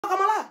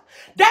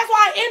That's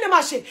why I ended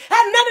my shit.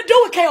 Had nothing to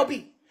do with KOB.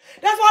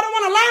 That's why I don't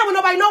want to lie with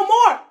nobody no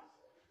more.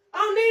 I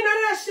don't need none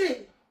of that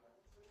shit.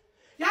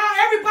 Y'all,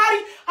 everybody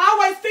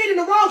always feeding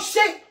the wrong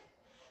shit.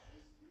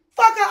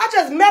 Fuck up, I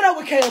just met up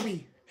with KOB.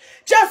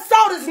 Just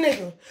saw this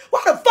nigga.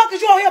 Why the fuck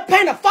is you out here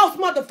painting a false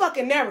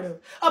motherfucking narrative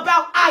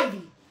about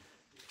Ivy?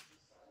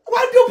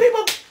 What do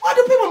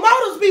people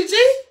motives be, G?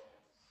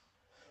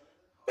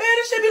 Man,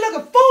 this shit be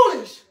looking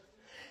foolish.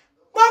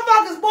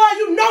 Motherfuckers, boy,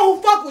 you know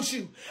who fuck with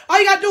you. All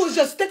you gotta do is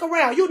just stick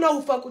around. You know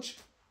who fuck with you.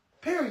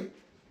 Period.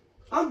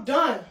 I'm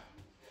done.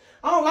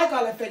 I don't like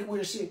all that fake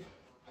weird shit.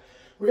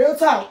 Real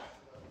talk.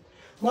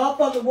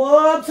 Motherfuckers, boy,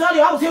 I'm telling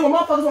you, I was here when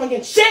motherfuckers weren't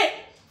getting shit.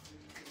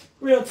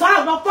 Real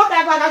talk. Motherfucker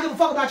act like I give a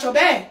fuck about your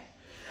bag.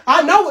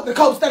 I know what the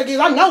code static is.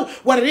 I know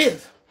what it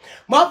is.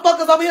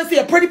 Motherfuckers over here see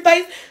a pretty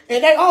face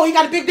and they, oh, he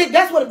got a big dick.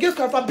 That's where the gifts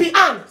come from. Be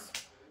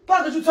honest.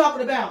 Fuck is you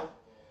talking about?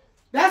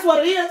 That's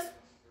what it is.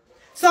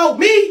 So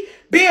me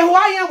being who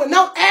I am with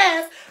no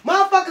ass,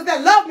 motherfuckers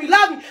that love me.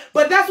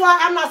 But that's why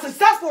I'm not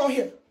successful on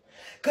here.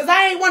 Because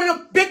I ain't one of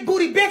them big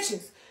booty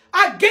bitches.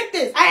 I get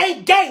this. I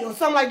ain't gay or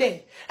something like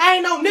that. I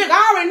ain't no nigga.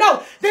 I already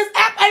know. This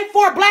app ain't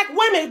for black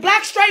women,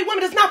 black straight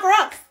women. It's not for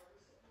us.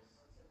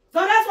 So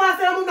that's why I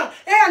said I'm moving on.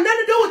 It had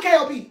nothing to do with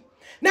KOB.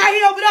 Now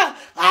he over there,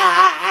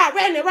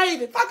 Randy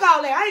Raven. Fuck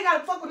all that. I ain't got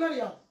to fuck with none of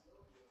y'all.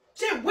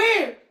 Shit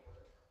weird.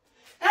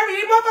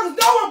 These motherfuckers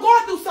know I'm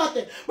going through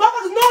something.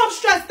 Motherfuckers know I'm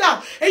stressed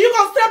out. And you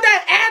gonna sit up there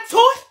and add to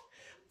it?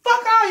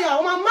 Fuck all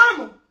y'all, my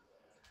mama.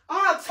 I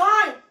don't have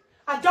time.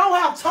 I don't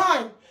have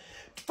time.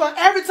 For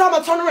every time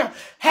I turn around,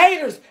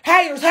 haters.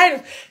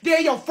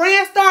 Then your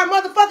friends start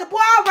motherfucking. Boy,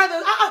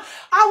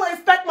 I would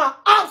expect my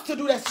ops to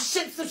do that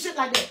shit, some shit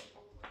like that.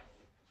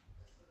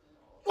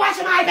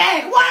 Watching my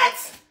bag. What?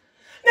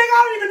 Nigga,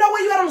 I don't even know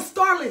where you at on the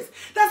star list.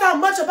 That's how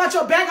much about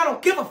your bag I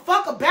don't give a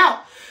fuck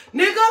about.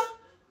 Nigga.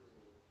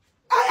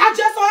 I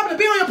just so happened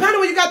to be on your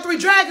panel when you got 3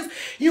 dragons.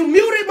 You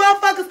muted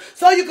motherfuckers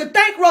so you could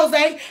thank Rose.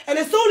 And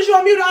as soon as you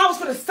unmuted, I was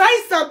going to say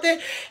something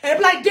and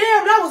be like,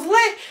 damn, that was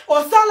lit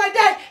or something like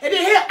that. And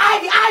then hear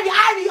Ivy.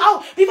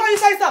 Oh, before you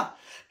say something.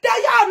 Now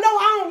y'all know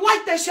I don't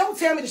like that shit. Don't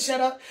tell me to shut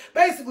up.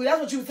 Basically,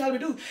 that's what you was telling me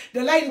to do.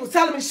 The lady was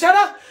telling me to shut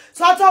up.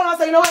 So I told her, I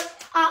said, you know what?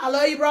 I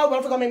love you, bro, but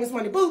I'm going to make this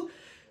money. Boo.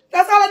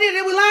 That's all I did.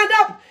 Then we lined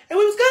up and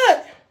we was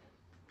good.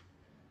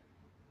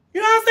 You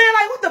know what I'm saying?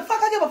 Like, what the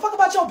fuck I give a fuck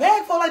about your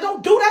bag for? Like,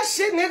 don't do that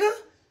shit, nigga.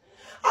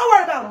 I'm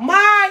worried about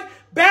my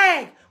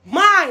bag.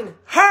 Mine.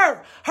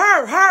 Her.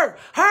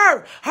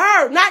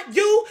 Not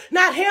you,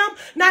 not him,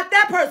 not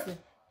that person.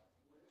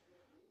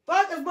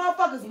 Fuck this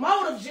motherfucker's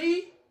motive,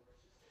 G.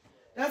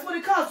 That's what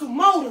it comes to,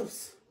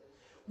 motives.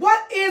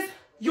 What is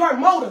your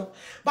motive?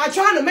 By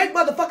trying to make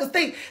motherfuckers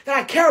think that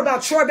I care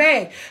about your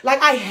bag.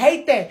 Like, I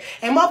hate that.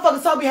 And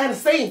motherfuckers talk behind the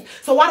scenes.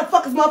 So why the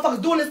fuck is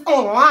motherfuckers doing this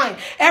online?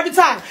 Every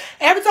time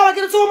I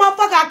get into a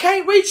motherfucker, I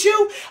can't reach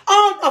you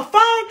on a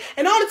phone.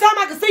 And the only time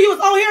I can see you is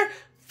on here.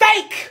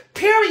 Fake.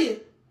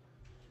 Period.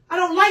 I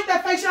don't like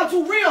that fake shit. I'm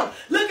too real.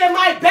 Look at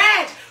my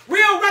badge.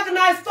 Real,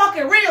 recognized,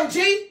 fucking real,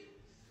 G.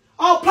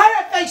 I don't play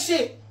that fake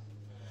shit.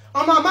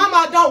 On my mama,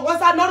 I don't.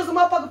 Once I notice a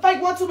motherfucker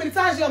fake one too many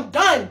times, I'm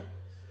done.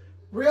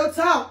 Real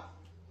talk.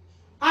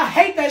 I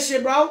hate that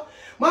shit, bro.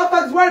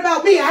 Motherfuckers worried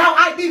about me and how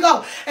I be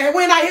go. And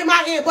when I hit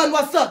my end button,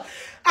 what's up?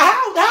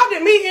 How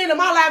did me ending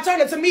my life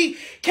turn into me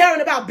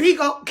caring about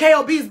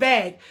KOB's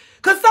bag?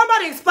 Could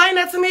somebody explain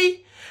that to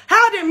me?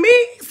 How did me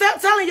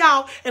telling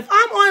y'all if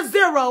I'm on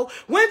 0,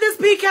 when this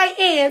PK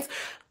ends,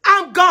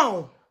 I'm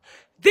gone.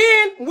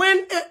 Then when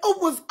it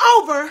was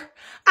over,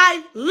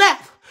 I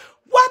left.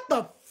 What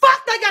the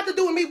fuck that got to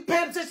do with me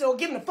paying attention or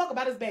giving a fuck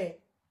about his bag?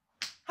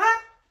 Huh?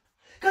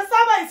 Cause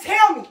somebody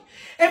tell me.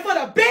 And for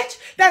the bitch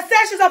that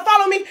says she's gonna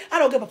follow me, I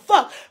don't give a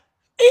fuck.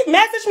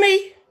 Message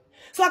me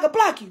so I can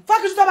block you.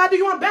 Fuck is you talking about? Do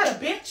you want better,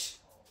 bitch?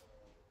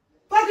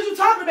 Fuck is you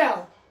talking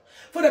about?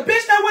 For the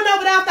bitch that went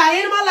over there after I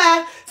ended my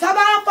life, talk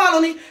about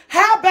unfollow me.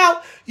 How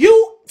about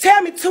you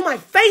tell me to my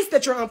face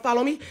that you're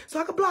unfollowing me so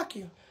I can block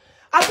you?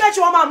 I bet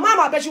you on my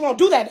mama, I bet you won't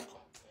do that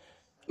though.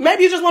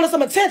 Maybe you just wanted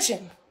some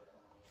attention.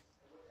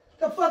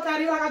 The fuck out of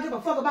here like I give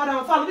a fuck about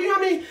unfollow. Do you know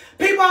how many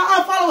people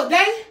I unfollow a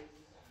day?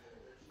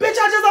 Bitch,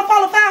 I just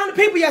unfollowed 500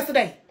 people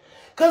yesterday.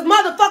 Cause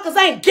motherfuckers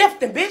ain't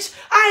gifting, bitch.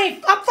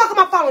 I'm fucking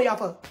my following y'all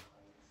for.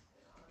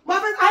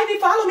 Motherfuckers, I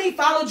ain't follow me,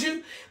 followed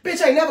you.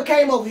 Bitch ain't never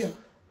came over here.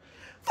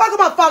 Fuck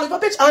about following,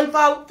 but bitch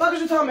unfollow. Fuck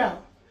is you talking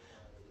about?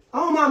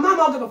 Oh my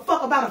mama, I don't give a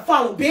fuck about a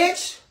follow,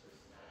 bitch.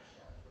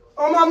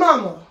 Oh my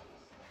mama.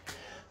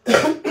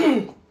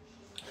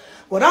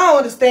 What I don't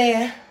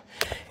understand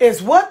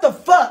is what the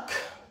fuck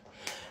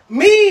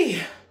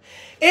me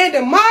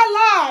ending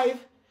my life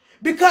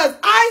because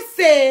I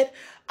said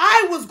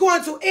I was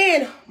going to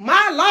end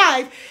my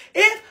life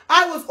if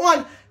I was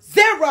on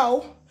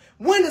 0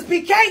 when this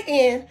PK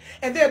end,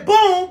 and then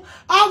boom,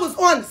 I was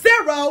on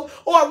 0,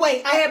 or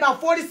wait, I had about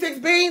 46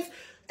 beans,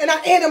 and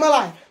I ended my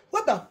life.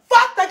 What the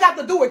fuck that got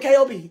to do with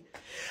KOB?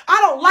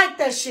 I don't like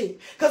that shit,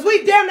 because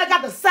we damn near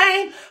got the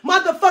same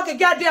motherfucking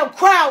goddamn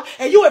crowd,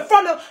 and you in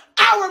front of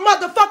our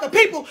motherfucking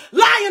people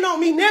lying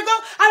on me, nigga.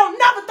 I don't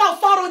never throw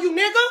salt on you,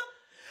 nigga.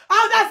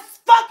 Oh, that's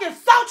fucking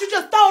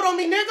on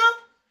me, nigga.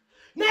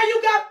 Now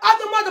you got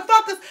other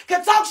motherfuckers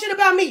can talk shit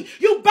about me.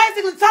 You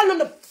basically telling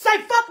them to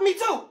say fuck me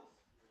too.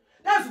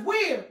 That's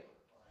weird.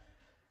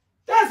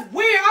 That's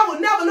weird. I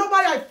would never,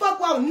 nobody I fuck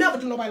with, I would never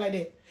do nobody like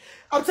that.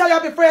 I'm telling you,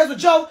 I've been friends with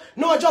Joe,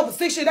 knowing Joe for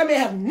 6 years. That man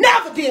have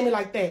never did me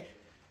like that.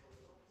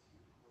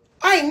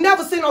 I ain't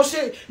never seen no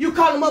shit. You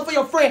call him up for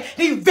your friend,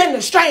 then you venting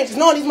to strangers,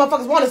 knowing these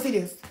motherfuckers want to see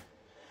this.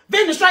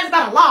 Venting to strangers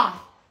about a lie.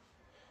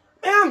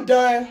 Man, I'm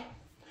done.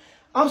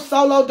 I'm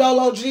solo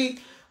dolo G.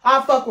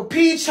 I fuck with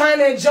P,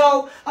 China, and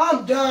Joe.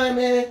 I'm done,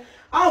 man.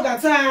 I don't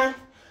got time.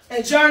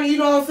 And Journey, you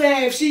know what I'm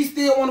saying? If she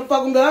still want to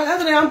fuck with me,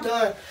 after that, I'm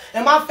done.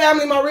 And my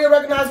family, my real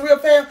recognized real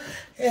fam,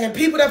 and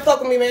people that fuck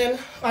with me, man,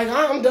 like,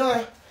 I'm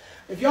done.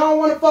 If y'all don't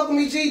want to fuck with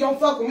me, G, don't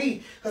fuck with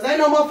me. Because ain't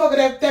no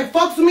motherfucker that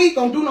fucks with me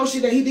gonna do no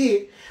shit that he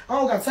did. I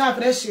don't got time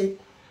for that shit.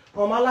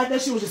 On my life,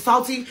 that shit was just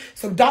salty.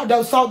 Some dark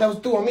salt that was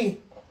through on me.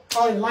 I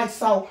don't even like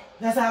salt.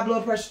 That's high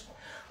blood pressure.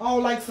 I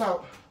don't like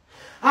salt.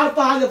 I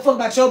don't give a fuck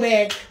about your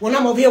bag when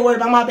I'm over here worried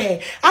about my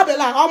bag. I be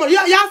like,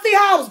 y'all see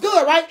how I was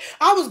good, right?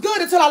 I was good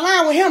until I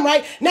lied with him,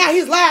 right? Now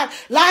he's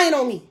lying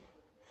on me.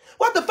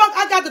 What the fuck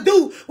I got to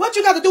do? What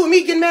you got to do with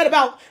me getting mad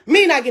about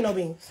me not getting no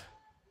beans?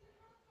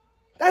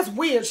 That's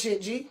weird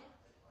shit, G.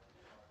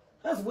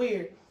 That's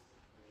weird.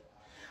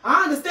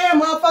 I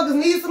understand motherfuckers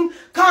need some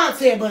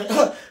content,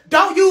 but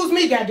don't use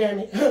me,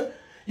 goddammit.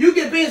 You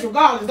get beans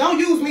regardless. Don't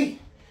use me.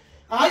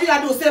 All you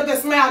gotta do is sit up there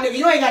and smile, nigga.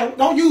 You ain't gotta,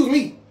 don't use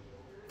me.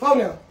 Phone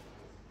now.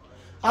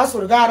 I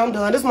swear to God, I'm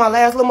done. This is my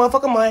last little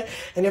motherfucking month.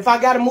 And if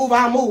I gotta move,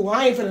 I'll move.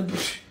 I ain't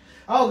finna,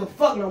 I don't give a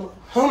fuck no more.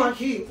 Oh my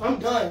kids, I'm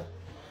done.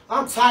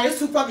 I'm tired. It's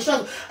too fucking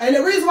stressful. And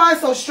the reason why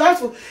it's so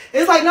stressful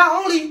is like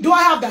not only do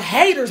I have the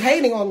haters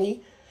hating on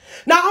me,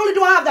 not only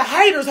do I have the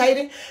haters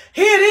hating,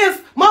 here it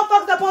is,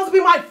 motherfuckers that supposed to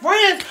be my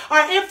friends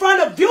are in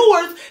front of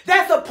viewers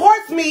that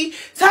supports me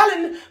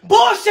telling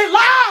bullshit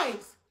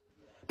lies,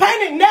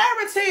 painting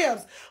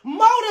narratives,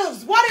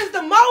 motives. What is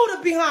the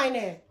motive behind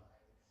that?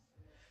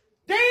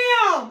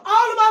 Damn,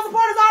 all of my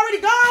supporters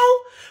already gone?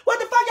 What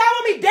the fuck, y'all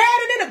want me dead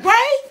and in the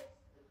grave?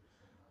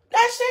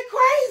 That shit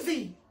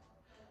crazy.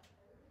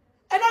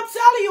 And I'm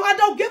telling you, I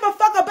don't give a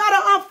fuck about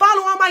an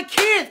unfollow on my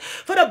kids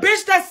for the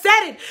bitch that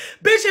said it.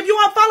 Bitch, if you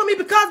unfollow me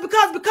because,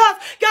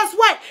 guess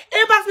what?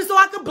 Inbox me so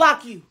I can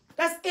block you.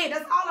 That's it.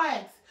 That's all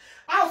I ask.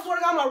 I swear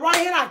to God, I'm right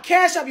here. I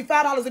cash up you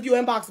 $5 if you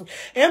inbox me.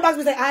 Inbox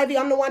me, say, Ivy,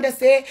 I'm the one that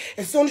said,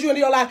 as soon as you into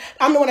your life,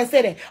 I'm the one that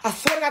said it. I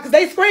swear to God, because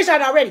they screenshot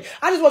it already.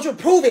 I just want you to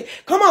prove it.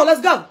 Come on,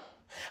 let's go.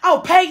 I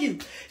will pay you.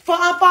 For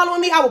unfollowing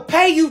me, I will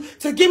pay you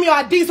to give me your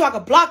ID so I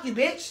can block you,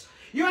 bitch.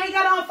 You ain't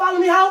got to unfollow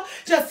me, hoe.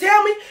 Just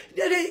tell me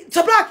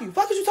to block you.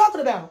 Fuck is you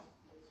talking about?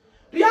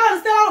 Do y'all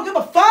understand? I don't give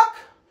a fuck.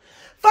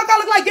 Fuck, I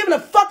look like giving a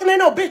fuck and ain't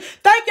no bitch.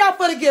 Thank y'all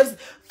for the gifts,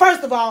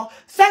 first of all.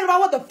 Second of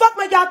all, what the fuck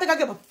make y'all think I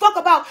give a fuck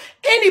about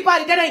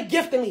anybody that ain't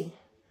gifting me?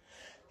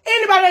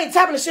 Anybody that ain't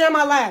tapping to share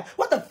my life.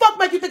 What the fuck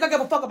make you think I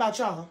give a fuck about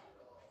y'all?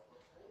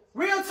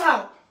 Real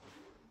talk.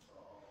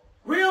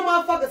 Real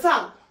motherfucker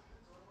talk.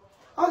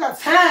 I don't got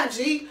time,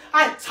 G.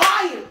 I'm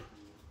tired.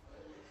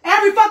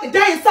 Every fucking day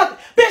is something.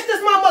 Bitch, this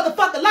is my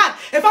motherfucking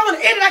life. If I want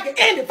to end it, I can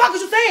end it. Fuck what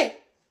you saying?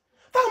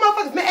 Fuck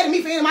motherfuckers mad at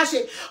me for ending my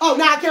shit. Oh,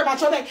 now I care about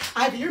your back.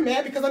 Ivy, you're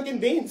mad because I'm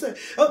getting beans.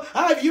 Oh,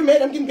 Ivy, you're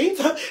mad I'm getting beans.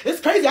 It's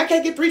crazy. I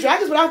can't get 3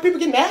 dragons without people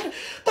getting mad. The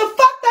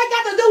fuck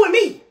that got to do with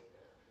me?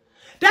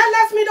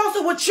 That lets me know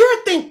so what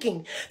you're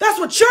thinking. That's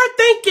what you're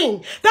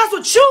thinking. That's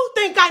what you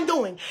think I'm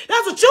doing.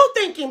 That's what you're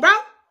thinking, bro.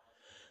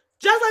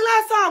 Just like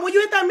last time, when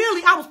you hit that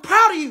milli, I was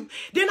proud of you.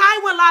 Then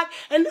I went live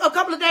in a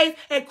couple of days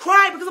and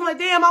cried because I'm like,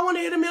 damn, I want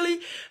to hit a milli.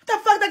 What the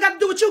fuck that got to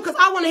do with you? Because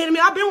I want to hit a milli.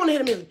 I've been wanting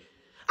to hit a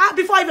milli.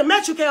 Before I even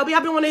met you, KOB,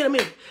 I've been wanting to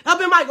hit a milli. That's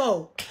been my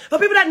goal. For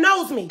people that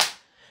knows me.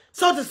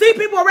 So to see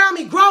people around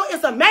me grow,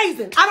 it's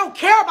amazing. I don't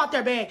care about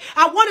their bag.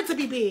 I want it to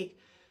be big.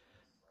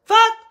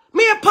 Fuck,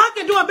 me and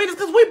Pumpkin doing business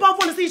because we both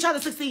want to see each other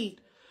succeed.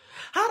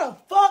 How the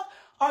fuck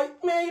are you,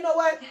 man, you know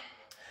what?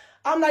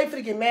 I'm not even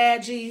finna get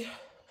mad, G.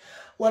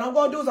 What I'm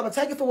going to do is I'm going to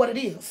take it for what it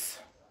is.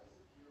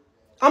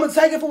 I'm going to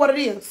take it for what it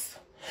is.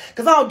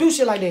 Because I don't do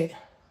shit like that.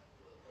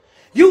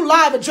 You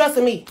live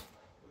addressing me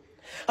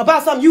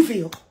about something you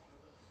feel.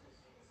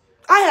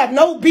 I have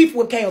no beef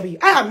with KOB.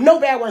 I have no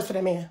bad words for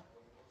that man.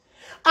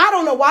 I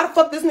don't know why the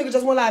fuck this nigga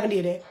just went live and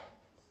did that.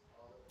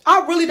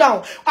 I really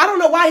don't. I don't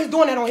know why he's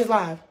doing that on his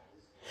live.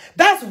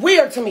 That's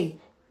weird to me.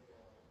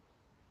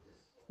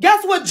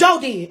 Guess what Joe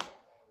did?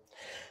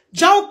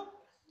 Joe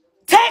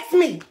text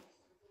me.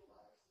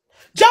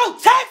 Joe,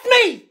 text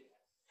me!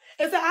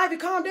 And said, Ivy,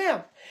 calm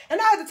down. And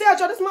I had to tell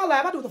y'all, this is my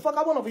life. I do what the fuck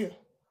I want over here.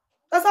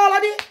 That's all I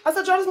did. I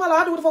said, y'all, this is my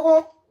life. I do what the fuck I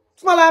want.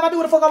 It's my life. I do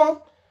what the fuck I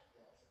want.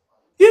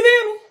 You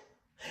feel me?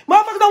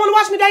 Motherfuckers don't want to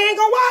watch me. They ain't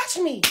gonna watch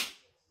me.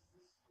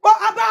 Well,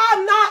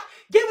 I'm not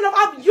giving up.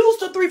 I'm used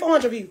to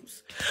 300-400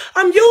 views.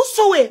 I'm used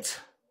to it.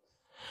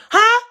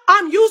 Huh?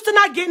 I'm used to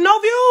not getting no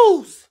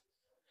views.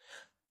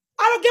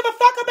 I don't give a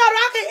fuck about it.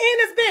 I can end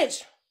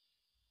this bitch.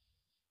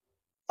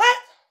 What?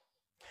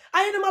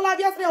 I ended my live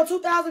yesterday on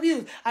 2,000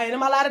 views. I ended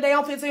my live today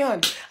on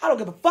 1,500. I don't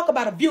give a fuck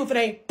about a view if it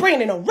ain't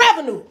bringing in no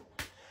revenue.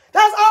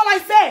 That's all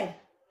I said.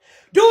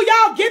 Do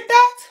y'all get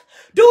that?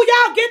 Do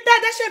y'all get that?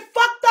 That shit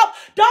fucked up.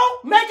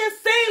 Don't make it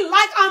seem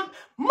like I'm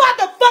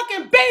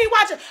motherfucking binge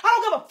watching. I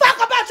don't give a fuck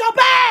about your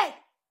bag.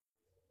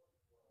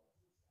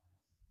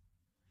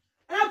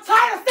 And I'm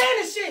tired of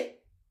saying this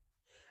shit.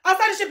 I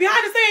say this shit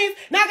behind the scenes.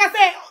 Now I gotta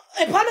say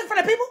it in public for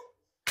the people.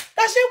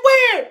 That shit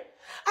weird.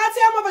 I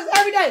tell motherfuckers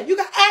every day. You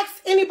can ask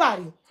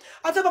anybody.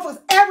 I tell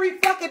motherfuckers every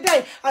fucking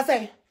day. I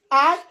say,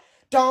 I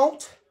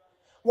don't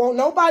want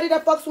nobody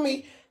that fucks with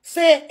me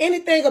saying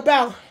anything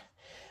about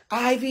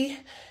Ivy.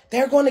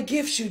 They're going to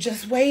gift you.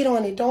 Just wait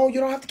on it. You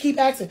don't have to keep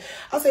asking.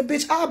 I say,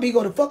 bitch, I'll be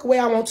go the fuck away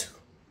I want to.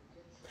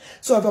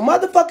 So if a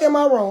motherfucker in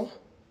my room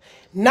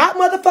not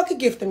motherfucking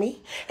gifting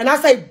me, and I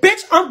say,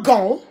 bitch, I'm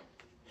gone.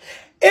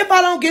 If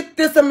I don't get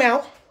this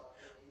amount,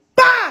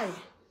 bye.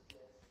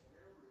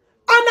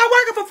 I'm not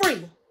working for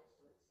free.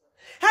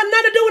 Had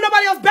nothing to do with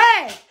nobody else's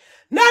bag.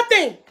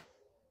 Nothing.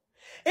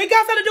 It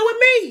got something to do with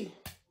me.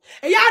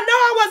 And y'all know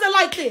I wasn't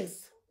like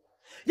this.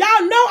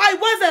 Y'all know I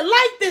wasn't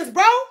like this,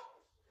 bro.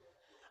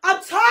 I'm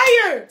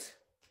tired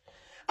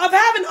of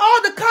having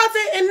all the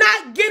content and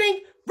not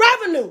getting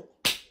revenue.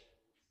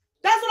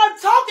 That's what I'm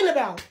talking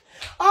about.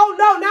 Oh,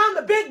 no, now I'm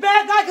the big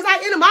bad guy because I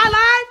ended my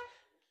life.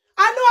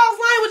 I knew I was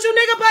lying with you,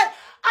 nigga, but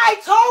I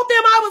told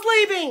them I was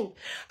leaving.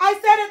 I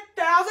said it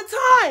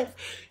 1,000 times.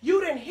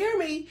 You didn't hear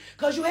me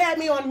because you had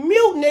me on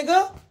mute,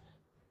 nigga.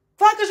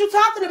 Fuck is you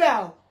talking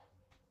about?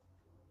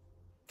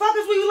 Fuck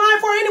is what you lying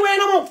for anyway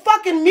and I'm on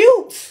fucking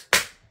mute.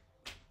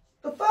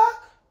 The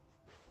fuck?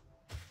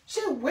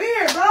 Shit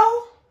weird,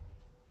 bro.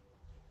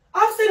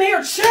 I'm sitting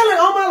here chilling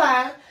on my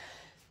live,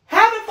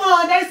 having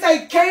fun. They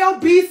say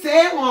KOB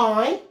said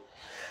line.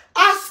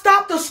 I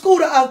stopped the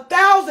scooter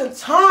 1,000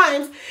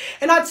 times,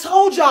 and I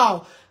told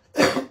y'all,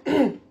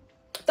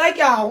 thank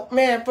y'all,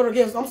 man, for the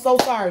gifts. I'm so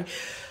sorry.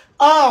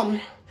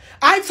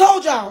 I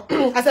told y'all,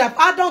 I said, if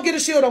I don't get a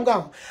shield, I'm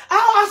gone.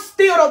 I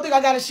still don't think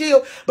I got a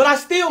shield, but I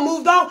still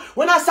moved on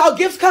when I saw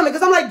gifts coming,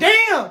 because I'm like,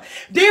 damn.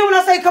 Then when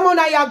I say, come on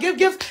now, y'all, give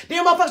gifts,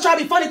 then motherfuckers try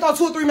to be funny, throw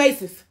 2 or 3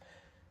 maces.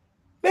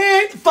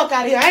 Man, get the fuck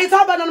out of here. I ain't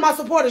talking about none of my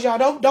supporters, y'all.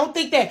 Don't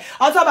think that.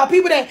 I'm talking about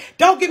people that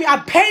don't give me, I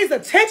pays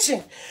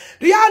attention.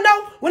 Do y'all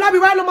know when I be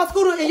riding on my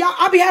scooter and y'all,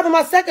 I be having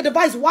my second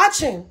device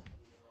watching.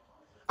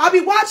 I be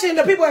watching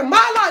the people in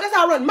my life. That's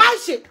how I run my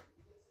shit.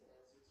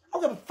 I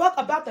don't give a fuck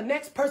about the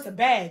next person's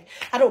bag.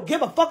 I don't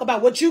give a fuck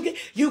about what you get,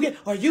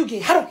 or you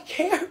get. I don't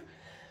care. Fuck,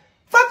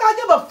 I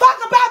give a fuck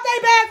about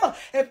their bag.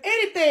 If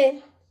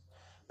anything,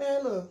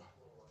 man, look.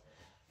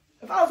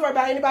 If I was worried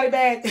about anybody's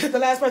bag, the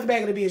last person's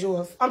bag gonna be is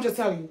yours. I'm just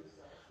telling you.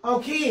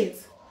 On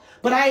kids.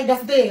 But I ain't,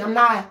 that's the thing. I'm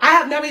not. I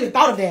have never even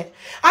thought of that.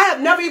 I have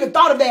never even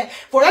thought of that.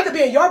 For that to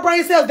be in your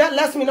brain cells, that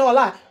lets me know a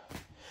lot.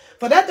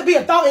 For that to be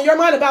a thought in your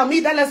mind about me,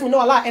 that lets me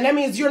know a lot. And that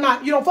means you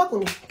don't fuck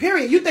with me.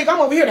 Period. You think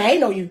I'm over here to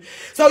hate on you.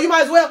 So you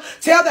might as well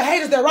tell the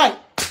haters they're right.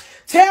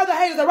 Tell the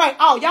haters they're right.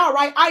 Oh, y'all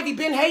right. Ivy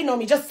been hating on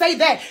me. Just say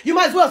that. You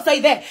might as well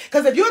say that.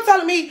 Because if you're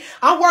telling me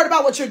I'm worried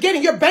about what you're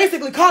getting, you're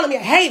basically calling me a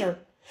hater.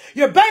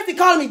 You're basically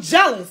calling me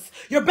jealous.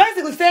 You're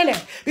basically saying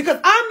that because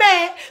I'm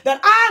mad that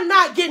I'm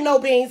not getting no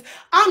beans.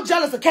 I'm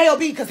jealous of KOB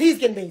because he's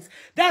getting beans.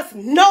 That's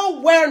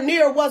nowhere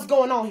near what's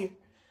going on here.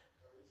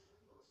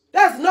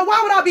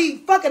 Why would I be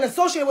fucking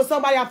associated with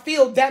somebody I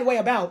feel that way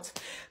about?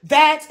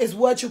 That is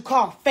what you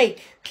call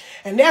fake.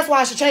 And that's why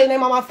I should change the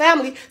name of my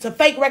family to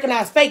fake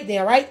recognize fake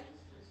then, right?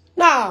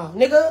 Nah,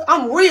 nigga,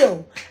 I'm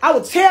real. I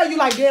would tell you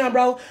like, damn,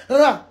 bro.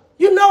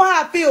 You know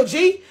how I feel,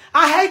 G.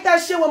 I hate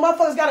that shit when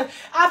motherfuckers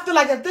I feel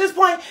like at this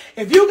point,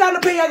 if you got an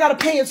opinion, I got an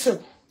opinion too.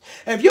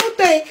 If you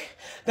think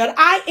that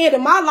I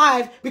ended my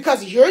life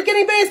because you're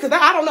getting beans, because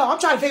I don't know, I'm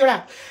trying to figure it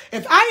out.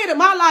 If I ended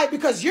my life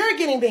because you're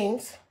getting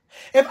beans,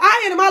 if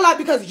I ended my life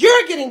because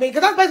you're getting beans,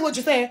 because that's basically what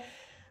you're saying,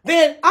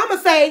 then I'm going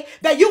to say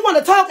that you want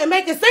to talk and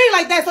make it seem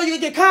like that so you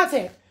can get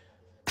content.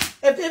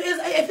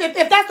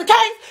 If that's the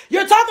case,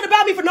 you're talking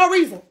about me for no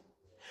reason.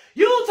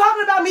 You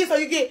talking about me so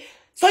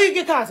you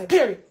get content,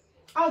 period.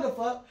 I don't give a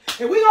fuck.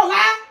 If we gonna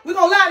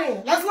lie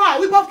then. Let's lie.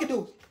 We both can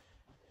do it.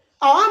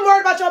 Oh, I'm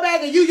worried about your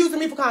bag and you using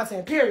me for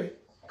content, period.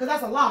 Because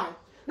that's a lie.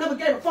 Never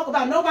gave a fuck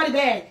about nobody's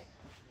bag.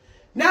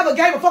 Never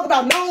gave a fuck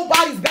about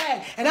nobody's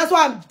bag. And that's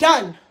why I'm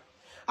done.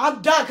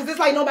 I'm done. Because it's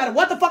like no matter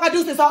what the fuck I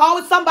do, there's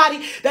always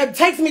somebody that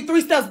takes me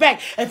 3 steps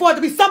back. And for it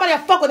to be somebody I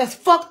fuck with that's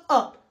fucked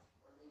up.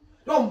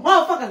 Don't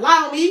motherfucking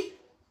lie on me.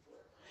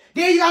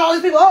 Then you got all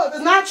these people, oh, if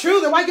it's not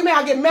true, then why you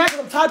mad? I get mad because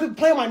I'm tired of people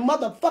playing my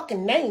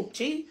motherfucking name,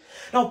 G.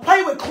 Don't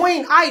play with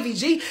Queen Ivy,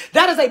 G.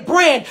 That is a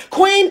brand.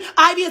 Queen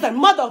Ivy is a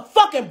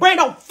motherfucking brand.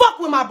 Don't fuck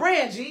with my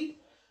brand, G.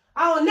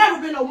 I will never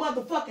be no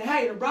motherfucking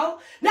hater, bro.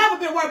 Never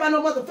been worried about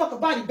no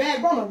motherfucking body bag,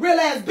 bro. I'm a real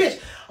ass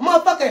bitch. A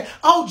motherfucking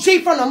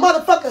OG from the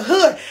motherfucking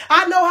hood.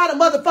 I know how to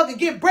motherfucking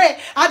get bread.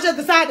 I just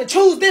decided to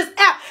choose this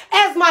app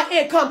as my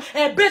income.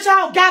 And bitch,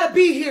 I don't gotta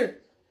be here.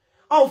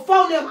 On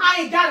phone them, I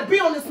ain't gotta be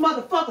on this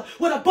motherfucker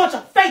with a bunch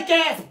of fake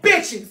ass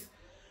bitches.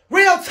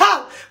 Real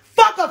talk.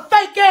 Fuck a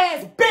fake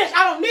ass bitch.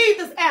 I don't need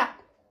this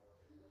app.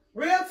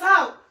 Real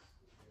talk.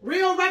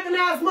 Real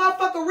recognized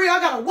motherfucker real. I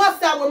got a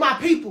WhatsApp with my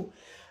people.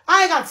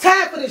 I ain't got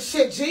time for this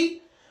shit,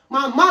 G.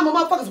 My mama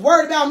motherfuckers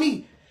worried about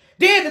me.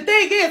 Then the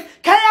thing is,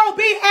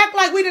 KOB act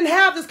like we didn't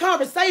have this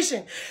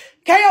conversation.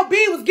 KOB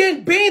was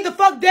getting beamed the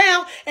fuck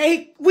down,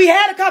 and we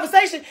had a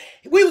conversation.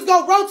 We was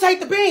going to rotate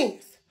the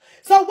beans.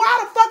 So why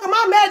the fuck am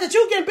I mad that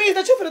you getting beans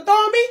that you finna throw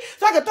on me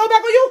so I can throw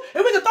back on you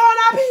and we can throw on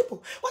our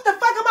people? What the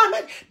fuck am I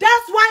mad?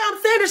 That's why I'm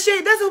saying this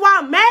shit. This is why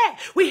I'm mad.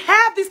 We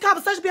have these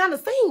conversations behind the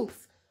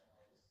scenes.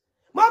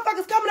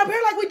 Motherfuckers coming up here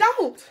like we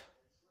don't.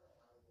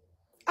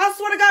 I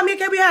swear to God, me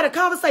and KB had a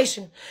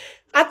conversation.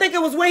 I think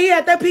it was when he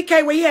had that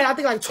PK where he had, I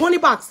think, like 20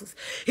 boxes.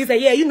 He said,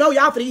 yeah, you know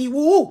y'all finna eat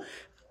woo-woo.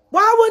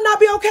 Why wouldn't I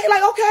be okay?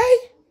 Like, okay,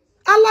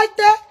 I like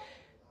that.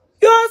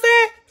 You know what I'm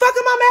saying? Fuck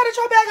am I mad at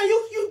your back and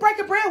you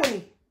breaking bread with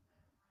me?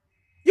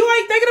 You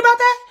ain't thinking about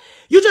that?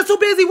 You just too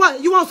busy,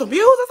 what? You want some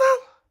views or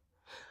something?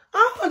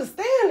 I don't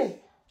understand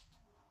it.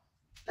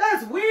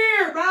 That's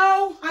weird,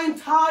 bro. I'm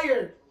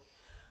tired.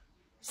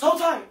 So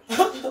tired.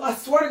 I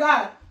swear to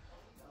God.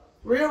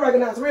 Real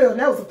recognize real.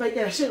 That was some fake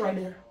ass shit right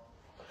there.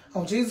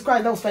 Oh, Jesus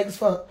Christ, that was fake as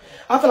fuck.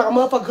 I feel like a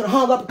motherfucker could have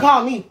hung up and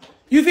called me.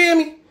 You feel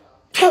me?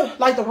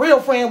 Like the real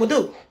friend would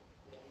do.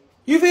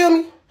 You feel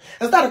me?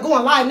 Instead of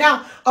going live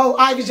now, oh,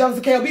 Ivy jealous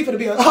of KLB for the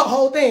bill. The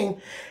whole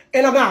thing.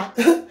 And I'm not.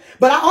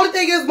 But the only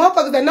thing is,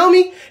 motherfuckers that know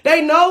me,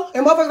 they know,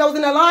 and motherfuckers that was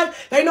in that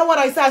live, they know what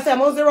I said. I said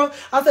I'm on 0.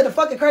 I said the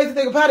fucking crazy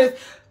thing about it is,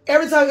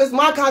 every time it's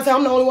my content,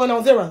 I'm the only one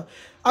on 0.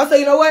 I said,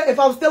 you know what? If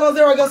I was still on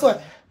 0, guess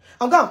what?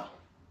 I'm gone.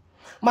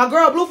 My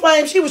girl, Blue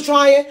Flame, she was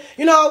trying.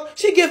 You know,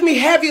 she gives me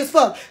heavy as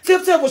fuck.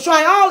 Tip was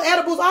trying. All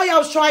edibles, all y'all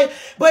was trying.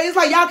 But it's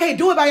like y'all can't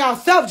do it by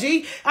y'allself,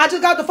 G. I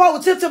just got the phone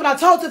with Tip and I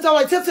told Tip, I'm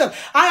like, Tip,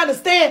 I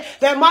understand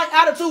that my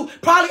attitude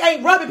probably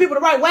ain't rubbing people the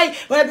right way.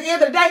 But at the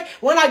end of the day,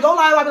 when I go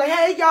live, I be like,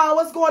 hey, y'all,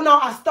 what's going on?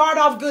 I start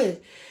off good.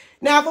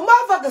 Now, if a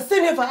motherfucker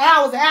sitting here for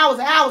hours and hours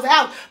and hours and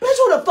hours, bitch,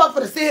 who the fuck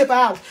for to sit here for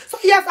hours? So,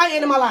 yes, I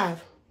ended my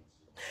live.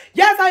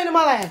 Yes, I ended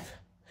my live.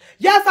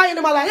 Yes, I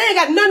ended my life. It ain't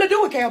got nothing to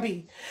do with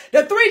KLB.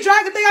 The 3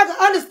 dragon thing, I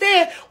can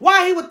understand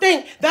why he would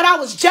think that I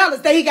was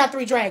jealous that he got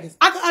 3 dragons.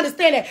 I can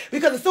understand that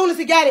because as soon as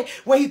he got it,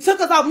 when he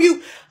took us off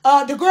mute,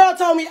 the girl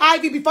told me,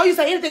 Ivy, before you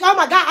say anything, oh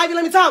my God, Ivy,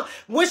 let me talk.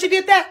 When she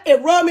did that,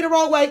 it rubbed me the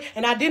wrong way,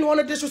 and I didn't want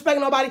to disrespect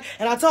nobody.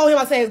 And I told him,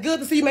 I said, it's good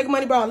to see you making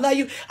money, bro. I love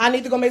you. I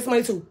need to go make some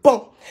money too.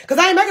 Boom. Because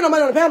I ain't making no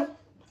money on the panel.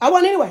 I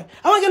wasn't anyway.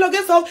 I wasn't getting no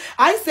good, so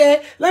I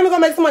said, let me go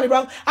make some money,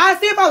 bro. I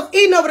see if I was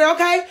eating over there,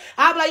 okay?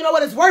 I'd be like, you know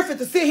what, it's worth it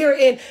to sit here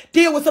and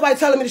deal with somebody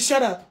telling me to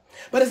shut up.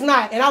 But it's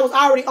not, and I was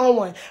already on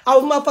one. I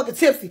was motherfucking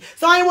tipsy.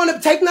 So I didn't want to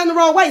take nothing the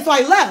wrong way, so I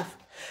left.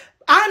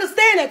 I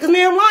understand that, because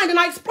me and Ryan, and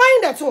I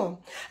explained that to him.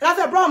 And I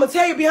said, bro, I'm going to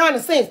tell you behind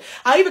the scenes.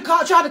 I even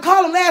tried to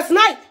call him last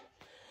night,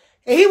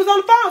 and he was on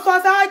the phone, so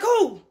I said, all right,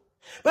 cool.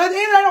 But at the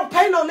end, I don't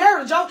pay no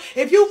narrative, Joe.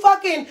 If you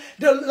fucking,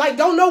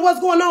 don't know what's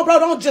going on, bro,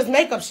 don't just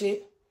make up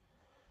shit.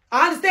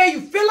 I understand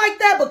you feel like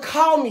that, but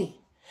call me.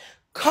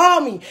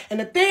 Call me. And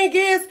the thing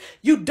is,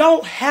 you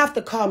don't have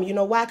to call me. You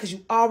know why? Because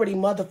you already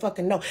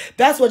motherfucking know.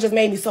 That's what just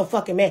made me so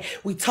fucking mad.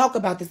 We talk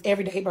about this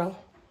every day, bro.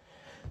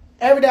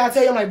 Every day I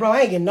tell you, I'm like, bro,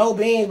 I ain't getting no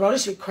beans, bro.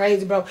 This shit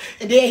crazy, bro.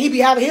 And then he be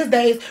having his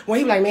days when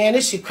he be like, man,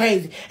 this shit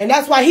crazy. And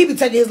that's why he be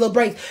taking his little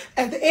breaks.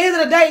 At the end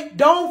of the day,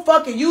 don't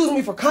fucking use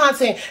me for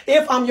content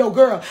if I'm your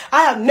girl.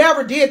 I have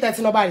never did that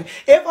to nobody.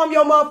 If I'm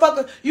your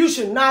motherfucker, you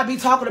should not be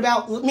talking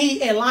about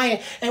me and lying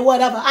and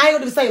whatever. I ain't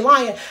gonna say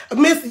lying.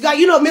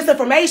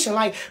 Misinformation.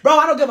 Like, bro,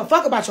 I don't give a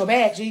fuck about your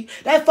bag, G.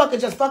 That fucking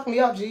just fucked me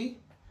up, G.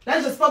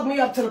 That just fucked me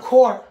up to the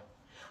core.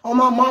 On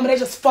my mama, they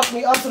just fucked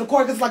me up to the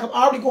core because like I'm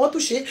already going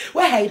through shit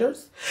with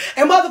haters.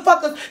 And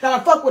motherfuckers that I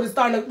fuck with is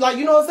starting to, like,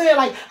 you know what I'm saying?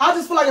 Like, I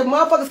just feel like if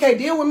motherfuckers can't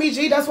deal with me,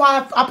 G, that's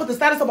why I put the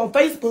status up on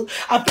Facebook.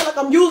 I feel like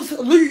I'm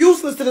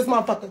useless to this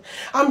motherfucker.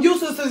 I'm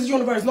useless to this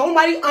universe.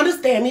 Nobody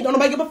understand me. Don't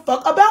nobody give a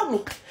fuck about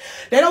me.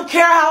 They don't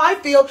care how I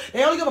feel.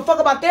 They only give a fuck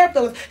about their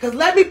feelings. Because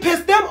let me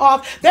piss them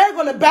off, they're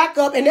going to back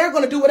up and they're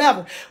going to do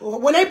whatever.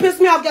 When they piss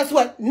me off, guess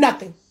what?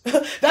 Nothing.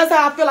 That's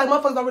how I feel like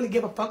motherfuckers don't really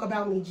give a fuck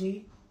about me,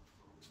 G.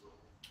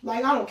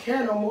 Like, I don't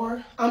care no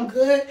more. I'm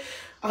good.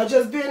 I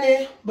just been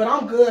in, but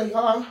I'm good,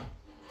 y'all.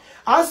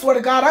 I swear to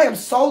God, I am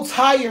so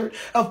tired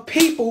of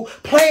people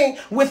playing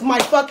with my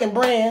fucking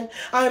brand.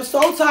 I am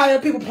so tired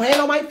of people playing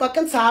on my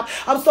fucking top.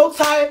 I'm so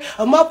tired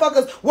of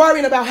motherfuckers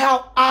worrying about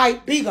how I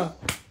be gone.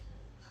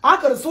 I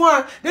could have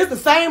sworn this the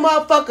same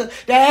motherfucker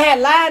that had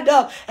lined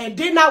up and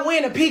did not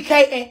win a PK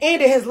and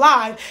ended his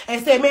live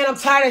and said, man, I'm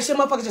tired of that shit.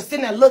 Motherfucker just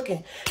sitting there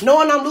looking,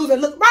 knowing I'm losing.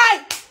 Look,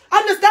 right.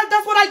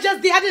 That's what I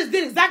just did. I just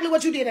did exactly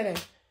what you did today.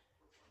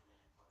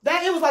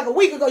 It was like a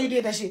week ago you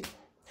did that shit.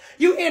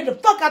 You ended the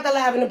fuck out the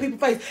live in the people's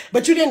face,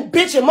 but you didn't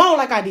bitch and moan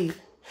like I did.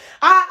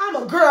 I'm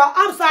a girl.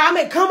 I'm sorry. I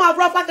may come out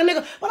rough like a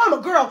nigga, but I'm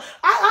a girl.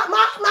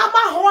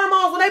 My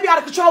hormones, when they be out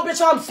of control, bitch,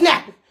 I'm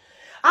snapping.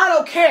 I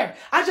don't care.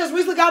 I just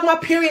recently got my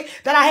period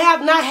that I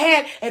have not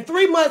had in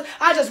 3 months.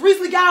 I just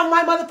recently got on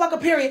my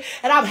motherfucking period,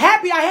 and I'm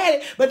happy I had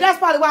it, but that's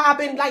probably why I've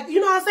been like, you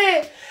know what I'm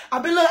saying?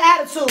 I've been a little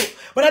attitude.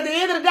 But at the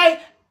end of the day,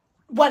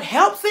 what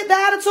helps it, the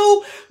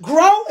attitude,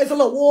 grow is a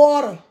little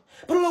water.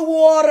 Put a little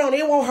water on it,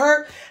 it won't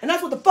hurt. And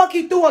that's what the fuck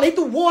he threw on it. He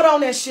threw water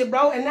on that shit,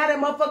 bro. And now that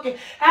motherfucking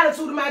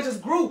attitude of mine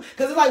just grew.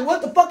 Because it's like,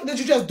 what the fuck did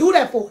you just do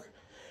that for?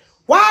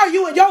 Why are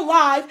you in your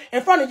live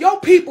in front of your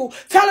people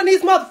telling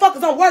these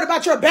motherfuckers I'm worried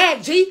about your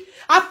bag, G?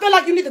 I feel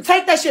like you need to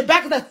take that shit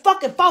back because that's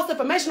fucking false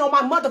information on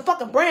my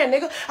motherfucking brand,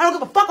 nigga. I don't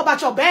give a fuck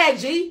about your bag,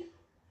 G.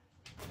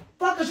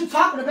 Fuck is you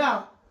talking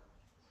about?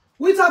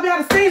 We talk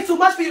behind the scenes too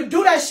much for you to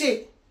do that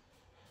shit.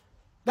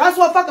 That's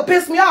what fucking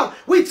pissed me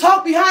off. We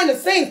talk behind the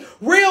scenes.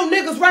 Real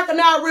niggas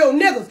recognize real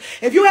niggas.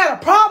 If you had a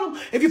problem,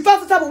 if you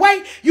felt some type of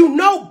way, you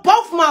know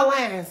both my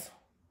lines.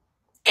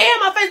 And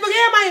my Facebook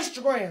and my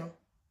Instagram.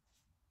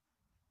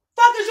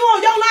 Fuck is you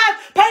on your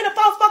live painting a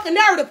false fucking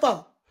narrative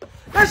for?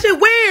 That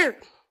shit weird.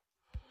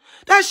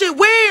 That shit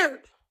weird.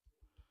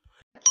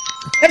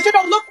 That shit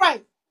don't look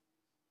right.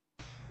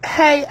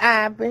 Hey,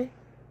 Ivy.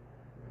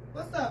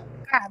 What's up?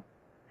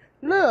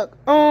 Look,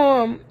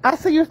 I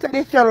see you said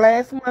it's your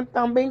last month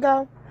on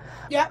bingo.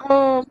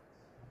 Yeah.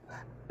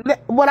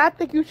 What I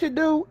think you should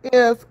do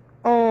is,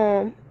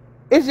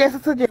 it's just a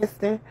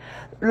suggestion.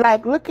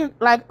 Like,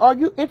 are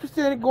you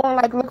interested in going,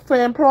 like, look for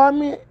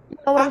employment? You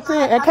know what I'm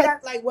saying? I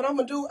got, like, what I'm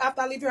gonna do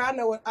after I leave here, I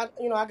know it. I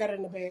got it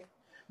in the bag.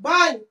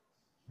 Bye.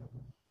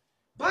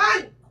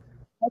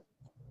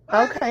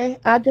 Okay,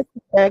 I just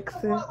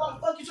asking. Why the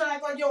fuck you trying to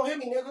act like you don't hear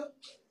me, nigga?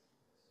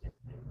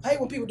 I hate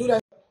when people do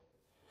that.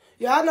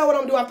 Yeah, I know what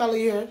I'm gonna do after I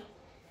leave here.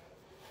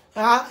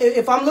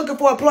 If I'm looking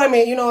for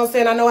employment, you know what I'm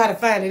saying, I know how to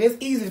find it. It's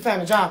easy to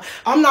find a job.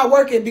 I'm not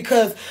working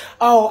because,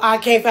 I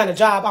can't find a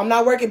job. I'm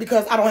not working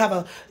because I don't have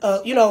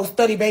a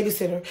study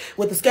babysitter.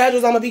 With the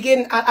schedules I'm going to be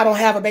getting, I don't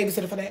have a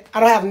babysitter for that. I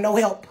don't have no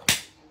help.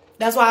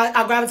 That's why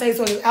I gravitate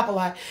to the app a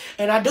lot.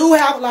 And I do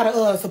have a lot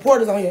of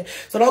supporters on here.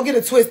 So don't get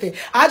it twisted.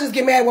 I just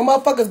get mad when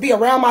motherfuckers be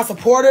around my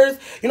supporters.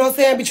 You know what I'm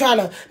saying? Be trying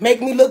to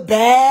make me look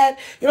bad.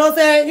 You know what I'm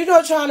saying? You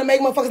know, trying to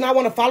make motherfuckers not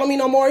want to follow me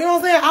no more. You know what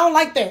I'm saying? I don't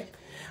like that.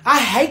 I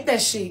hate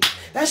that shit.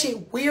 That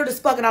shit weird as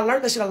fuck, and I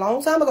learned that shit a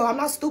long time ago. I'm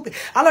not stupid.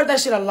 I learned that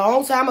shit a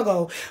long time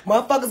ago.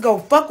 Motherfuckers go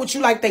fuck with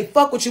you like they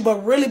fuck with you,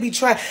 but really be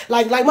trying,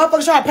 like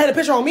motherfuckers try to paint a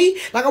picture on me,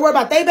 like I worry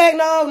about they bag.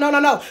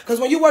 No. Because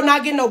when you were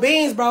not getting no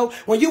beans, bro,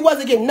 when you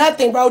wasn't getting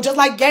nothing, bro, just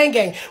like gang,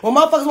 when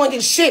motherfuckers wasn't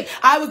getting shit,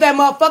 I was that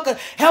motherfucker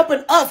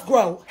helping us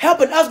grow.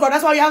 That's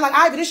why y'all like,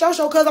 Ivy, this your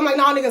show, cuz I'm like,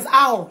 nah, niggas,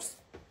 ours.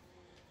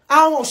 I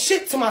don't want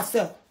shit to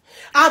myself.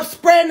 I'm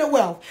spreading the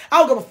wealth. I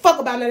don't give a fuck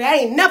about nothing. I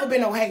ain't never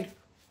been no hater.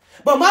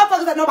 But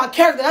motherfuckers that know my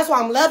character, that's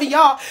why I'm loving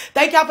y'all.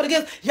 Thank y'all for the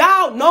gifts.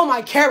 Y'all know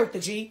my character,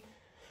 G.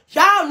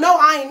 Y'all know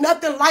I ain't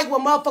nothing like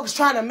what motherfuckers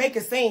trying to make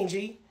it seem,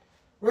 G.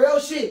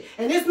 Real shit.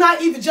 And it's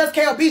not even just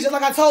KOB, just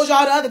like I told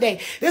y'all the other day.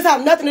 This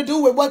have nothing to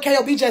do with what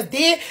KOB just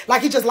did.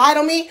 Like he just lied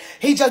on me.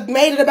 He just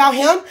made it about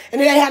him.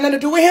 And it ain't had nothing to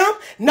do with him.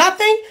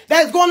 Nothing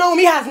that is going on with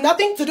me has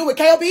nothing to do with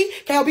KOB.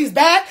 KOB's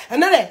bad and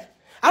none of that.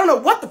 I don't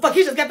know what the fuck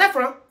he just got that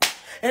from.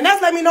 And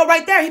that's letting me know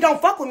right there he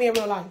don't fuck with me in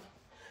real life.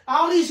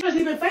 All these years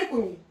he been fake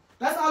with me.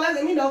 That's all that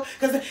let me know.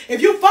 Because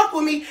if you fuck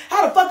with me,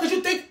 how the fuck could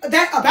you think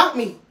that about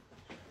me?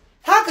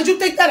 How could you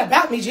think that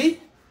about me, G?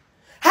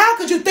 How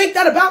could you think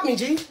that about me,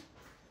 G?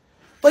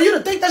 For you to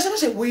think that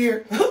shit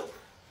weird.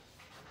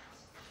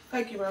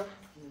 Thank you, bro.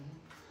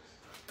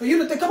 For you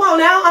to think, come on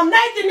now, I'm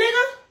naked,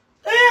 nigga.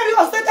 Damn, you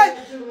gonna sit there?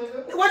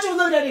 What you was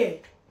looking at here?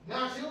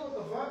 Not you,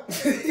 what the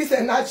fuck? He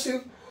said, not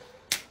you.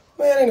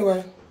 Man,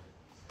 anyway.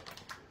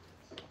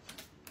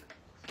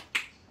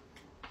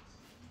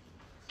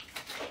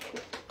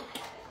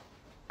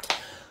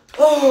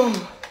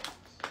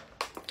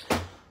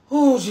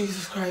 Oh,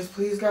 Jesus Christ.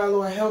 Please, God,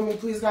 Lord, help me.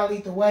 Please, God,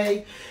 lead the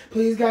way.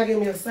 Please, God, give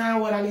me a sign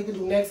what I need to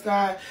do next,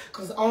 God.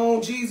 Because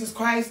on Jesus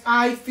Christ,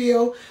 I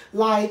feel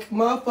like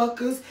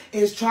motherfuckers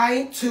is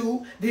trying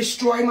to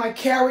destroy my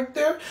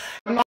character.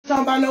 I'm not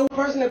talking about no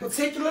person in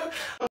particular.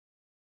 I'm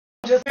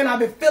just saying I've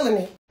been feeling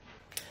it.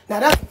 Now,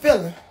 that's a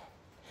feeling.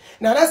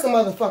 Now, that's a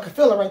motherfucking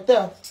feeling right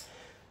there.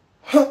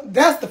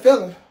 That's the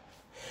feeling.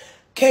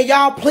 Can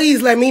y'all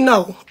please let me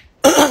know?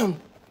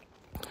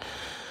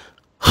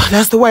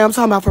 That's the way I'm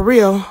talking about for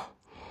real.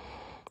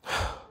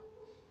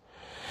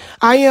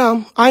 I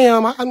am.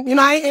 You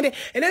know, and it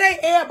ain't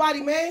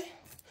everybody, man.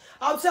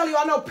 I'm telling you,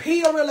 I know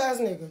P a real ass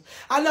nigga.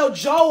 I know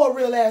Joe a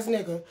real ass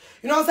nigga.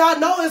 You know what I'm saying? I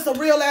know it's some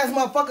real ass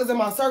motherfuckers in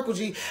my circle,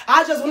 G.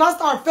 When I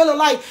start feeling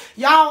like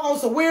y'all on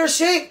some weird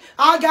shit,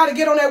 I gotta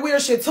get on that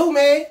weird shit too,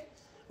 man.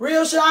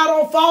 Real shit, I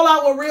don't fall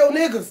out with real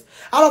niggas.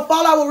 I don't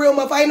fall out with real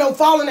motherfuckers. Ain't no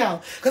falling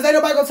out. Because ain't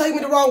nobody gonna take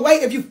me the wrong way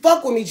if you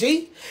fuck with me,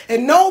 G.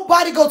 And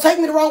nobody gonna take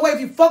me the wrong way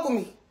if you fuck with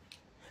me.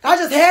 I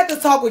just had to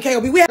talk with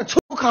KOB. We had a true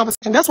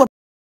conversation. That's what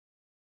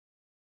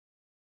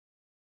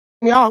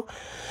me out.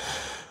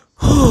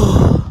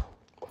 I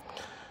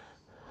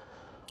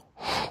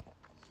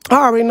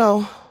already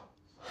know.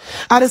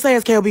 I didn't say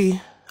it's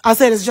KOB. I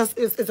said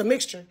it's a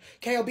mixture.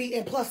 KOB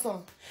and plus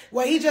some.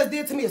 What he just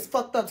did to me is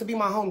fucked up to be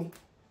my homie.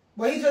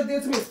 What he just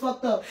did to me is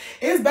fucked up.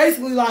 It's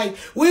basically like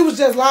we was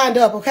just lined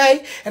up,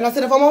 okay? And I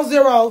said if I'm on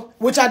zero,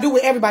 which I do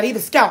with everybody,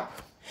 even Scout.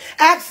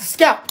 Ask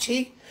Scout,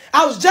 G.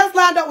 I was just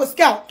lined up with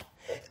Scout.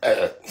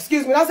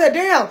 Excuse me. And I said,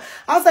 damn.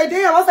 I said,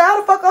 how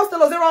the fuck I'm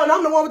still a zero and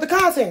I'm the one with the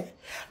content?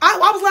 I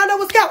was lined up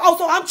with Scout. Oh,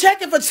 so I'm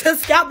checking for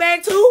just Scout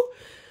bag too?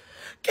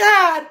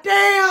 God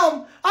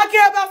damn. I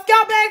care about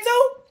Scout bag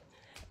too?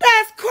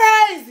 That's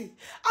crazy.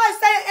 I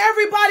said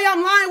everybody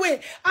I'm lying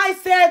with. I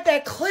said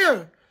that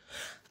clear.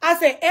 I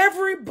said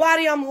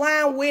everybody I'm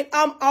lying with,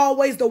 I'm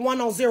always the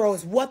one on zero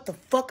is what the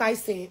fuck I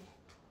said.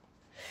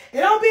 It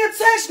don't be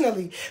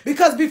intentionally.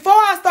 Because before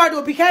I start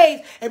doing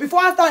PKs and before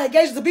I start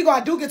engaging the people, I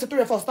do get to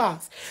 3 or 4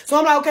 stars. So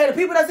I'm like, okay, the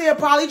people that's here are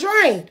probably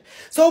drained.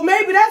 So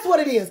maybe that's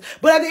what it is.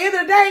 But at the end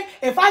of the day,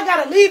 if I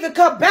gotta leave and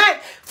come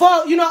back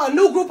for, you know, a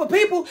new group of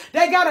people,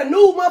 they got a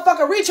new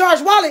motherfucking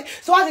recharge wallet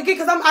so I can get,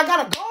 because I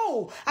got a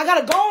goal. I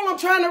got a goal I'm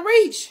trying to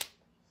reach.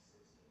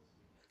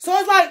 So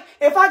it's like,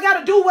 if I got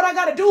to do what I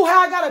got to do,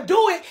 how I got to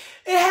do it,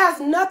 it has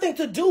nothing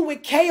to do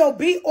with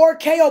KOB or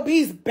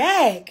KOB's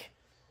bag.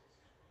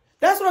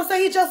 That's what I'm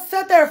saying. He just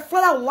sat there and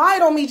flat out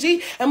lied on me,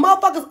 G. And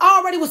motherfuckers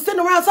already was sitting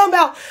around talking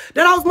about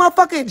that I was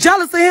motherfucking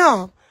jealous of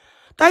him.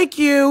 Thank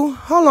you.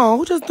 Hold on.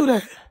 Who just do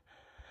that?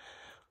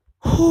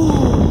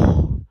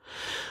 Whew.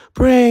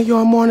 Bring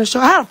your morning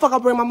show. How the fuck I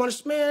bring my morning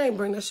show? Man, I ain't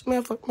bring that shit.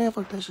 Man, fuck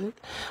that shit.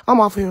 I'm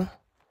off here.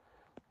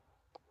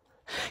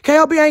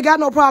 KOB ain't got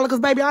no problem because,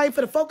 baby, I ain't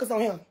finna focus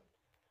on him.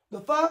 The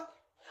fuck?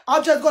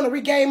 I'm just going to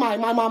regain my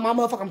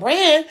motherfucking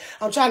brand.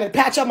 I'm trying to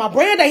patch up my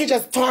brand that he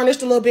just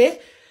tarnished a little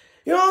bit.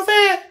 You know what I'm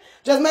saying?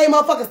 Just made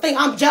motherfuckers think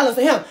I'm jealous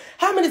of him.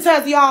 How many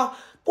times do y'all,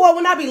 boy,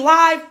 when I be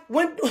live,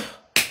 when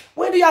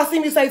do y'all see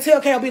me say, tell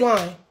KOB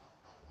lying?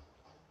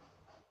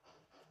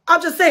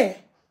 I'm just saying.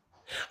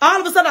 All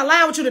of a sudden, I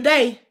lied with you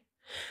today.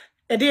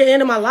 And then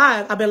end of my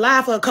live, I've been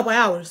live for a couple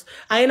hours.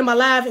 I ended my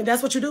live, and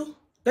that's what you do?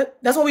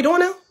 That's what we doing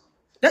now?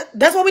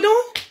 That's what we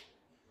doing?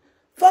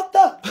 Fucked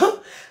up.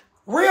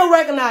 Real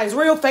recognize,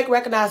 real fake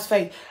recognize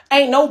fake.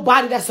 Ain't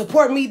nobody that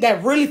support me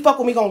that really fuck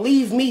with me gonna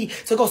leave me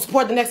to go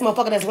support the next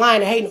motherfucker that's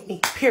lying and hating on me.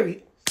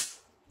 Period.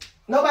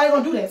 Nobody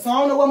gonna do that. So I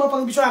don't know what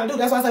motherfuckers be trying to do.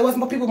 That's why I say what's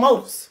my people's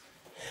motives.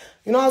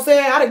 You know what I'm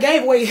saying? I done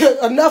gave away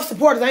enough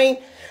supporters.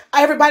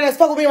 Everybody that's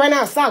fuck with me right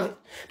now is solid.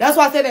 That's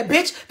why I said that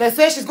bitch that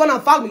says she's gonna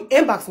unfollow me,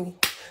 inbox me.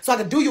 So I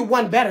can do you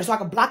one better. So I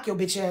can block your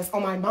bitch ass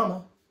on my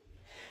mama.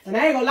 And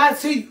I ain't gonna lie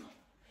to you.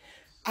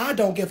 I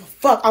don't give a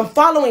fuck. I'm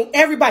following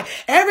everybody.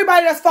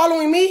 Everybody that's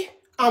following me,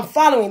 I'm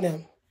following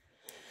them.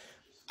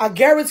 I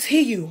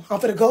guarantee you, I'm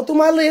finna go through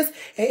my list,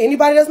 and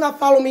anybody that's not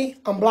following me,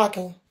 I'm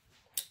blocking.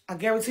 I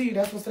guarantee you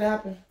that's what's gonna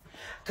happen.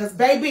 Because,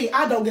 baby,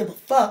 I don't give a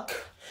fuck.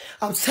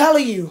 I'm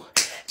telling you.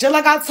 Just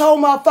like I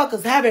told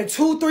motherfuckers, having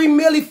 2-3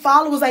 million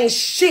followers ain't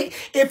shit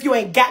if you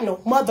ain't got no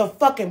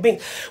motherfucking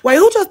bean. Wait,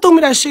 who just threw me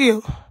that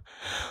shield?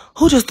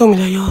 Who just threw me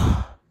that,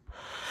 y'all?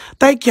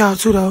 Thank y'all,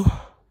 too, though.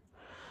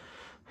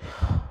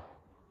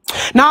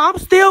 Nah, I'm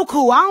still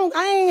cool. I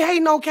ain't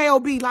hating on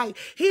KOB. Like,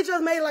 he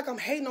just made it like I'm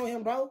hating on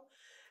him, bro.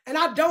 And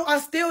I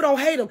still don't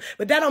hate him.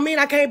 But that don't mean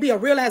I can't be a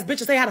real ass bitch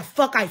and say how the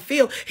fuck I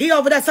feel. He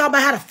over there talking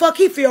about how the fuck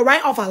he feel,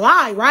 right? Off a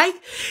lie, right?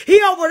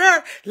 He over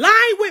there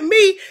lying with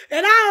me,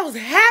 and I was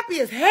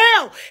happy as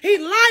hell. He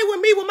lying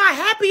with me with my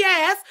happy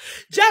ass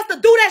just to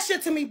do that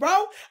shit to me, bro.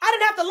 I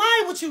didn't have to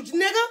lie with you,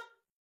 nigga.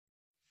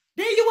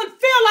 Then you wouldn't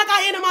feel like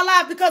I ended my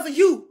life because of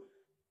you.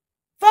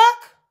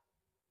 Fuck.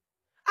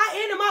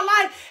 I ended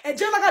my life, and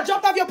just like I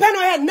jumped off your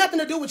panel, it had nothing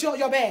to do with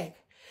your bag.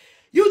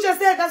 You just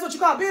said that's what you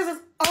call business.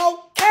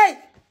 Okay.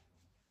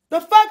 The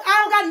fuck?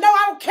 I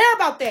don't care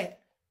about that.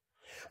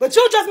 But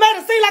you just made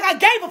it seem like I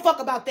gave a fuck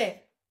about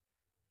that.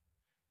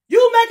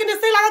 You making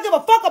it seem like I give a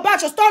fuck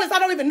about your starlist. I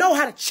don't even know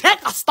how to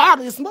check a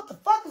starlist. What the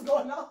fuck is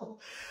going on?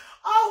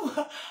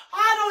 Oh,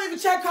 I don't even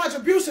check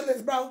contribution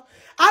lists, bro.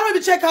 I don't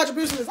even check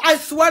contribution lists. I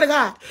swear to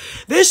God.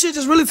 This shit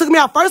just really took me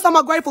out. First,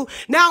 I'm grateful.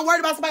 Now I'm worried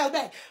about somebody else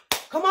back.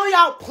 Come on,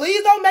 y'all.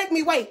 Please don't make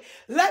me wait.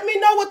 Let me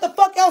know what the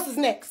fuck else is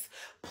next.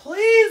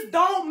 Please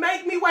don't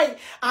make me wait.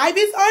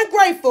 Ivy's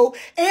ungrateful,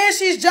 and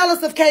she's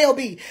jealous of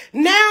KOB.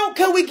 Now,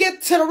 can we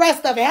get to the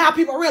rest of it? How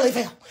people really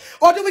feel?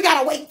 Or do we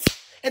gotta wait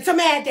until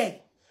Mad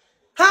Day?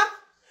 Huh?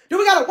 Do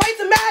we gotta wait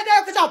till Mad Day?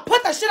 Because y'all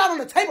put that shit out on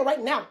the table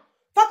right now.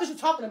 Fuck is you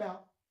talking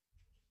about?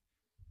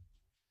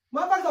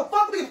 Motherfuckers don't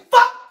fuck with me.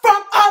 Fuck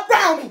from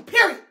around me.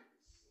 Period.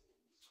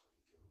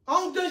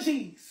 On the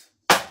G's.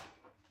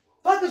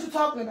 Fuck is you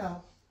talking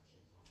about?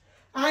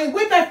 I ain't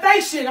with that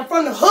fake shit. I'm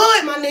from the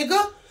hood, my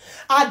nigga.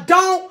 I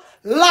don't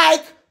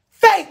like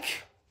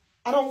fake.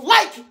 I don't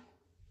like it.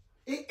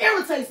 It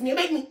irritates me. It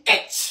makes me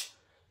itch.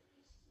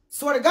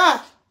 Swear to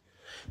God.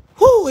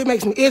 Whoo, it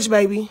makes me itch,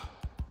 baby.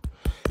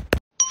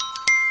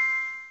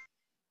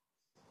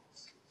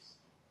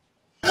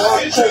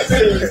 What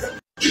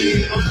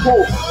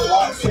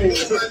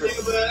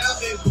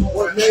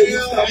made you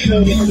stop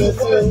playing with your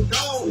friend?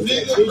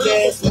 Big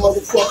ass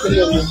motherfucking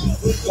nigga.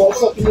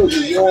 Motherfucking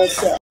nigga, you know what I'm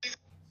saying?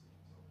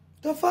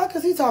 The fuck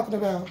is he talking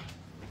about?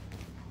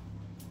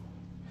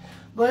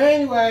 But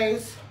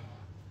anyways,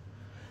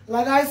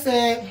 like I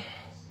said,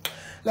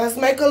 let's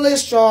make a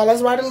list, y'all.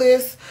 Let's write a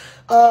list.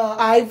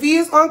 Ivy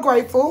is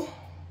ungrateful.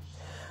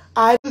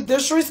 Ivy is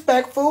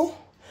disrespectful.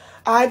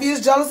 Ivy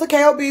is jealous of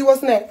KOB.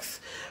 What's next?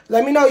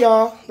 Let me know,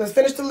 y'all. Let's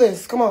finish the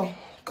list. Come on.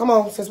 Come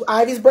on. Since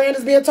Ivy's brand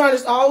is being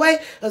tarnished all the way,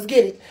 let's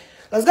get it.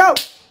 Let's go.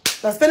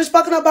 Let's finish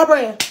fucking up our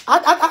brand. I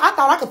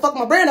thought I could fuck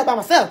my brand up by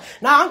myself.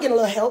 Nah, I'm getting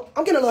a little help.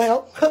 I'm getting a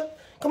little help.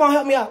 Come on,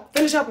 help me out.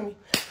 Finish helping me.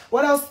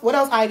 What else? What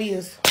else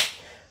ideas?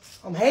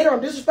 I'm a hater,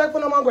 I'm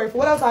disrespectful, I'm ungrateful.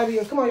 What else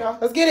ideas? Come on, y'all.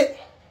 Let's get it.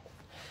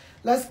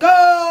 Let's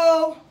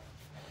go.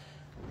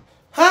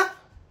 Huh?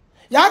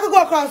 Y'all can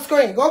go across the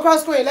screen. Go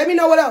across the screen. Let me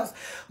know what else.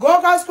 Go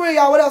across the screen,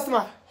 y'all. What else am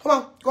I? Come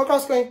on. Go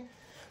across the screen.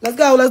 Let's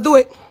go. Let's do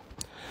it.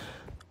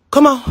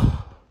 Come on.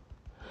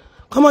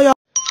 Come on, y'all.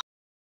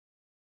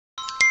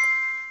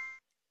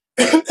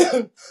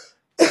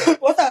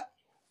 What's up?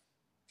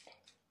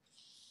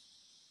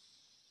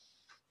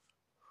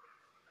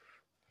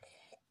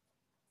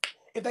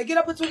 If they get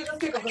up into it, let's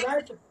kick them.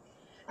 Because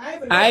I ain't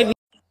even know.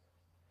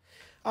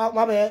 Oh,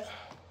 my bad.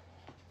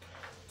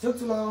 Took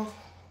too long.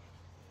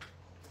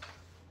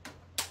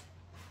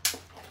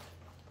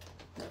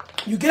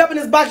 You get up in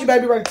this box, you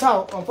better be ready to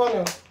talk on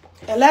phone.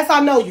 Unless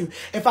I know you.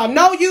 If I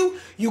know you,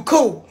 you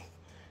cool.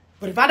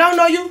 But if I don't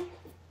know you,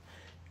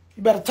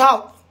 you better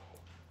talk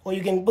or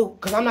you getting boot.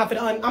 Because I'm not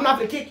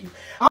gonna kick you.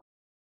 I'm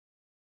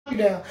gonna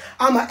you down.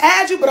 I'm gonna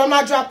add you, but I'm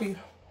not dropping you.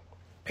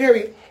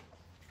 Period.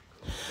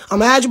 I'm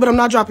gonna add you, but I'm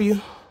not dropping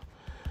you.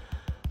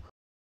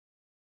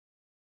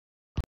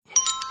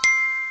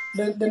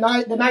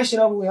 The night shit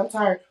over with. I'm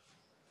tired.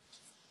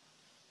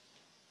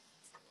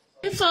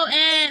 Info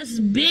ass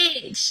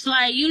bitch.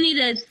 Like, you need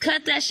to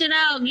cut that shit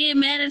out. Get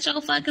mad at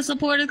your fucking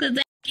supporters because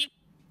they keep.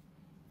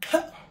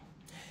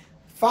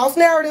 False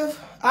narrative.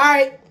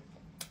 Alright.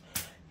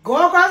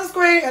 Go across the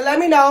screen and let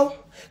me know.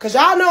 Because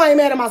y'all know I ain't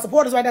mad at my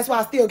supporters, right? That's why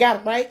I still got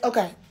them, right?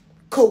 Okay.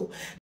 Cool.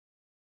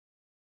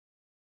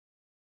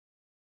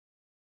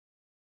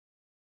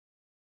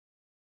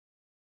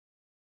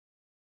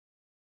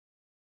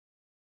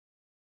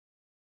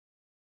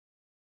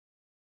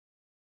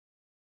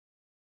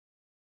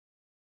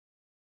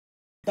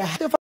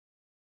 The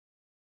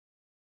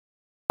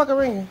fucking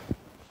ringing.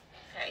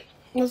 Hey.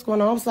 What's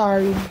going on? I'm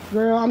sorry.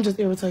 Girl, I'm just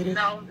irritated.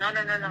 No.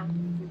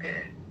 You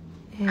good.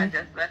 I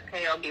just left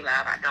KOB live.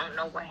 I don't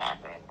know what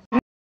happened.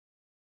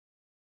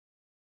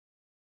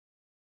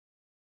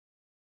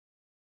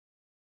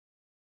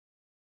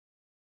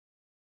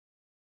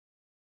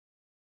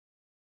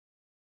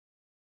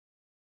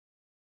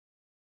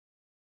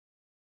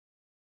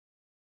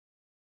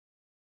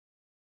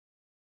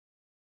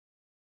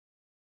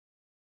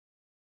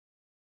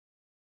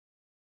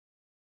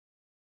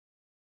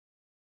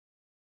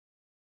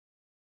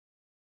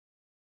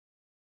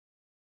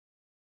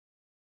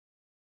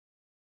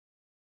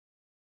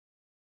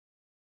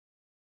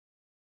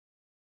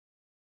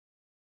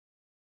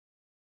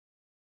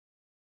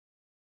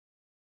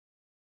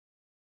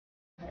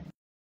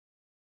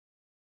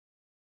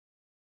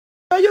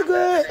 Oh, you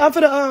good? I'm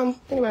for the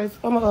anyways,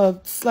 I'm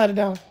gonna slide it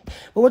down.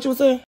 But what you were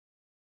saying?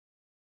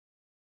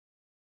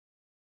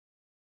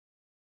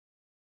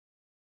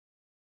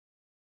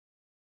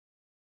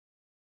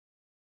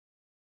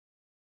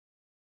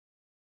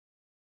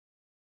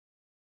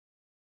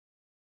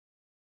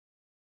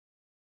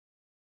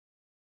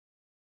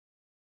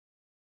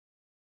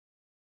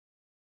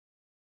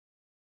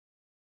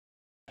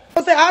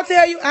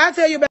 I'll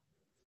tell you about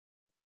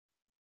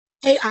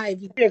Hey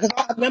Ivy. Yeah, because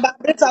I remember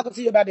I've been talking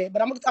to you about that,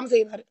 but I'm gonna tell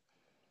you about it.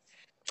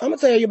 I'm gonna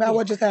tell you about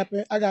what just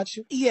happened. I got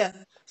you. Yeah.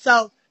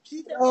 So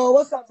she just Oh,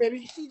 what's up,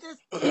 baby? she just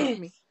texted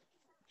me,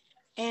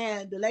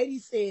 and the lady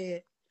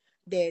said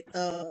that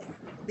the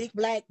big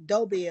black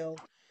doorbell,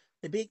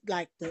 the big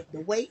like the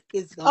weight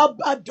is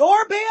A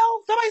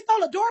doorbell? Somebody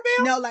stole a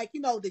doorbell? no, like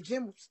the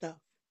gym stuff,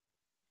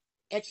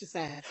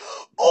 exercise.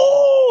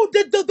 Oh,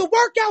 the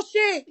workout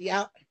shit.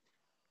 Yeah.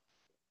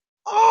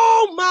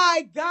 Oh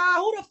my God,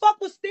 who the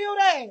fuck would steal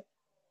that?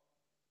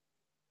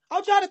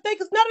 I'm trying to think,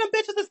 cause none of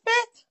them bitches is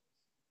fit.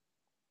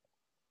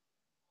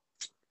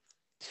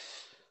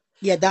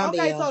 Yeah,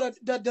 dumbbells. Okay, so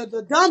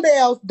the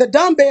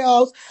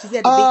dumbbells, She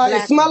said the big it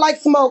black smell one, like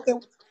smoke.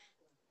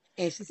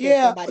 and she said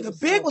Yeah, somebody the was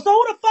big one. smoking. So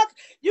who the fuck?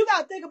 You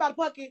gotta think about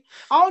fucking.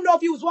 I don't know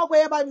if you was walking where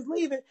everybody was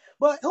leaving,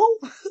 but who?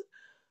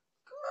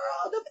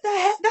 Girl,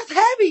 that's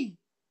heavy.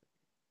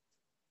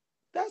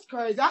 That's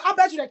crazy. I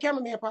bet you that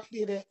cameraman probably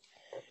did that.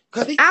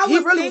 Cause I he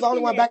was really was the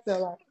only thinking one that. back there.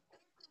 Like,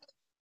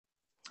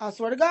 I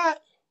swear to God.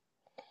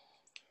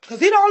 Cause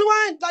he the only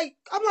one. Like,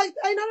 I'm like,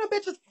 ain't none of them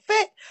bitches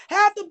fit.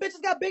 Half them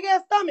bitches got big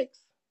ass stomachs,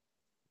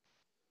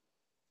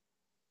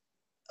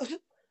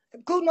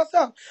 including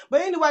myself.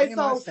 But anyway, And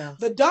so myself.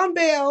 the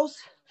dumbbells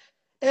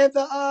and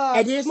the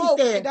And then smoke,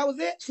 and that was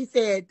it. she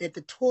said that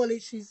the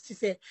toilet, she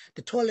said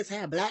the toilets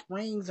have black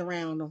rings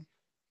around them.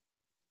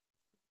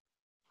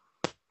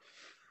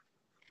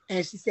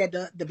 And she said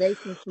the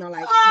basement smell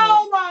like smoke.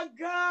 Oh my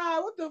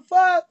God, what the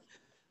fuck?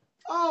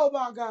 Oh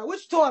my God,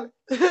 which toilet?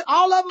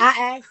 All of them?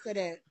 I asked her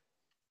that.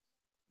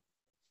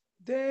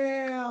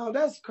 Damn,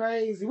 that's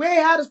crazy. We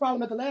ain't had this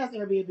problem at the last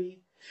Airbnb.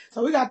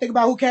 So we gotta think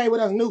about who came with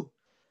us new.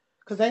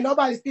 Cause ain't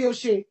nobody steal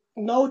shit.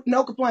 No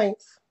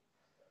complaints.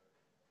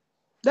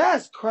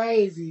 That's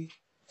crazy.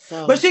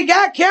 So But she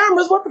got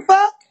cameras, what the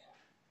fuck?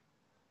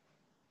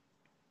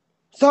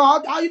 So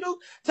all you do,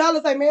 tell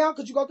us, hey ma'am,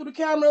 could you go through the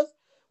cameras,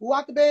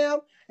 walk the bam,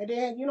 and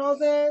then, you know what I'm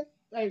saying?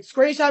 Hey,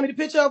 screenshot me the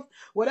picture of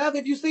whatever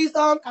if you see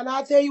something, and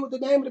I'll tell you what the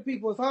name of the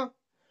people is, huh?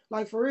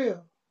 Like for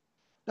real.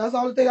 That's the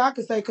only thing I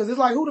can say, because it's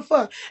like, who the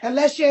fuck?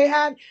 Unless she ain't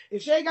had,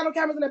 if she ain't got no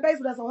cameras in the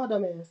basement, that's on her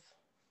dumb ass.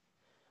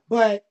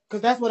 But,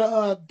 because that's where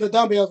the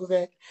dumbbells was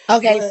at.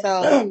 Okay, But,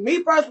 so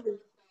me personally.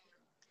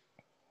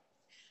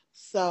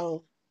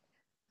 so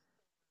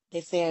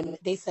they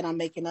said I'm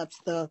making up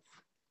stuff.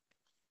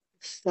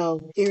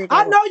 So here it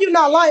I goes. know you're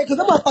not lying, because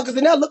them motherfuckers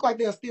in there look like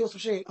they'll steal some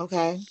shit.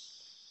 Okay.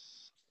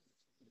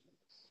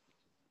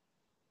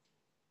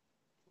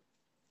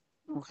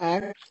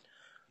 Okay.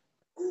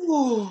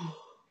 Ooh.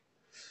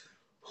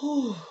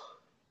 Ooh.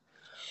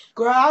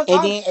 Girl, And I'm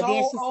then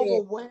so she said,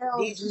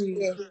 overwhelmed,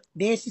 G.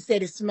 then she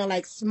said it smelled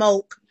like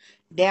smoke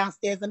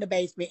downstairs in the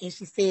basement, and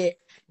she said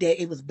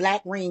that it was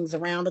black rings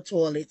around the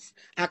toilets.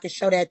 I could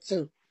show that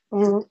too.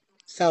 Mm-hmm.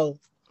 So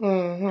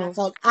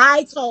Mm-hmm.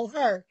 I told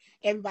her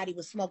everybody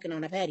was smoking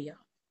on the patio.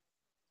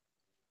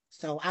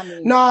 So I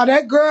mean, Nah,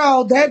 that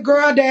girl,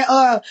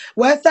 that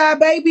West Side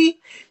Baby,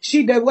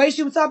 the way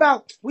she was talking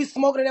about, we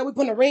smoking it there, we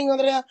putting a ring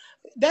under there.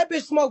 That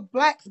bitch smoked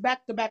blacks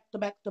back to back to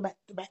back to back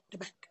to back to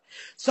back.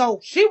 So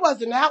she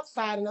wasn't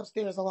outside and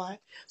upstairs a lot.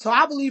 So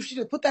I believe she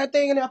just put that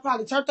thing in there,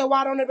 probably turned that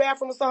water on the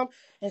bathroom or something,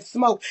 and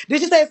smoked.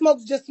 Did she say smoke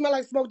just smell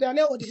like smoke down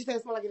there, or did she say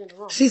it smell like it in the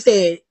room?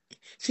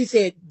 she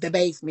said the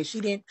basement.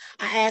 She didn't.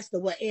 I asked her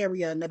what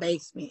area in the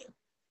basement.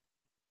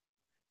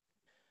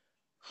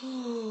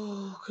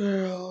 Oh,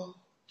 girl.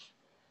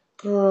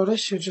 Girl, that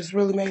shit just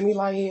really made me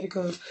lightheaded,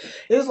 because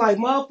it's like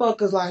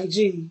motherfuckers like,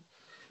 gee.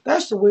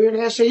 That's the weird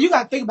ass shit. You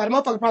gotta think about it.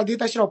 Motherfucker probably did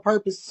that shit on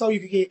purpose so you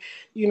could get,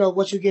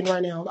 what you're getting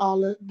right now. All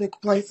the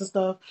complaints and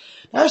stuff.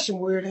 That's some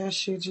weird ass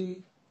shit,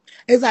 G.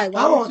 It's like, I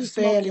why don't would you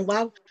smoke understand it?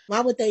 it.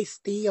 Why would they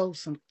steal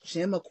some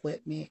gym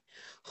equipment?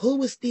 Who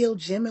would steal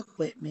gym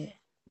equipment?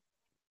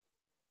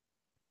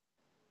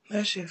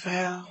 That shit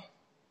foul.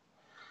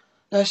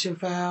 That shit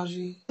foul,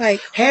 G.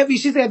 Like, Heavy.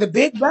 She said the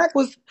big black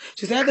was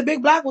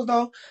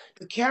though.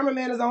 The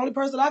cameraman is the only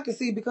person I can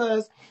see,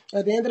 because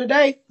at the end of the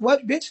day,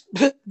 what bitch,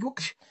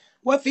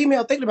 what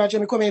female thinking about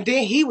gym equipment? And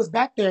then he was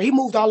back there. He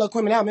moved all the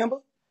equipment out, remember?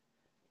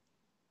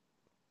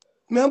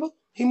 Remember?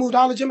 He moved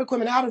all the gym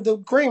equipment out of the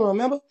green room,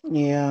 remember?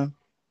 yeah,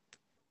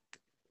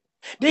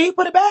 Did he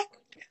put it back?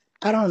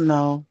 I don't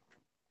know.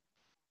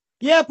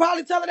 Yeah,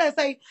 probably tell her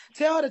that.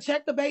 Tell her to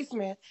check the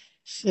basement.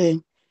 Shit.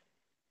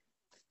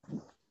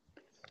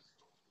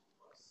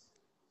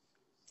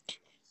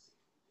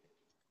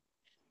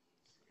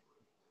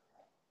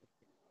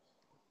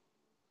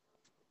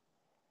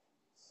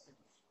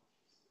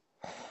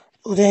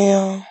 Oh,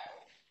 damn.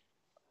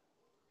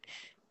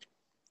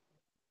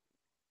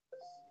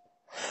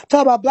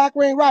 Talk about black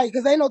ring right,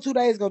 because ain't no 2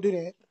 days gonna do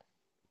that.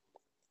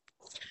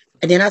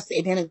 And then I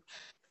said,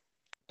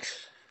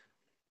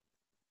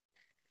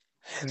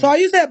 So are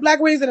you saying black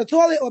rings in the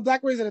toilet or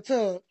black rings in the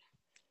tub?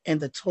 in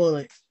the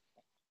toilet.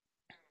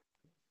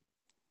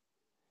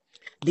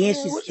 Then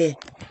she said,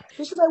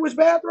 Did she say which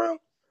bathroom?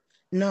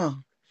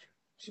 no.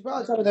 She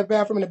probably told me that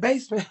bathroom in the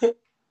basement.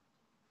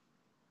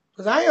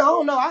 Cause I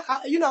don't know.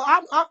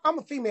 I'm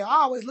a female.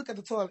 I always look at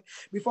the toilet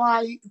before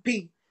I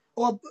pee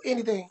or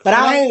anything. But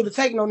And I I ain't even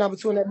take no number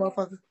two in that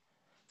motherfucker.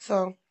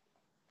 So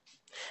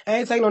I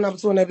ain't take no number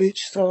two in that bitch.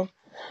 So,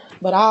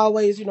 but I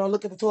always,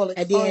 look at the toilet.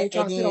 and I then ain't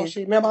trying and to sit on then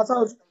shit. Remember I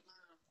told you?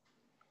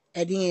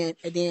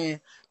 and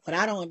then what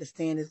I don't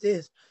understand is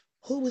this.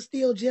 Who would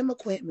steal gym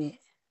equipment?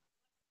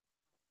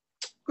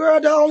 Girl,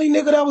 the only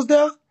nigga that was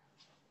there.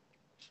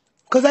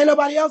 Cause ain't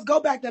nobody else go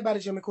back there by the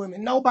gym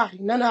equipment. Nobody.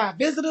 None of our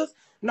visitors.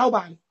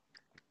 Nobody.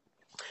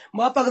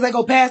 Motherfuckers ain't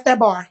go past that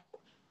bar.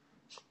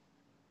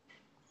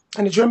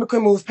 And the gym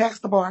equipment was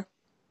past the bar.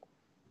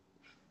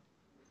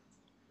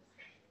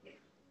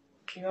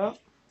 Yeah.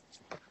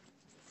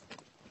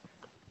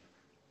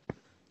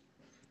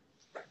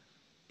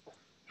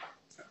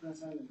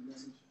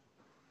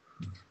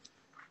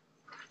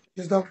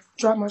 Just don't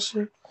drop my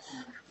shit.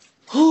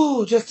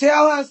 Whew, just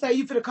tell her, say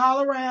you finna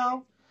call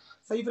around.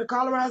 Say you finna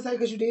call around and say,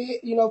 because you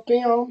did,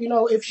 film,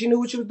 if she knew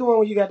what you was doing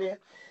when you got there.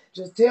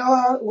 Just tell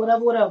her,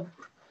 whatever.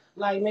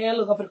 Like, man,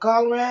 look, I'm finna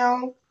call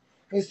around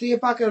and see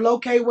if I can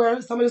locate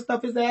where some of this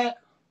stuff is at.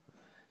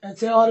 And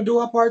tell her to do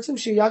her part too.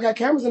 Shit, y'all got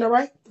cameras in there,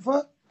 right? The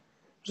fuck?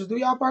 Just do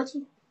y'all part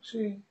too.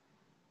 Shit.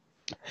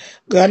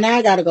 Girl, now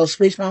I gotta go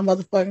switch my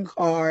motherfucking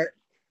card.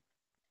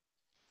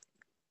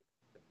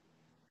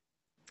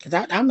 Cause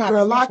I'm not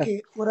Girl, lock switching.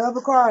 it. Whatever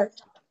card.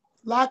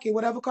 Lock it.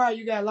 Whatever card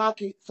you got,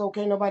 lock it. So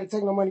can't nobody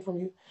take no money from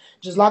you.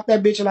 Just lock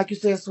that bitch and like you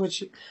said,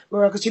 switch it.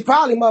 Girl, because she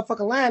probably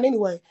motherfucking lying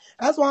anyway.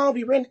 That's why I don't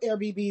be renting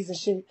Airbnbs and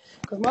shit.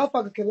 Because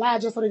motherfuckers can lie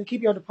just so they can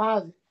keep your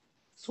deposit.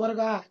 Swear to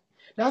God.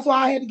 That's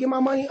why I had to get my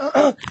money.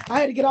 I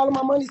had to get all of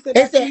my money sent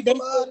They back to said me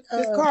from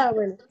this car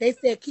rental. they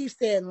said keep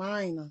saying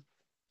Lina.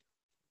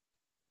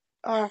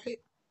 All right.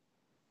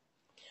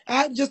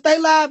 Just stay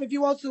live if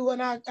you want to,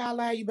 and I'll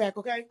line you back,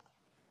 okay?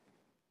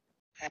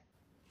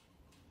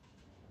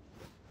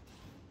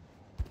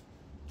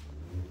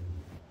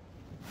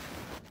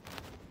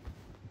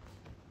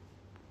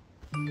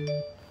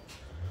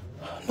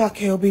 Not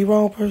KOB,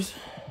 wrong person.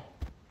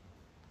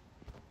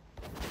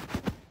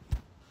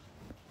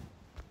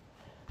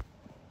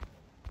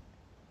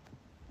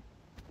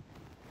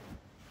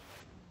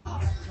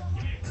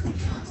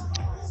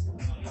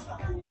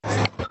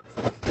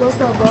 What's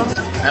up, bro?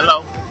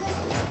 Hello.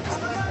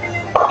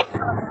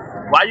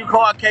 Why you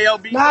call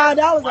KOB Nah, first?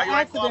 that was an Why you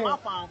ain't call my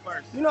accident. phone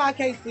first? You know I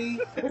can't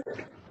see.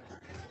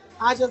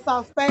 I just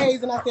saw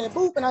spades and I said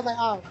boop and I was like,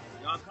 oh.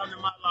 Y'all come to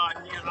my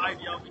live. Me and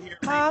Ivy over here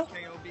Huh?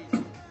 reading KOB.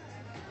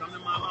 Come to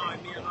my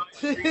live. Me and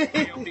Ivy reading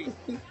KOB.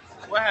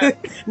 What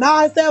happened? Nah,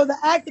 I said it was an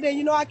accident.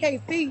 You know I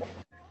can't see.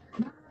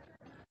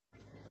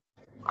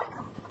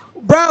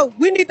 Bro,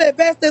 we need to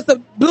invest in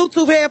some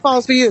Bluetooth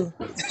headphones for you.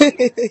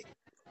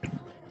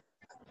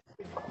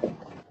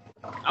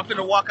 I'm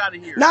finna walk out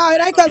of here. No,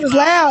 it It ain't ain't gonna because be it's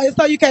loud no loud. more. It's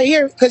so you can't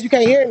hear because you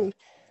can't hear me.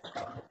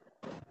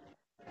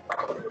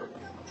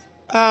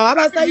 I'm I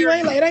about to can say you hear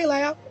ain't you. like it ain't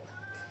loud.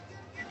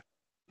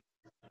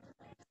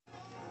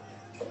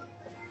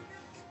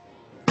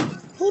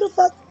 Who the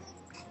fuck?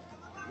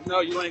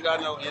 No, you ain't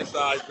got no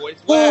inside voice.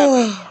 What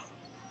happened?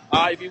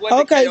 Ivy, what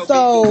did Okay, KOB do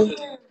so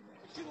today?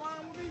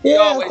 He yeah,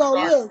 always so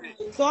starts look,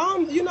 shit. so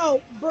I'm,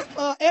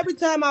 every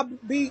time I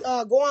be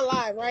going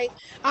live, right,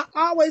 I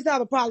always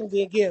have a problem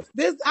getting gifts.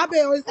 I've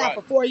been on this app Right,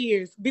 for 4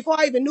 years. Before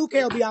I even knew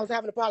KLB, I was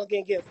having a problem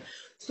getting gifts.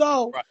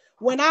 So right,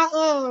 when I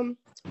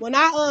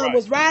right,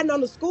 was riding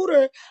on the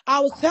scooter, I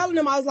was telling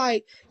them, I was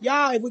like,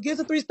 y'all, if we get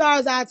to 3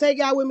 stars, I'll take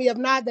y'all with me. If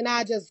not, then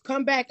I just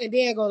come back and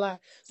then go live.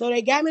 So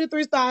they got me the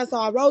 3 stars, so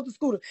I rode the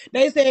scooter.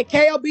 They said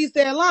KLB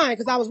said line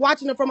because I was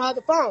watching it from my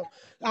other phone.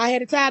 I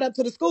had it tied up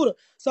to the scooter.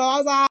 So I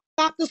was like,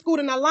 I stopped the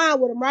scooter and I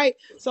lined with him, right?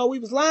 So we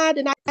was lined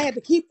and I had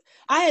to keep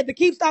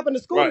stopping the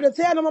scooter right, to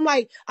tell them, I'm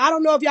like, I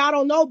don't know if y'all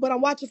don't know, but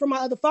I'm watching from my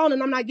other phone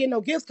and I'm not getting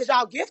no gifts because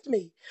y'all gift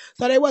me.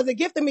 So they wasn't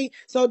gifting me.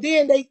 So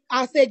then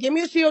I said, give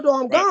me a shield or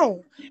I'm right,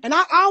 gone. And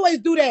I always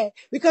do that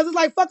because it's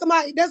like, fuck am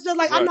I, that's just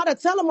like, I'm right, not a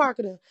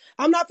telemarketer.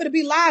 I'm not going to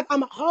be live.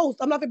 I'm a host.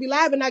 I'm not going to be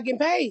live and not getting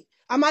paid.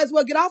 I might as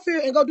well get off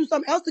here and go do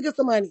something else to get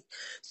some money.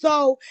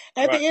 So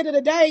at right, the end of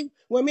the day,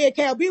 when me and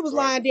KLB was right,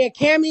 lying, then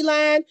Cammy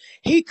lying,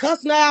 he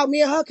cussed her out.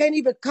 Me and her can't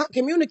even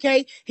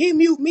communicate. He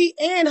mute me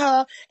and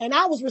her, and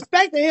I was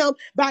respecting him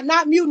by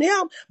not muting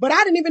him, but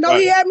I didn't even know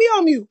he right, had me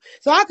on mute.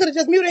 So I could have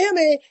just muted him,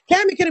 and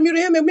Cammy could have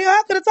muted him, and me and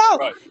her could have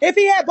talked. right, If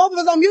he had both of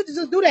us on mute, to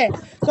just do that.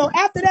 So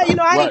after that,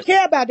 I didn't right,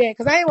 care about that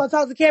because I ain't want to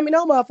talk to Cammy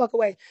no motherfucker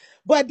way.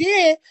 But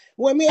then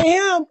when me and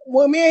him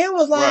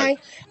was right,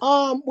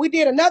 lying, we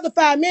did another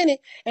 5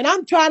 minutes, and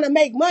I'm trying to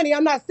make money.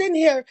 I'm not sitting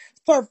here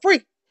for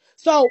free.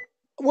 So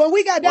when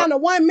we got right, down to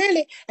 1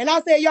 minute, and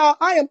I said, y'all,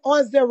 I am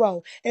on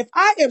zero. If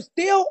I am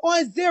still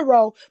on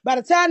zero, by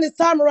the time this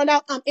timer run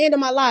out, I'm ending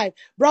my life.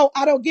 Bro,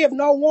 I don't give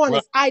no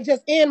right, warnings. I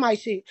just end my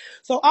shit.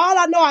 So all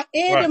I know, I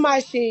ended right, my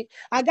shit.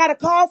 I got a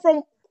call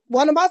from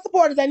one of my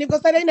supporters, I ain't even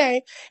gonna say their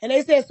name, and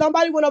they said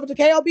somebody went over to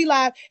KOB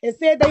Live and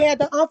said they had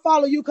to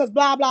unfollow you because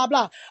blah, blah,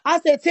 blah. I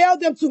said, tell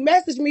them to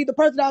message me, the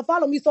person that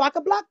unfollowed me, so I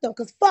could block them,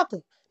 because fuck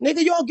them. Nigga,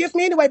 you don't gift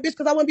me anyway, bitch,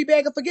 because I wouldn't be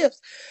begging for gifts.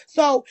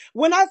 So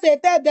when I said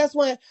that, that's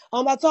when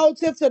I told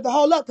Tiff to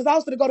hold up, because I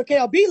was going to go to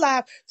KLB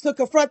Live to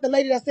confront the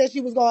lady that said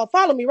she was going to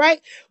follow me, right?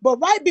 But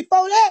right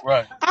before that,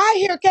 right, I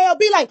hear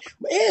KLB like,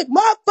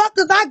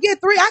 motherfuckers, I get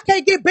 3. I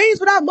can't get beans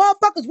without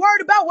motherfuckers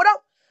worried about what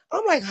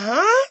I'm like,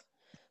 huh?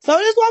 So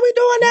this is what we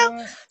doing now?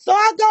 what? So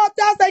I go up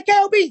there, I say,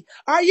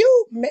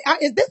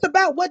 KLB, is this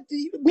about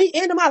me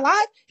ending my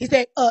life? He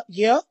said,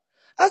 yeah.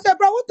 I said,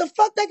 bro, what the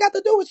fuck they got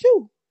to do with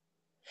you?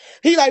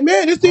 He like,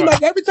 man, it seems Right,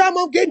 like every time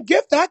I'm getting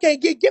gifted, I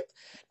can't get gifted.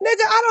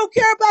 Nigga, I don't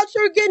care about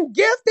you getting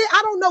gifted.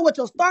 I don't know what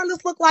your star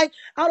list look like.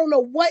 I don't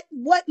know what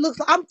looks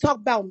like. I'm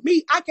talking about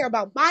me. I care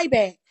about my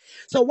bag.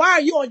 So why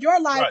are you on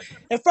your life right,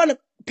 in front of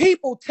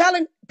people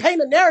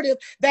paint a narrative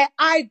that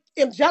I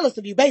am jealous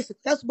of you, basically?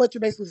 That's what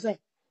you're basically saying.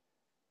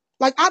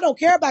 Like, I don't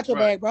care about your right,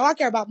 bag, bro. I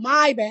care about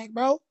my bag,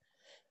 bro.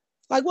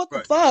 Like, what the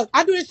right, fuck?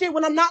 I do this shit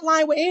when I'm not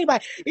lying with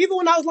anybody. Even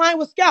when I was lying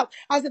with Scout,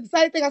 I said the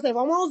same thing. I said, if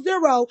I'm on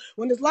zero,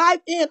 when this live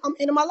end, I'm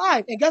ending my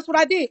life. And guess what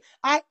I did?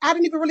 I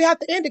didn't even really have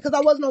to end it because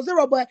I wasn't on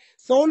zero. But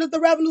soon as the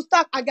revenue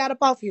stopped, I got up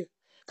off here.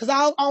 Because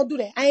I don't do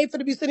that. I ain't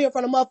finna be sitting here in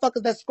front of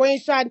motherfuckers that's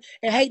screenshotting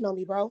and hating on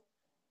me, bro.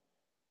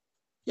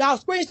 Y'all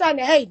screenshotting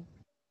and hating.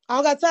 I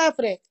don't got time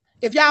for that.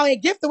 If y'all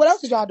ain't gifted, what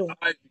else is y'all doing?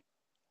 Ivy,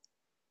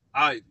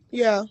 Ivy.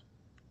 Yeah.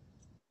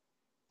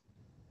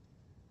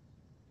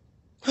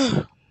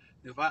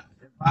 If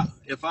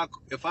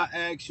I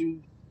ask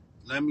you,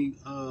 let me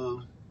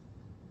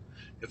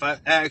if I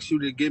ask you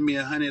to give me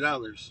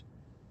 $100,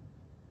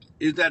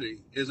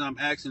 is I'm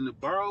asking to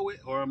borrow it,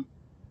 or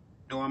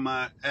am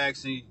I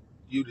asking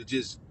you to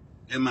just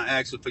am I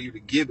asking for you to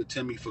give it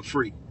to me for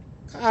free?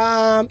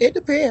 It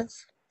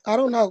depends. I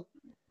don't know.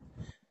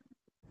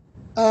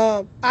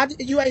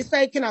 You ain't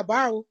say can I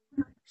borrow,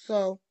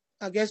 so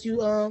I guess you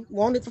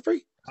want it for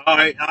free, All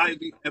right,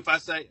 if I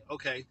say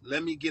okay,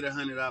 let me get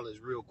 $100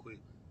 real quick.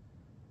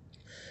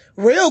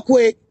 real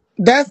quick.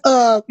 That's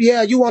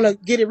yeah. You want to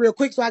get it real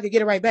quick so I can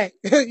get it right back.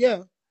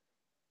 Yeah,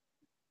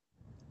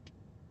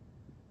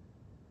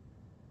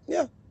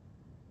 yeah.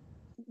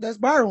 That's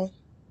borrowing.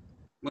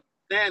 What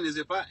I'm saying is,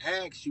 if I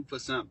ask you for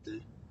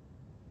something,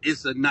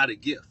 it's not a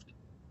gift.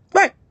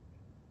 Right,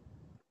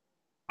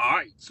 All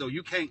right, so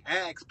you can't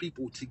ask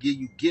people to give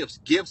you gifts.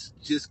 Gifts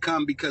just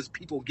come because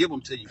people give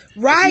them to you.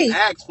 If you right.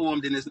 ask for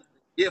them, then it's not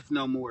a gift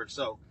no more.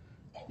 So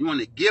You want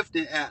a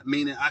gifting app,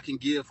 meaning I can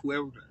give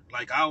whoever.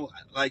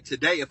 Like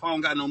today, if I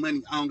don't got no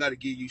money, I don't got to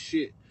give you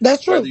shit,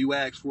 That's whether true. you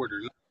ask for it or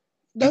not.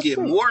 You That's get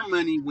true. more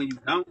money when you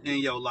don't end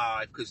your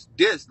life. Because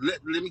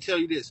let me tell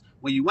you this.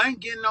 When you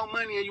ain't getting no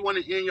money and you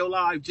want to end your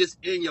life, just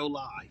end your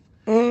life.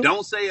 Mm-hmm.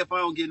 Don't say if I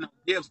don't get no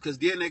gifts, because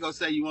then they going to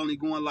say you only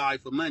going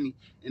live for money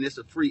and it's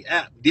a free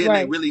app. Then they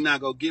Right. really not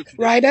going to gift you.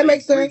 They Right. That say you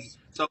makes greedy. sense.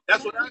 So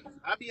that's what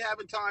I be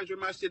having times where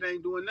my shit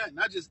ain't doing nothing.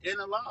 I just end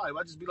a live.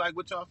 I just be like,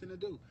 what y'all finna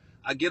do?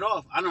 I get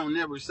off. I don't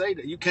never say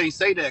that. You can't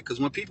say that, because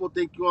when people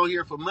think you're on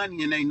here for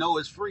money and they know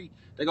it's free,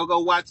 they gonna go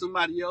watch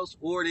somebody else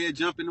or they'll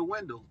jump in the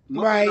window.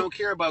 Motherfuckers Right. don't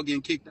care about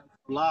getting kicked out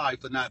live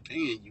for not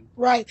paying you.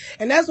 Right.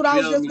 And that's what I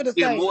was Feel just me? gonna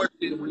You get say. more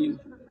shit when you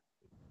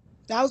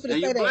I was gonna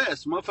and you say that.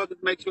 blessed.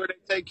 Motherfuckers make sure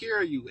they take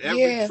care of you. Every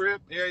Yeah.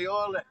 trip,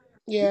 all that.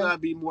 You Yeah. gotta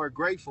be more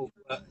grateful.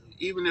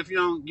 Even if you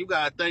don't, you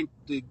gotta thank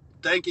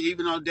it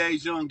even on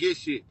days you don't get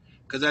shit.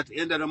 Cause at the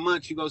end of the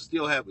month you gonna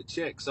still have a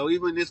check. So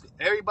even this,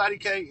 everybody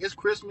can't. It's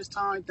Christmas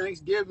time,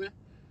 Thanksgiving,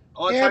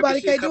 all type of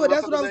Everybody shit can't do coming. it.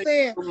 That's what Motherfuckers I'm ain't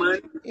saying. got no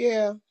money.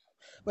 Yeah.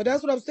 But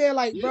that's what I'm saying,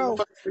 like, Yeah, bro,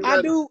 motherfuckers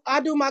I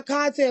got. do my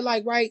content,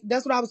 like, right.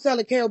 That's what I was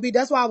telling KLB.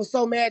 That's why I was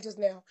so mad just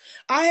now.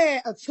 I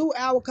had a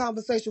 2-hour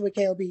conversation with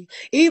KLB.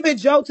 Even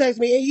Joe texted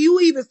me, and you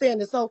even saying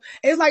this. So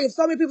it's like if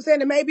so many people saying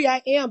that maybe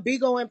I am be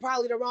going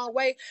probably the wrong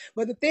way.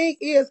 But the thing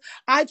is,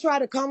 I try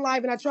to come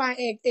live and I try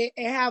and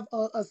have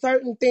a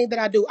certain thing that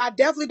I do. I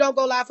definitely don't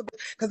go live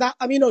because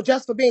I mean,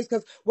 just for beans.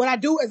 Because what I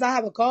do is I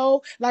have a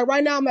goal. Like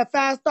right now, I'm at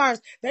 5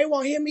 stars. They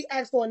won't hear me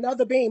ask for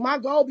another bean. My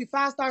goal be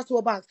 5 stars to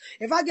a box.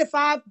 If I get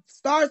 5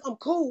 stars, I'm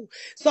cool.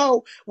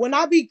 So when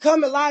I be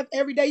coming live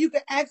every day, you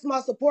can ask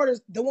my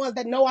supporters, the ones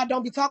that know I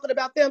don't be talking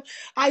about them.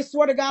 I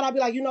swear to God, I'll be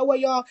like, you know what,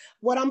 y'all?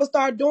 What I'm gonna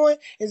start doing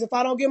is if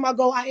I don't get my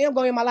goal, I am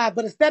going in my life.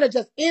 But instead of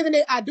just ending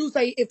it, I do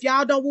say, if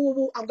y'all don't woo woo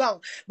woo, I'm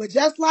gone. But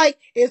just like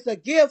it's a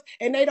gift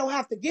and they don't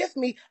have to gift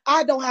me,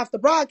 I don't have to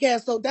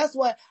broadcast. So that's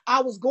what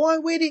I was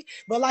going with it.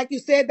 But like you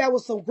said, that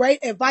was some great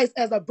advice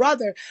as a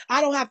brother.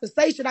 I don't have to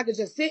say shit. I could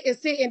just sit.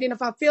 And then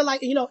if I feel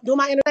like, do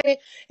my entertainment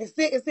and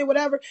sit,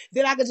 whatever,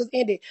 then I could just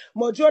end it.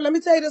 Majority, let me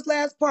tell you this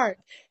last part.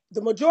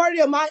 The majority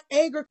of my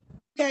anger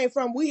came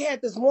from we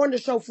had this morning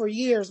show for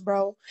years,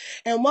 bro.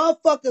 And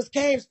motherfuckers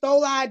came,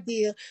 stole our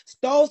idea,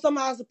 stole some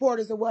of our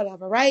supporters or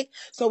whatever, right?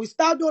 So we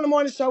stopped doing the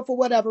morning show for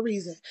whatever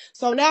reason.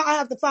 So now I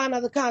have to find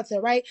other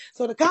content, right?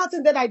 So the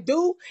content that I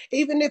do,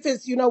 even if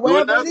it's, Do wherever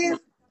it another is, one.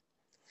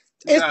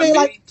 You it's got things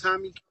like me,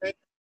 Tommy K,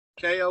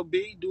 KOB.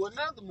 Do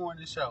another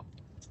morning show.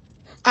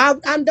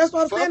 that's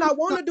what I'm saying. Fuck I with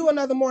want to do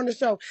another morning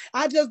show.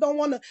 I just don't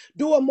want to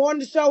do a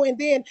morning show and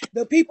then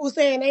the people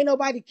saying ain't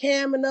nobody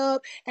camming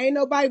up, ain't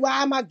nobody.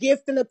 Why am I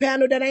gifting the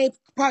panel that ain't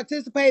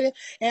participating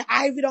and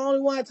Ivy the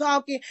only one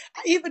talking?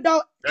 Even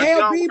though That's you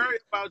don't KLB, worry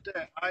about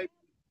that. I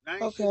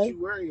ain't shit okay,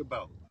 you worry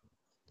about.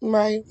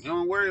 right, You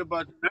don't worry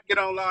about that. I get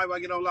on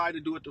live to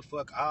do what the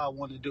fuck I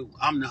want to do.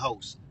 I'm the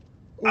host.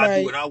 I do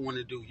right, what I want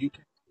to do. You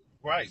can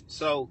right.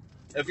 So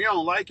if you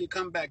don't like it,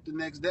 come back the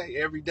next day.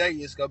 Every day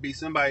it's gonna be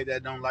somebody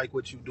that don't like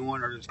what you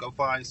doing or just go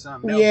find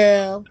something else.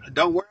 yeah,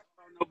 Don't worry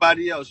about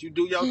nobody else. You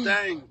do your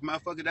thing,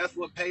 motherfucker. That's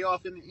what pay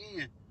off in the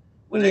end.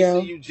 When they see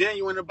yeah, you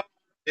genuine about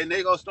it, then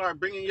they gonna start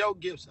bringing your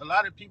gifts. A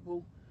lot of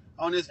people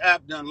on this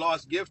app done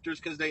lost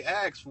gifters because they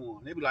asked for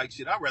them. They be like,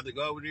 shit, I'd rather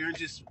go over there and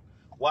just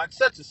watch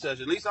such and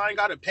such. At least I ain't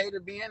gotta pay to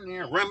be in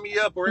there and run me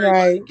up or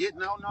everybody right,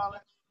 getting out and all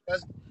that.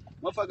 That's,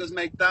 motherfuckers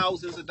make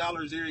thousands of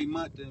dollars every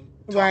month to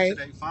talk to right.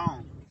 their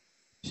phone.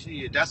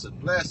 Shit, that's a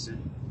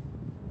blessing.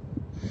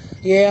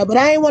 Yeah, but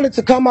I ain't wanted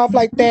to come off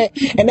like that.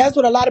 And that's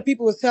what a lot of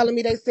people was telling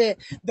me. They said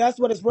that's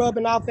what it's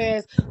rubbing off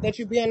as, that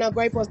you're being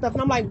ungrateful and stuff.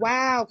 And I'm like,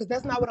 wow, because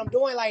that's not what I'm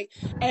doing. Like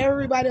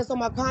everybody that's on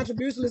my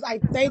contribution list,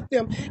 I thank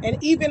them. And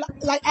even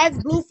like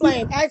ask Blue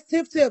Flame, ask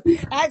Tip Tip,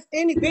 ask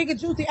any Big and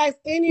Juicy, ask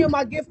any of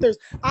my gifters.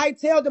 I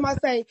tell them, I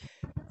say,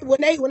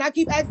 when I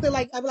keep asking,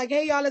 like I'm like,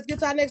 hey y'all, let's get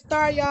to our next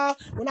star, y'all.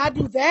 When I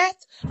do that,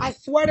 I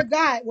swear to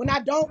God, when I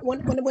don't,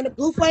 when the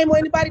Blue Flame or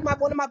anybody,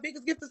 one of my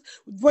biggest gifters,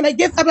 when they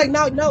gift, I'm like,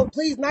 no, no,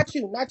 please, not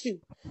you, not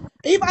you.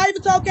 Even I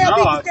even told KLB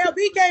because No,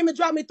 KLB came and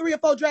dropped me 3 or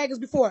 4 dragons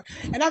before,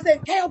 and I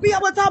said, KLB, I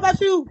want to talk about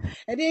you.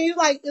 And then he's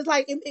like, it's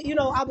like, I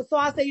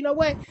said, you know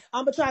what?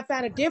 I'm gonna try to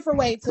find a different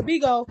way to be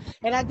go.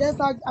 And I guess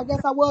I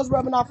was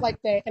rubbing off like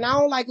that, and I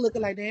don't like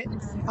looking like that.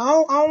 I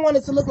don't want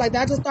it to look like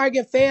that. I just started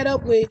getting fed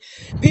up with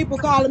people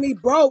calling me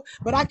broke,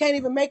 but I can't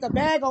even make a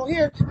bag on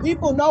here.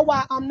 People know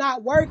why I'm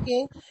not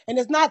working, and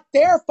it's not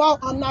their fault.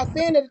 I'm not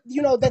saying that,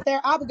 that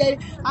they're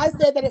obligated. I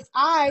said that if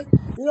I,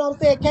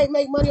 can't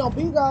make money on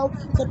bingo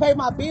to pay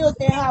my bills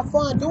and have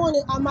fun doing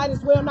it, I might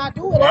as well not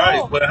do it at right,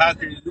 all. but how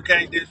can you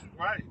can't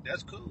right?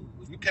 That's cool.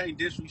 You can't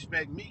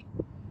disrespect me.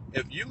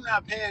 If you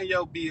not paying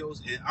your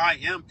bills and I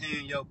am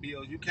paying your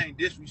bills, you can't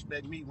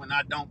disrespect me when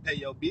I don't pay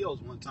your bills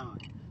one time.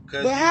 But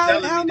Cause you how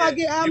telling how me am I that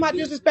get how am you I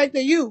did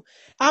disrespecting you?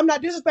 I'm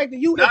not disrespecting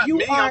you if not you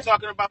me. I'm are.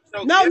 talking about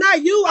your No, gift.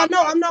 not you. I I'm know.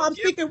 talking I'm not. about I'm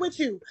your gift. speaking with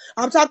you.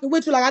 I'm talking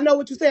with you. Like I know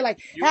what you say. Like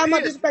You how am I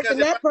is because disrespecting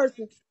that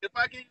person? if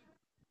I give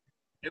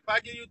if I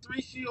give you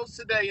 3 shields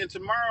today and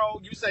tomorrow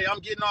you say I'm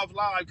getting off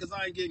live because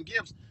I ain't getting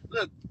gifts.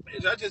 Look,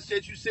 bitch, I just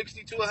sent you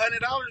 $60 to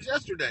 $100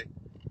 yesterday.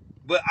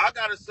 But I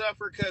gotta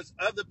suffer because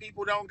other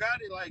people don't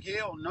got it. Like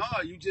hell no,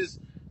 you just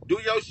do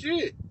your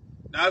shit.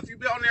 Now if you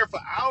be on there for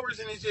hours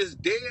and it's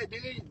just dead,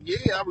 then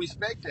yeah, I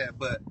respect that.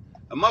 But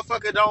a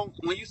motherfucker don't.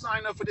 When you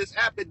sign up for this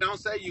app, it don't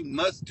say you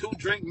must 2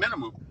 drink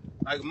minimum.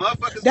 Like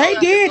motherfuckers They gonna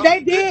have to did. go They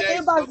through good did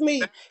days to go inbox get me.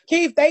 back.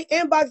 Keith, they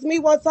inboxed me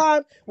one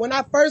time when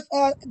I first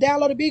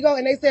downloaded Bigo,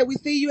 and they said, "We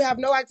see you have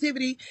no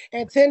activity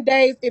in 10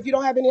 days. If you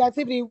don't have any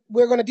activity,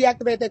 we're going to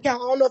deactivate the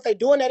account." I don't know if they're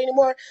doing that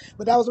anymore,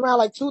 but that was around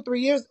like 2,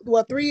 3 years,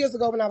 well, 3 years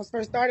ago when I was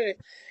first started it.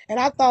 And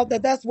I thought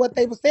that that's what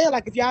they were saying.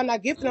 Like, if y'all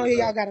not gifting on here,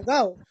 y'all got to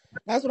go.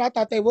 That's what I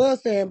thought they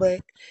was saying.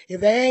 But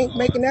if they ain't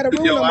making that a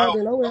rule Yo, no I more, don't.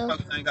 then oh well.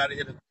 Motherfuckers ain't gotta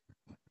hit a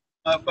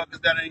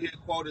motherfuckers that ain't hit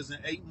quotas in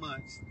 8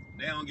 months.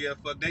 They don't give a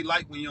fuck. They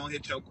like when you don't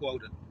hit your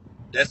quota.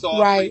 That's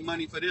all free Right.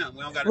 money for them.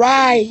 We don't gotta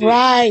pay you Right.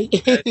 shit. Right.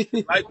 They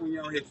like when you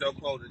don't hit your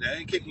quota. They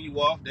ain't kicking you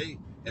off. They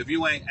if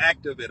you ain't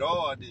active at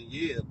all, then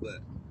yeah.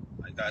 But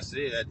like I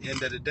said, at the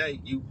end of the day,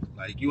 you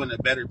in a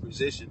better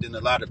position than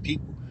a lot of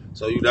people.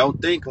 So you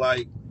don't think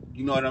like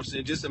you know what I'm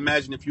saying. Just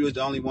imagine if you was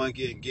the only one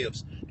getting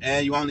gifts,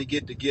 and you only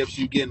get the gifts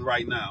you getting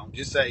right now.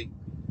 Just say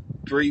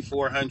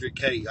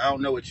 300-400K. I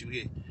don't know what you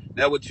hit.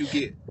 That's what you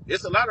get.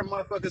 It's a lot of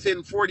motherfuckers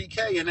hitting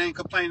 40K and ain't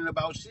complaining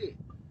about shit.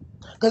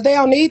 Because they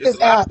don't need It's a this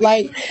lot of app. people.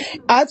 Like,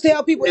 I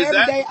tell people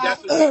every day, Exactly.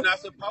 That's what you're not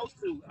supposed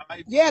to.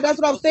 yeah, You that's ain't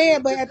what I'm supposed to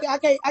saying. need But this app. I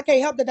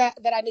can't help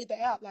that I need the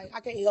app. Like,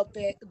 I can't help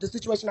that the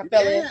situation I You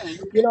fell in. can.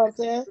 You You can. know what I'm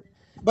saying?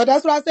 But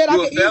that's what I said.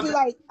 You a felon?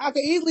 I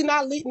could easily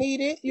not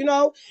need it. You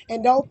know,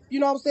 and don't. You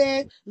know what I'm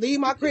saying? Leave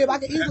my crib. I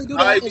could easily do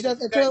that and Ivy,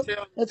 just you can't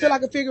tell me until that. I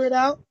can figure it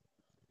out.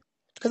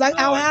 Cause I No,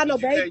 don't have no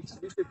but you baby. can't.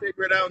 You should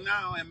figure it out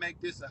now and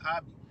make this a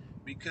hobby.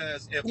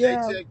 Because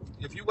Yeah,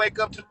 if you wake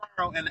up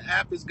tomorrow and the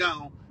app is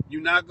gone,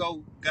 you not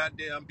go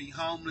goddamn be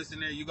homeless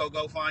in there. You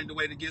go find a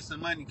way to get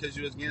some money because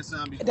you was getting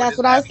some before that's this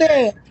what I app came.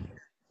 said.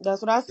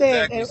 That's what I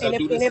said. Exactly. So And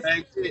do the if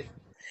same shit.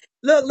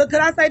 look,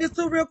 could I say this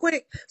too real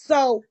quick?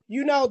 So,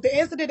 you know, the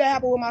incident that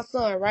happened with my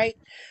son, right?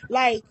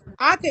 Like,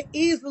 I could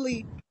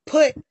easily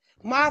put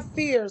my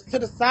fears to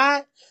the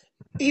side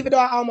even though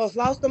I almost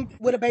lost him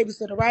with a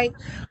babysitter, right?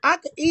 I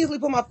could easily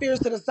put my fears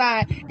to the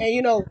side and,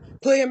 you know,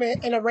 put him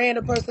in a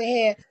random person's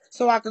hand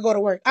so I could go to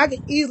work. I could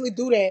easily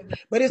do that.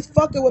 But it's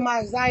fucking with my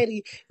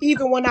anxiety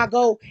even when I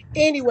go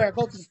anywhere,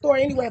 go to the store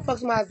anywhere, it fucks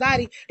with my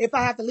anxiety if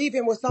I have to leave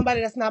him with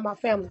somebody that's not my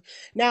family.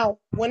 Now,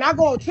 when I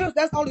go on trips,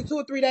 that's only 2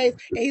 or 3 days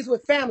and he's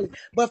with family.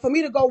 But for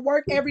me to go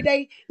work every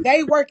day,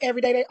 they work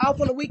every day. They off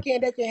on the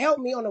weekend. They can help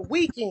me on the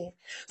weekend.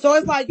 So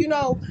it's like, you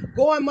know,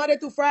 going Monday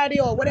through Friday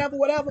or whatever.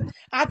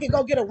 I could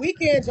go get a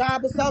weekend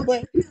job or something,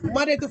 but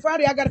Monday through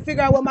Friday, I got to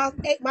figure out where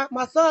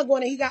my son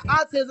going, and he got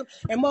autism,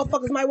 and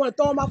motherfuckers might want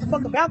to throw him off a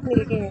fucking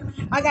balcony again.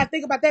 I got to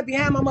think about that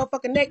behind my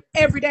motherfucking neck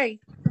every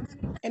day.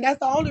 And that's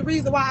the only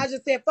reason why I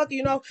just said, fuck it,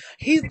 you know,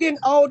 he's getting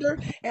older,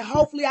 and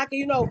hopefully I can,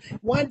 you know,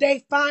 one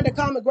day find a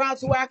common ground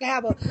to where I can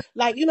have a,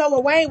 like, you know,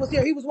 when Wayne was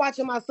here, he was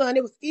watching my son.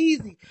 It was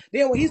easy.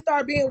 Then when he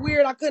started being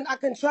weird, I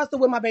couldn't trust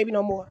him with my baby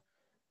no more.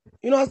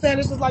 You know what I'm saying?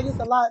 It's just like it's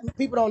a lot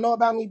people don't know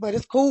about me, but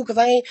it's cool because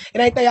it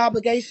ain't their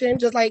obligation.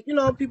 Just like, you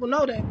know, people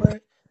know that,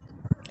 but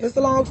it's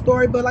a long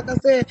story. But like I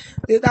said,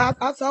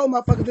 I told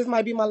motherfuckers this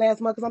might be my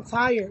last month because I'm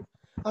tired.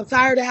 I'm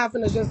tired of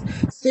having to just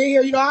sit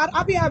here. You know,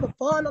 I be having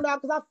fun on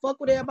that because I fuck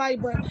with everybody,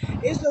 but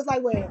it's just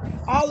like when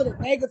all of the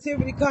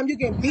negativity come, you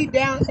get beat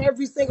down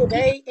every single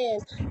day,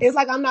 and it's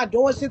like I'm not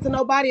doing shit to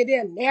nobody, and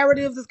then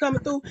narratives is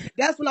coming through.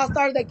 That's when I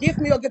started that gift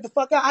me or get the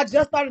fuck out. I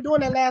just started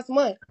doing that last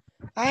month.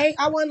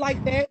 I wasn't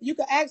like that. You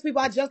can ask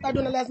people. I just started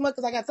doing it last month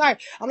because I got tired.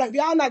 I'm like,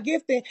 y'all not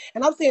gifting,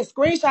 and I'm seeing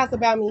screenshots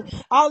about me.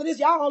 All of this,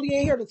 y'all only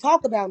in here to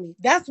talk about me.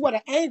 That's where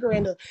the anger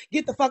and the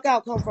get the fuck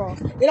out come from.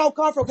 It don't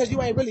come from because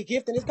you ain't really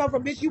gifting. It's come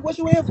from bitch. You what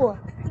you in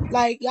for?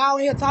 Like y'all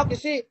in here talking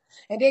shit,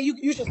 and then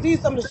you should see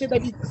some of the shit they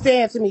be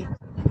saying to me.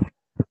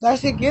 That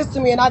shit gets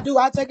to me, and I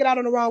take it out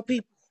on the wrong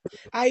people.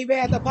 I even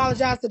had to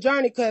apologize to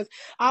Journey because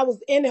I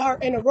was in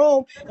the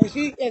room and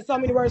she in so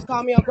many words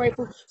called me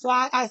ungrateful. So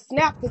I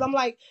snapped because I'm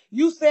like,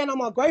 you saying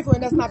I'm ungrateful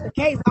and that's not the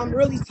case. I'm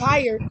really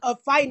tired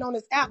of fighting on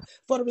this app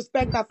for the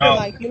respect I feel Oh,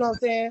 like. You know what I'm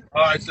saying?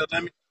 all right. So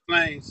let me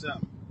explain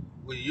something.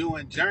 With you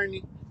and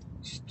Journey's,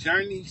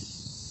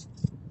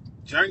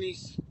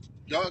 Journey's,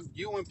 y'all,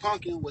 you and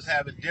Pumpkin was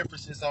having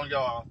differences on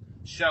y'all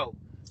show.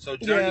 So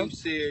Yeah. Journey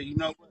said, you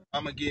know what?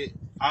 I'm gonna get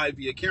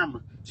Ivy a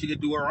camera. She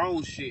could do her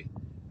own shit.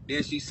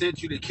 Then she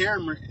sent you the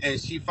camera, and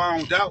she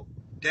found out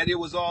that it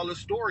was all a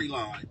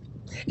storyline.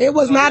 It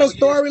was So not a hell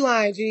yeah,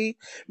 storyline, G.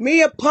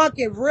 Me and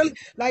Pumpkin really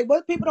like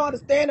what people don't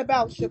understand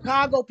about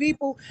Chicago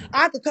people.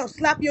 I could come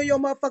slap you in your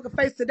motherfucking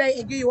face today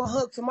and give you a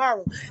hug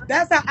tomorrow.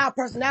 That's how our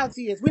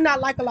personality is. We're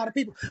not like a lot of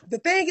people. The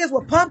thing is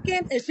with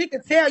Pumpkin, and she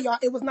could tell y'all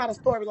it was not a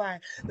storyline.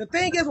 The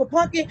thing is with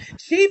Pumpkin,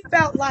 she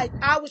felt like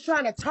I was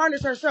trying to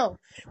tarnish her show.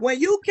 When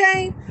you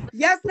came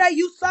yesterday,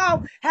 you saw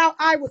how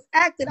I was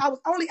acting. I was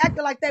only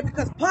acting like that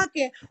because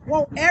Pumpkin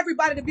want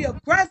everybody to be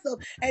aggressive,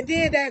 and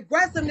then that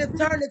aggressiveness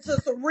turned into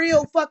some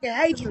real fucking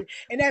hatred.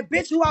 And that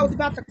bitch who I was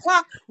about to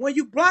clock when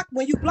you blocked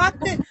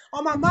it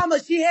on my mama,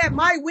 she had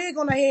my wig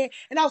on her head,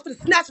 and I was gonna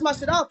snatch my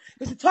shit off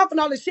because you talking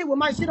all this shit with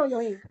my shit on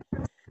your head.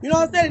 You know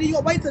what I'm saying? Then you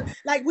gonna wait till,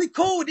 like, we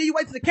cool, then you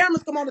wait till the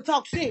cameras come on to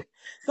talk shit.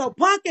 So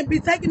Punk can be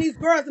taking these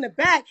girls in the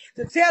back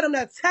to tell them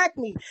to attack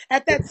me.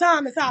 At that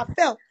time, that's how I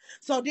felt.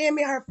 So then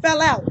me and her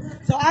fell out.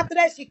 So after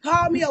that, she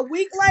called me a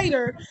week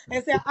later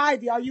and said,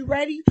 Ivy, are you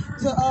ready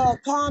to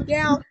calm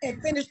down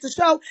and finish the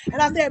show?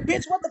 And I said,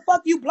 bitch, what the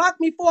fuck you blocked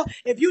me for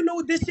if you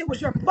knew this shit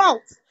was your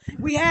fault?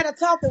 We had a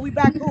talk and we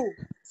back cool.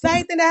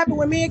 Same thing that happened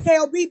with me and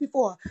KOB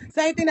before.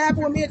 Same thing that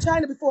happened with me and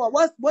China before.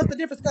 What's the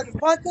difference? Because it's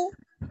Punkin?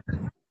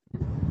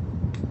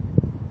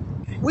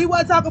 We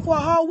wasn't talking for a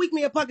whole week,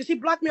 me and Punkin. She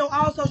blocked me on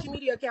all social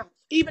media accounts,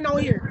 even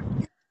on here.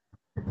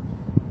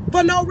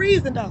 For no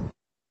reason, though.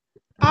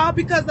 All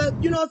because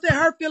of, you know what I'm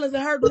saying, her feelings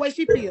and her the way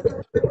she feels.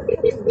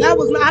 That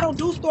was, I don't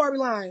do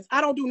storylines.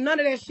 I don't do none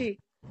of that shit.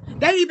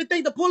 They even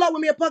think the pull up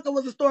with me and Punkin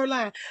was a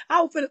storyline.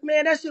 I was,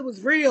 man, that shit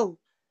was real.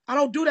 I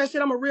don't do that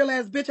shit. I'm a real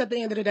ass bitch at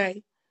the end of the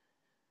day.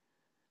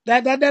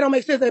 That don't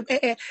make sense.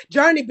 And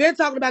Journey been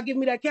talking about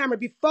giving me that camera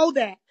before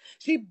that.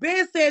 She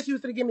been said she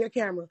was gonna give me a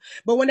camera,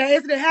 but when that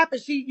incident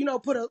happened, she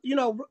put a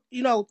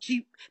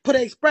she put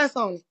an express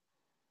on it.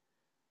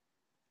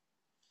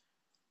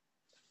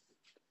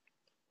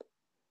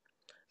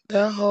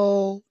 That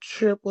whole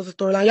trip was a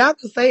storyline. Y'all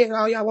can say it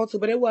all y'all want to,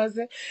 but it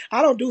wasn't.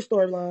 I don't do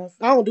storylines.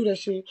 I don't do that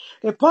shit.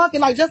 If Punk,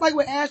 like just like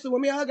with Ashley,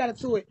 when me and her got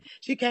into it,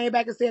 she came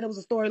back and said it was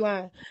a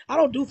storyline. I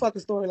don't do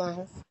fucking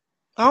storylines.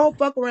 I don't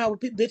fuck around with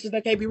bitches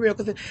that can't be real.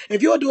 Because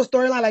if you'll do a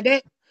storyline like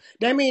that,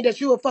 that means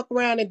that you will fuck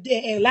around and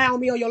allow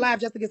me on your live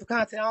just to get some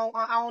content.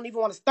 I don't even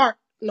want to start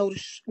no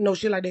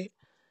shit like that.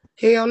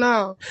 Hell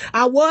no.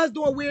 I was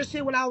doing weird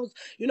shit when I was,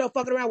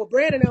 fucking around with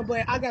Brad and them,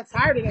 but I got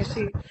tired of that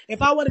shit.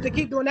 If I wanted to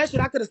keep doing that shit,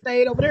 I could have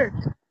stayed over there.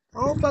 I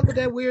don't fuck with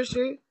that weird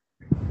shit.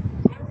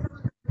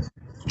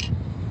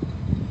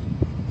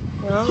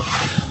 Well,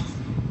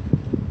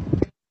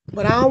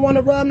 but I don't want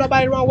to rub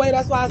nobody the wrong way.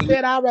 That's why I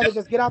said I'd rather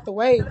just get out the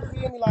way. You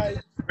feel me?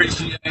 Like,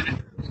 Appreciate it.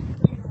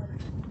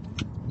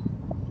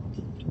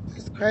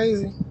 it's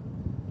crazy.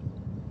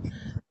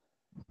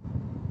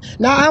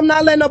 Now, I'm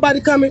not letting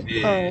nobody come in.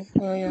 Yeah. Oh,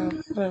 well, yeah,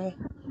 whatever.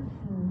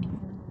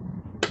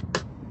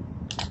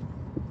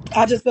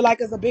 I just feel like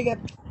it's a big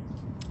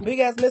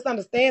ass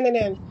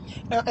misunderstanding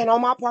and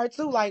on my part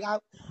too. Like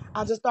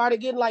I just started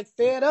getting like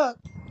fed up.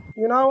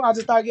 I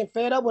just started getting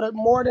fed up with it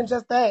more than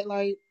just that.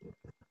 Like,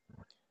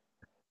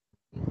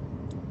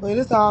 but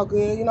it's all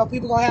good.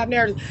 People gonna have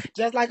narratives.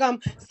 Just like I'm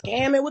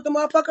scamming with the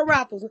motherfucking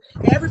rappers.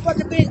 Every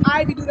fucking thing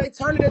Ivy do, they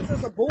turn it into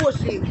some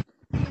bullshit.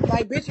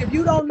 Like, bitch, if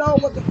you don't know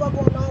what the fuck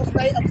going on,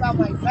 stay up out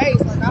my face.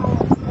 Like, I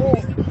don't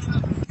understand.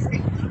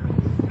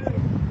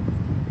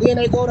 Then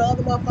they go to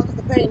other motherfuckers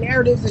to paint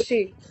narratives and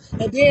shit.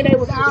 And then they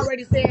was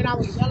already saying I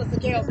was jealous of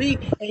KLB,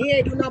 and he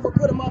ain't do nothing but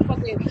put a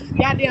motherfucking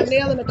goddamn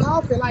nail in the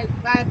coffin, like,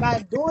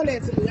 by doing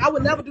that to me. I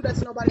would never do that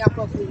to nobody I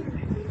fuck with.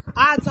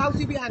 I talk to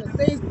you behind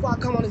the scenes before I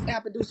come on this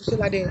app and do some shit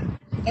like that.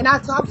 And I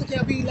talked to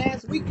KLB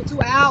last week for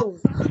 2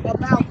 hours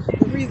about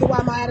the reason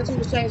why my attitude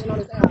was changing on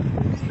this app.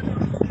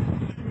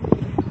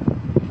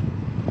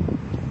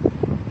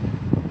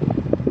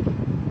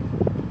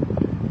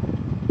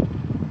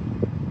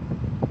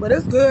 But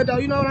it's good though,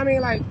 you know what I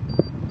mean? Like,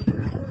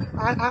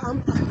 I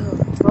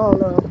don't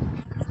know.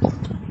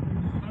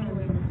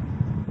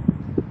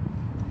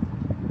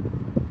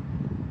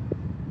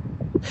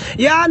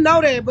 Yeah, I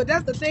know that, but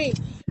that's the thing.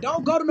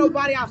 Don't go to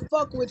nobody I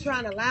fuck with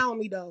trying to allow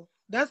me though.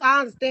 I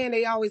understand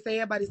they always say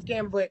everybody's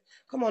scam, but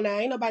come on now,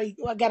 ain't nobody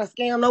gotta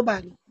scam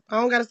nobody. I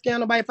don't gotta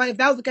scam nobody. If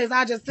that was the case,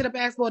 I'd just sit up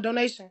and ask for a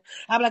donation.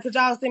 I'd be like, could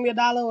y'all send me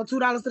 $1 or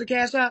 $2 to the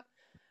cash app?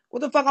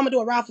 What the fuck I'm gonna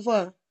do a raffle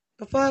for?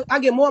 The fuck? I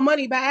get more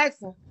money by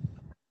asking.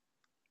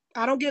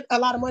 I don't get a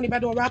lot of money by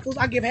doing raffles.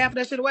 I give half of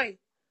that shit away.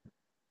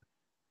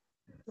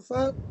 The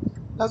fuck?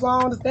 That's why I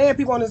don't understand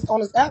people on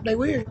this app. They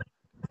weird.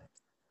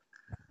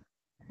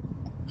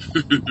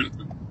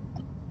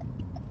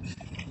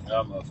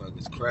 Y'all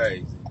motherfuckers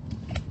crazy.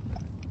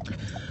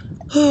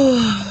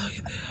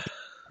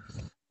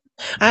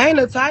 I ain't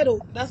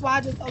entitled. That's why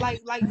I just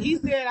like he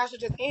said I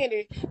should just end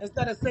it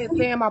instead of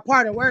saying my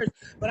part in words.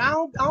 But I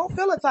don't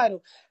feel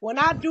entitled. When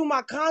I do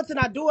my content,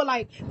 I do it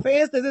like, for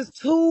instance, it's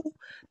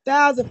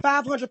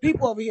 2,500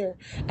 people over here.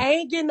 I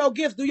ain't getting no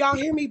gifts. Do y'all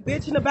hear me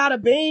bitching about a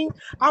bean?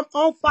 I'm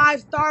on 5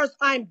 stars.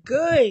 I'm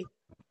good.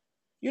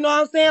 You know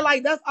what I'm saying?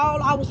 Like, that's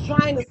all I was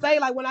trying to say.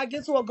 Like, when I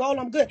get to a goal,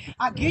 I'm good.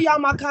 I give y'all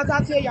my content.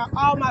 I tell y'all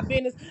all my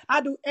business.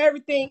 I do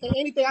everything and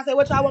anything. I say,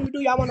 what y'all want me to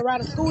do? Y'all want to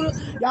ride a scooter?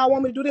 Y'all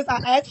want me to do this?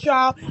 I ask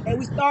y'all, and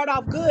we start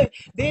off good.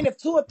 Then if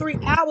 2 or 3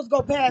 hours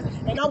go past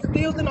and I'm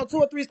still sitting on 2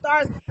 or 3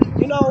 stars, I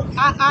be like,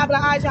 all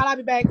right, y'all, I'll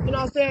be back. You know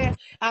what I'm saying?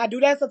 I do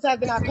that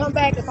sometimes. Then I come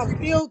back. If I'm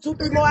still 2,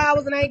 3 more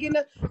hours and I ain't getting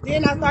it,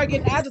 then I start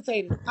getting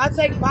agitated. I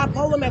take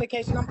bipolar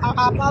medication.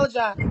 I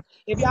apologize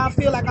if y'all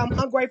feel like I'm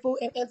ungrateful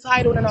and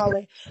entitled and all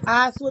that.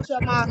 I switch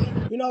up my,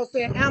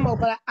 ammo.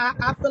 But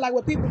I feel like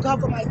when people come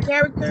for my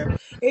character,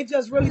 it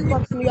just really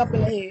fucks me up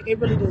in the head. It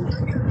really do.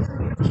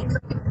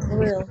 For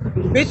real.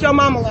 Bitch, your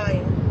mama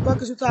lying.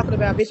 Fuck is you talking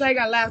about? Bitch, I ain't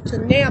got to lie to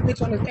damn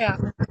bitch on this app.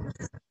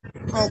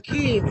 On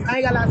kids. I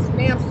ain't got to lie to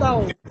damn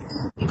soul.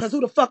 Because who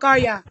the fuck are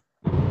y'all?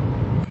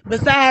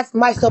 besides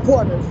my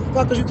supporters.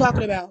 Fuck is you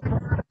talking about?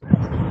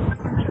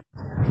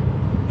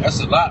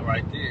 That's a lot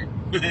right there.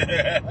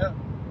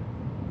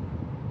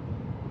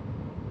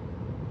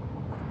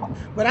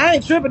 But I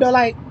ain't tripping though.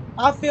 Like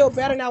I feel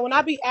better now. When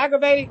I be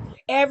aggravated,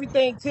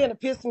 everything tend to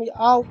piss me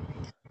off.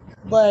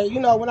 But you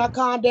know, when I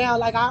calm down,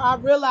 like I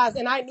realized,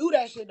 and I knew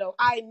that shit though.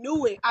 I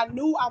knew it. I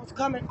knew I was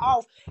coming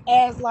off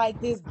as like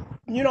this,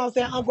 you know what I'm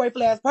saying,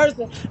 ungrateful ass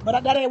person.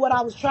 But that ain't what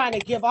I was trying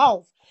to give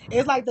off.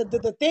 It's like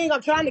the thing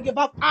I'm trying to give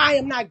off, I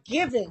am not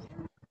giving.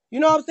 You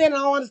know what I'm saying? I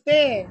don't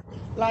understand.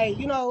 Like,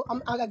 you know,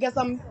 I guess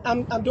I'm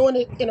doing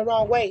it in the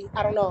wrong way.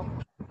 I don't know.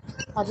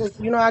 I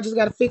just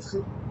gotta fix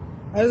it.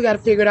 I just gotta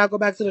figure it out. Go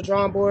back to the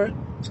drawing board.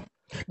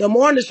 The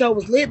morning show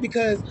was lit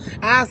because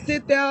I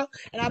sit there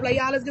and I'm like,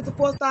 y'all, let's get to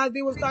 4 stars.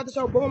 Then we'll start the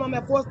show. Boom, I'm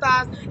at 4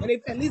 stars. And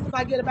if at least if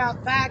I get about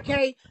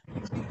 5K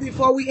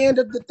before we end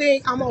the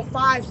thing, I'm on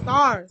 5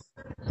 stars.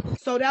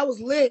 So that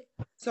was lit.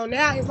 So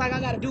now it's like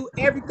I gotta do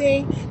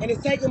everything and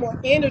it's taking more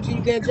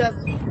energy than just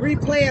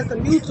replaying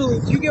some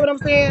YouTubes. You get what I'm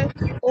saying?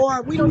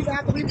 Or we don't even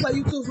have to replay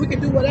YouTubes. We can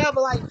do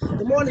whatever. Like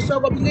the morning show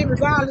gonna be lit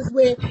regardless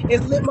when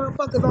it's lit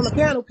motherfuckers on the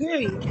panel,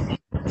 period.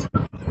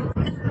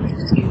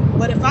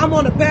 But if I'm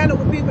on a panel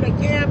with people that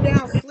cam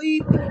down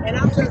sleep and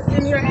I'm just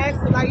sitting here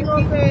asking, like, you know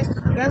what I'm saying?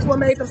 That's what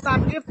made them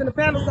stop gifting the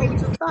panel, so we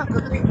just stopped.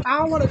 Because I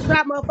don't want to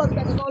trap motherfuckers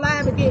that can go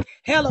live and get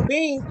hella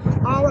beans.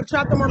 I don't want to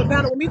trap them on the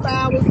panel with me for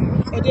hours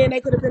and then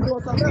they could have been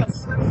doing something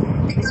else.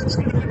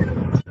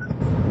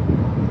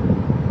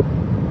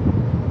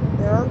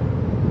 Yeah.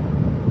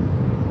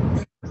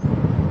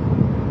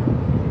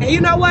 And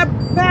you know what,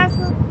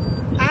 Pastor?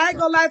 I ain't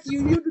gonna lie to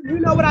you. You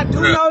know what I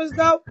do notice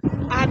though?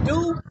 I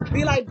do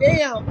be like,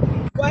 damn,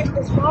 what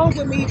is wrong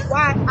with me?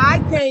 Why I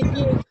can't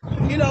get,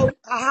 you know,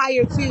 a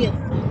higher tier?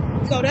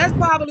 So that's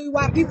probably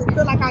why people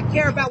feel like I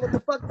care about what the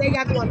fuck they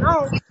got going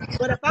on.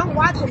 But if I'm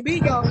watching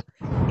Bigo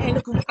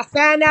and I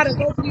find out and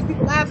go to these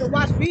people lives and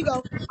watch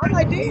Bigo, I'm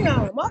like,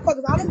 damn,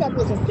 motherfuckers, all them got to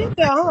do is just sit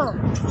there, huh?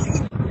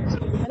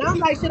 And I'm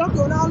like, shit, I'm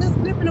doing all this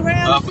flipping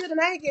around and shit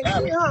and I ain't getting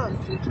shit, huh?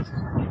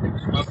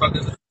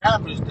 Motherfuckers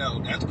established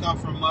though. That's come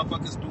from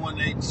motherfuckers doing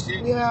their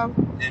shit Yeah,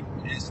 and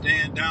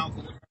staying down for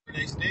whatever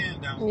they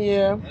stand down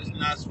yeah, for. That's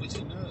not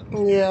switching up.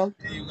 yeah,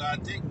 And you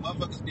gotta think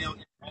motherfuckers be on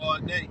here all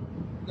day.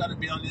 You gotta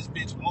be on this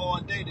bitch all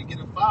day to get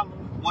a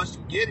following. Once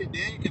you get it,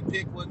 then you can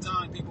pick what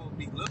time people will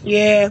be looking for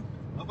yeah, you.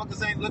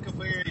 Motherfuckers ain't looking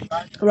for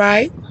everybody.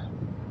 right,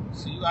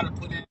 So you gotta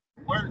put in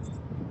work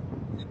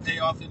and pay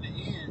off in the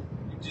end.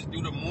 You just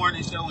do the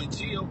morning show and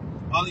chill.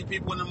 Only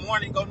people in the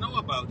morning gonna know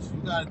about you.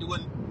 You gotta do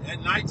it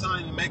at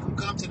nighttime and make them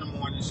come to the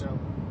morning show.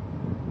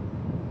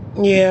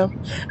 yeah.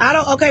 I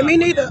don't, You okay, gotta me put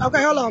neither. in the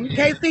Okay, hold work. on. Yeah.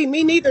 KC,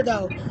 me neither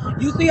though.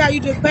 You see how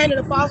you just painted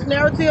a false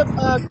narrative,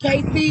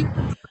 KC?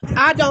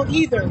 I don't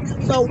either.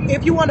 So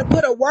if you want to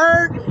put a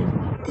word,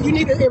 you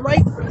need to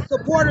erase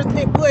supporters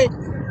and put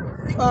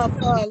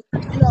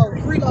you know,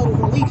 freeloaders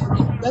or leeches.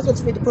 That's what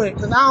you need to put.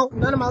 Cause I don't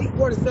none of my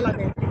supporters feel like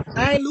that.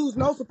 I ain't lose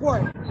no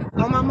support.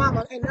 On my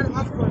mama, ain't none of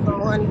my supporters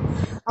gone, honey.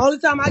 Only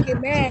time I get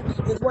mad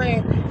is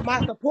when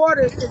my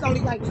supporters, it's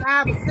only like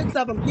 5 or 6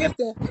 of them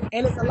gifting,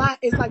 and it's a lot,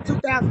 it's like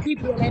 2,000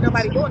 people and ain't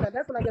nobody doing that.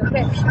 That's when I get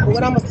upset. But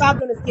what I'm gonna stop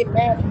doing is getting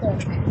mad at that.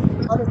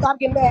 I'm gonna stop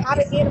getting mad. I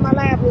done ended my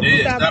live with Yeah,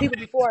 2,000 stop people getting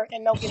before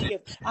and no getting shit.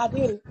 gift. I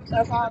did it.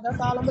 That's all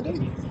I'm gonna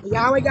do.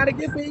 Y'all ain't gotta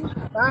gift me.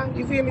 Fine.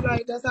 You feel me?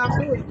 Like that's how I'm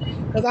gonna do it.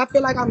 Cause I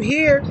feel like I'm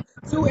here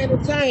to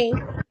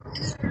entertain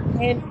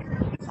and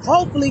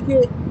hopefully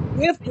get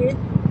gifted.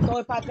 So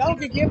if I don't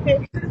get gifted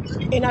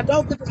and I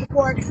don't get the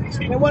support,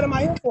 then what am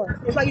I here for?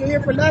 It's like you're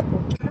here for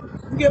nothing.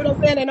 You get what I'm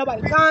saying? Ain't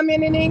nobody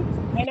commenting, ain't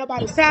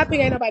nobody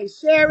tapping, ain't nobody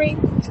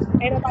sharing,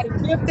 ain't nobody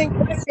gifting.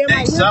 What am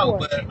I Think here so, for?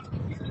 but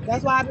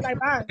That's why I be like,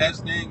 bye.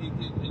 best thing you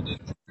can,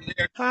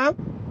 Huh?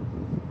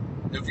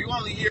 if you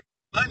only hear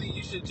money,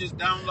 you should just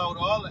download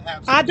all the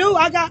apps I and do. use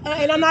I them. got,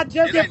 and I'm not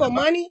just It here ain't for about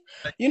money.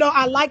 You know,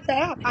 I like the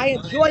app. I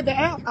enjoy the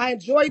app. I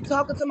enjoy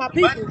talking to my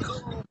the money people.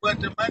 cool, but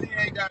the money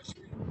ain't got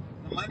shit.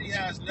 The money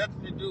has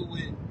nothing to do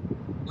with.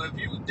 But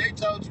if they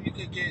told you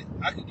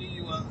I could give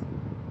you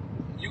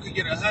you could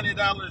get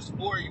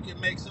 $100, or you can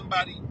make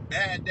somebody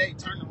bad day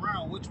turn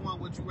around. Which one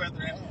would you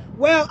rather have?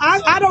 Well, I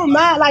So don't like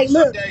mind. Like, some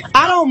look, days you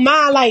I got, don't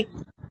mind. Like,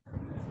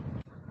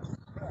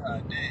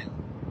 God damn.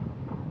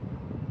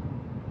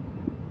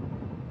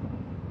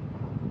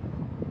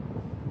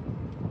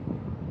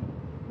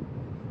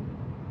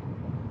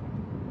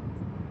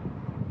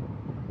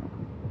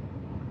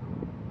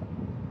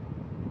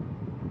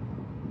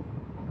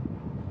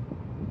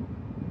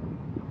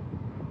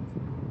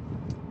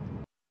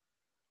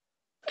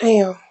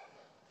 damn,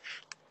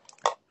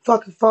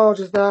 fucking phone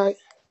just died.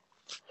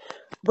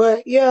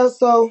 But yeah,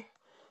 so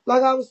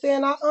like I was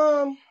saying,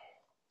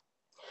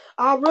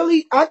 I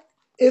really,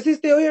 is he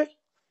still here?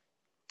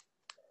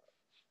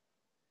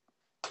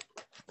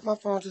 My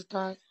phone just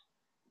died.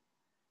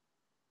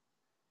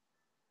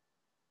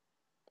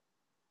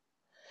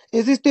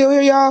 Is he still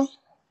here, y'all?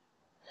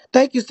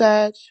 Thank you,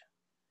 Sag.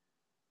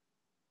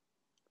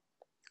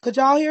 Could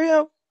y'all hear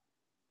him?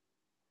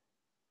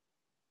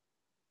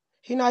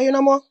 He not here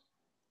no more?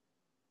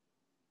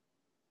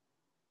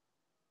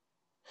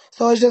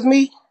 So it's just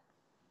me?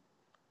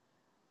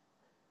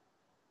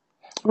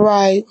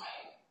 Right.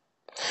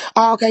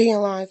 Oh, okay, he in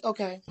lines.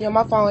 Okay. Yeah,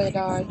 my phone had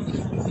died.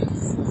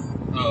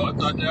 Oh, I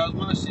thought that was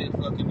my shit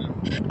fucking up.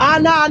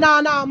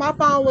 No. My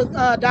phone was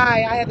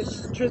died. I had to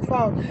switch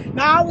phone.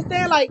 Now I was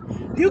saying like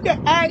you can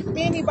ask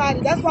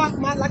anybody. That's why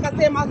my like I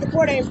said, my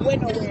support ain't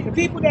went nowhere. The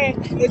people that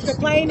is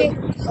complaining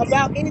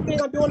about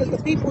anything I'm doing is the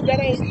people that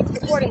ain't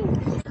supporting me.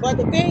 But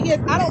the thing is,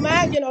 I don't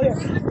mind getting on here.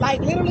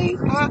 Like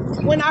literally,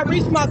 when I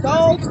reach my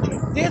goal,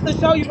 this will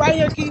show you right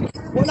here, Keith.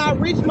 When I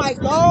reach my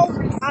goal,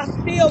 I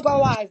still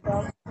go live,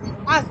 bro.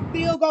 I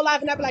still go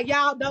live and I be like,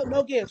 y'all,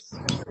 no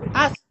gifts.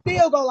 I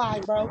still go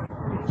live, bro.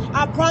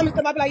 I promised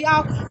them, I'd be like,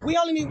 y'all, we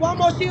only need one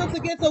more shield to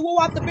get to woo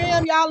off the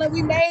bam, y'all, and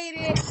we made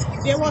it.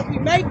 Then once we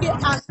make it,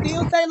 I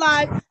still stay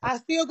live. I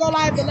still go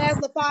live the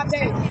last of 5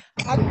 days.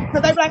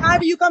 Because they be like,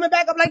 Ivy, you coming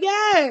back? I'm like,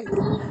 yes.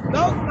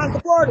 Those are my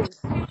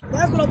supporters.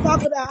 That's what I'm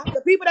talking about.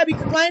 The people that be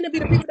complaining be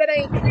the people that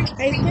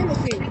ain't sending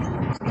shit.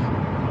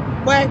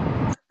 But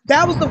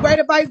that was some great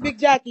advice, Big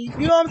Jackie.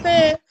 You know what I'm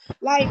saying?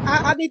 Like,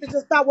 I need to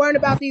just stop worrying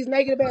about these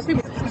negative ass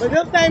people. But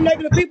them same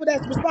negative people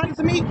that's responding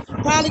to me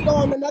probably go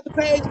on another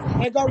page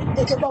and go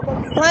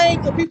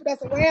complain to people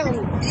that's around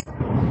me.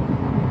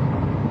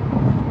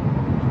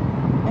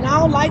 And I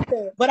don't like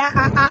that. But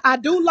I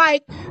do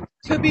like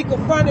to be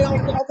confronted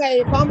on,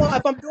 okay, if I'm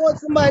doing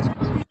too much,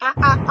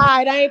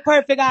 I ain't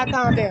perfect, I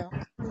calm down.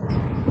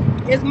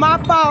 It's my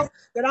fault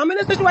that I'm in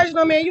a situation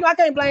I'm in. You know, I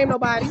can't blame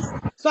nobody.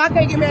 So I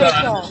can't get You mad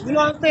at gotta y'all. You know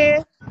understand. what I'm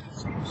saying?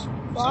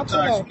 So I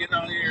chill Sometimes you out. get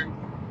on here.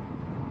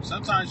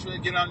 Sometimes you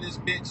get on this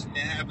bitch and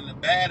having a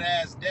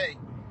badass day,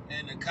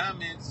 and the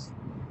comments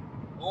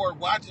or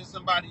watching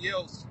somebody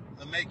else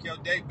will make your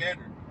day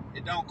better.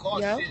 It don't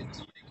cost Yeah, shit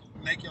to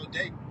make your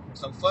day.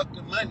 So fuck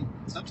the money.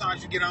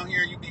 Sometimes you get on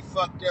here and you be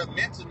fucked up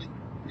mentally,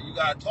 and you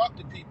gotta talk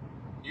to people.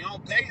 You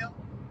don't pay them.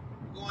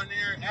 You go in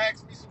there and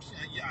ask me some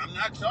shit. Yeah, I'm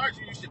not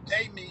charging you. You should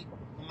pay me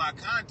for my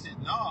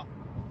content. No,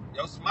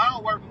 your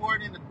smile worth more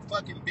than the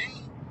fucking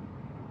bean.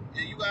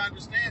 And you gotta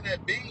understand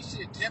that bean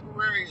shit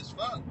temporary as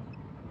fuck.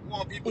 You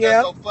want people that's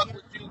yeah, gonna fuck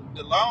with you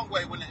the long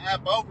way when the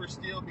app over,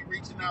 still be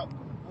reaching out.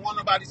 I want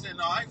nobody saying,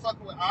 no, I ain't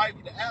fucking with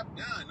Ivy, the app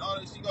done. All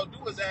that she gonna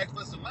do is ask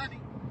for some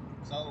money.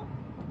 So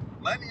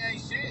money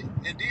ain't shit.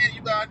 And then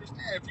you gotta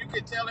understand, if you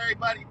could tell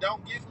everybody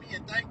don't give me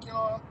and thank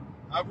y'all,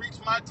 I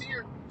reached my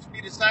tier, it should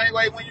be the same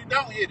way when you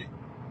don't hit it.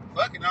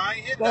 Fuck it, I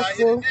ain't hit it, that's I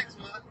hit it true. next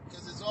month.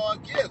 Cause it's all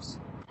gifts.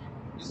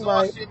 It's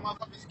all Right, shit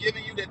motherfuckers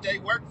giving you that they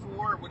work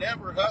for or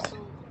whatever,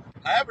 hustle,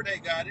 however they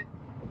got it.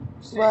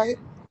 right. Shit.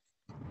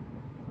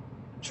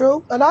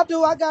 True. And I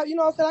do, I got, you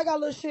know what I'm saying? I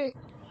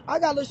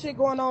got little shit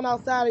going on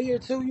outside of here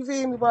too. You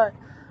feel me? But,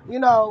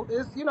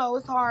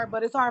 it's hard,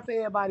 but it's hard for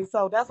everybody.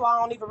 So that's why I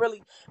don't even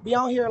really be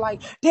on here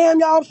like, damn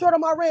y'all, I'm short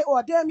on my rent,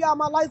 or damn y'all,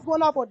 my lights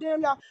going off, or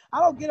damn y'all. I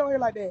don't get on here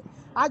like that.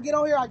 I get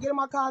on here, I get in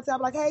my contact,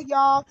 I'm like, hey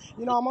y'all,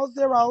 I'm on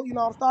zero,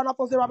 I'm starting off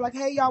on zero. I'm like,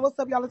 hey y'all, what's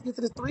up, y'all? Let's get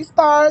to this 3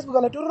 stars. We're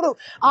gonna do.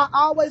 I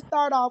always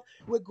start off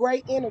with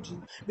great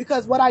energy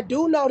because what I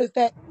do notice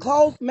that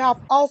closed mouth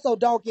also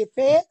don't get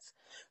fed.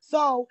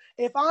 So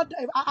if I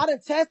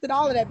done tested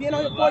all of that, being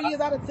on You here a 40 lie?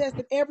 years, I done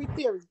tested every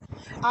theory.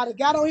 I'd have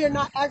got on here,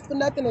 not asked for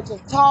nothing, and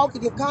just talk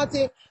and give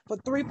content for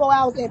 3, 4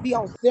 hours and be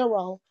on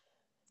zero.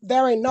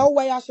 There ain't no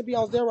way I should be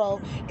on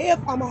zero if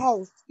I'm a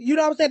host. You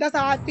know what I'm saying? That's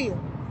how I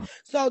feel.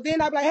 So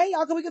then I'd be like, hey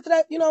y'all, can we get to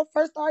that,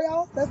 first star,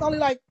 y'all? That's only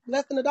like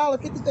less than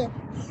 $1.50.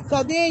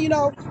 So then,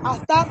 I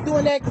stopped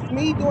doing that because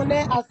me doing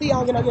that, I see I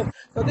don't get no gifts.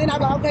 So then I'd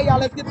be like, okay, y'all,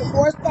 let's get to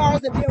 4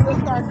 stars and then we'll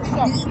start the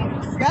show.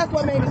 That's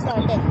what made me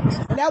start that.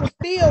 And that was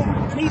still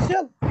me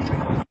chilling.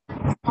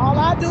 All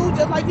I do,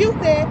 just like you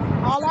said,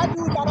 all I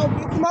do if I don't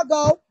get to my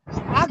goal,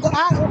 I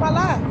end my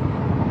life.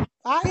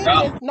 I end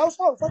it Yeah. and no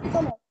show. Fuck you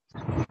talking about.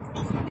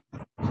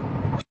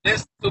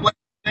 This is what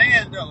I'm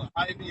saying though.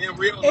 I mean, in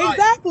real life,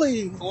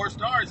 Exactly. 4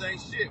 stars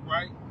ain't shit,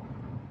 right?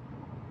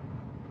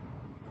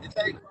 It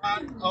take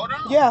five.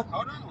 Yeah.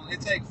 Hold on.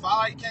 It take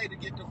 5K to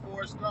get to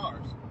 4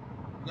 stars.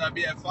 You gotta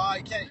be at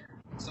 5K.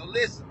 So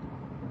listen,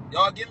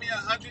 y'all give me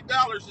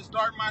 $100 to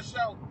start my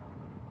show.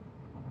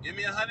 Give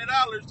me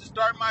 $100 to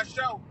start my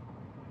show.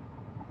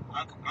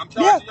 I'm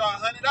Yeah. charging y'all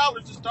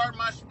 $100 to start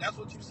my show. That's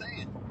what you're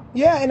saying.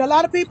 Yeah. And a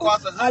lot of It people,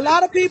 costs a 100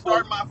 lot of for me to people,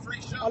 start my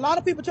free a show. lot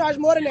of people charge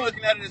more If than you're that.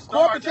 looking at it as stars,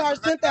 Corporate that's charge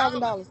 $100.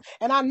 $10,000,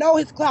 and I know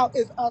his clout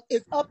is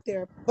up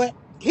there, but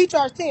he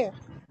charged 10.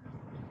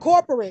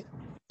 Corporate,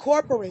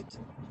 corporate,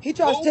 he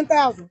charged Who?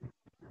 10,000.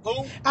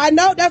 Who? I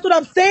know that's what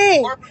I'm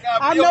saying. Corporate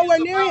got I'm millions nowhere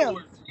of near him.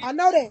 followers. I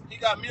know that. He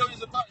got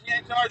millions of followers. He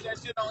ain't charged that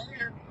shit on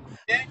here.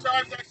 He ain't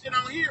charged that shit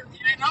on here. He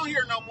ain't on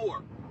here no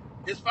more.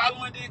 His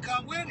following didn't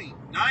come with him.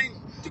 Now I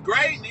ain't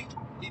degrading him.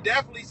 He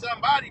definitely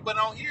somebody, but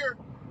on here,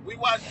 we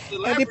watch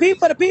And the people, celebrities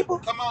for the people,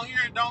 come on here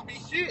and don't be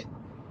shit.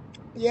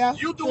 yeah,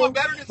 You doing true.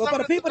 better than But for some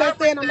the of the people that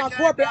saying celebrities I'm that not came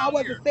corporate, I down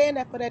wasn't here. saying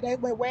that for that. They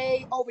went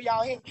way over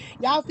y'all head.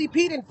 Y'all see,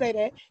 P didn't say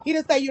that. He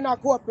didn't say you're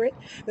not corporate.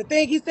 The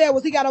thing he said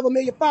was he got over 1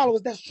 million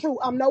followers. That's true.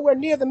 I'm nowhere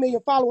near the 1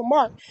 million follower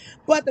mark.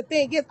 But the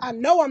thing is, I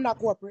know I'm not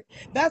corporate.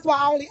 That's why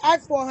I only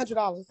asked for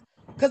 $100.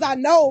 Because I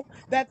know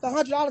that the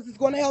 $100 is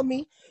going to help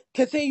me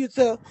continue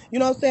to, you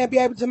know what I'm saying, be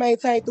able to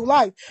maintain through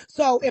life.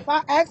 So if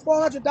I ask for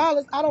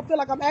 $100, I don't feel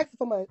like I'm asking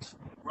for much.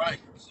 Right.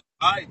 So,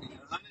 Ivy,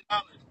 $100.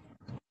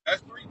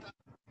 That's 3,000.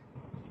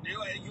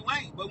 You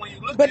ain't. But when you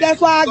look But at that's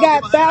it, when why you I go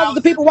give got thousands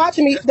of $100 to people me,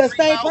 watching me. that's The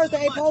same 3,000 person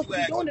a ain't month supposed to you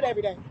be asking doing it for.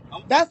 every day.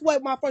 I'm, That's where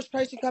my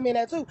frustration come in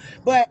at too.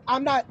 But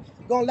I'm not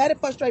gonna let it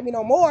frustrate me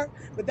no more.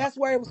 But that's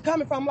where it was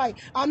coming from. Like,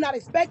 I'm not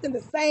expecting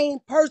the same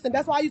person.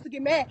 That's why I used to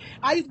get mad.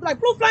 I used to be like,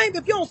 Blue Flame,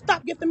 if you don't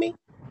stop gifting me.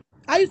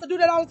 I used to do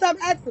that all the time.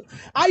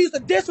 I used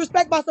to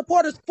disrespect my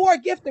supporters for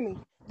gifting me.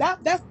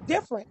 That's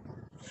different.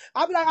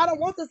 I'd be like, I don't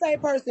want the same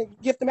person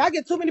gifting me. I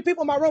get too many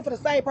people in my room for the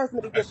same person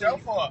to be that's gifting your me.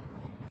 fault.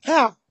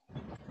 How?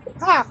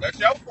 How? That's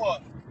your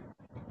fault.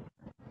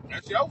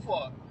 That's your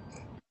fault.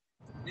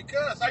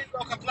 Because how you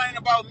gonna complain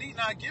about me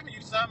not giving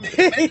you something and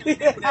you making the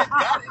people that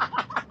got it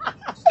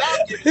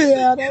stop giving it to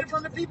you? Yeah, Get it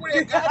from the people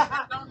that got it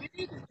that don't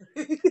need it.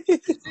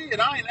 Shit,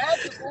 I ain't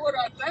asking for it.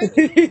 I thank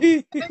you.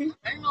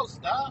 Ain't no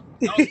stop.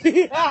 Don't send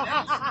me nothing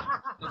else.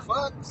 The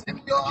fuck?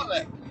 Send me all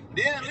that.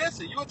 Then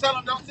listen, you tell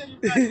them don't send you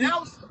nothing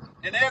else,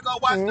 and they'll go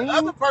watch the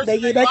other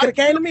person they They could like, have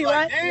and came you'll to be me,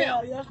 like, right? damn,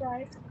 Yeah, that's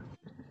right.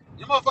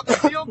 you motherfuckers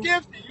still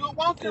gifting. You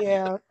want them to.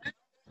 Yeah,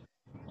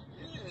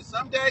 Yeah,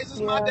 some days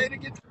it's my yeah, day to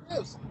get the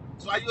gifts.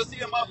 So you'll see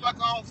a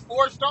motherfucker on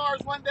 4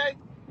 stars one day.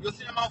 You'll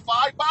see him on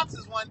 5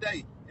 boxes one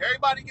day.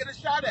 Everybody get a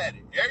shot at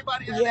it.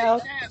 Everybody had a yeah,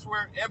 chance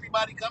where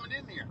everybody coming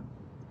in there.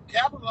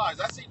 Capitalize.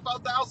 I see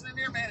 4,000 in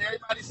there, man.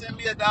 Everybody send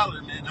me $1,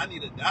 man. I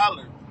need $1.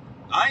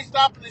 I ain't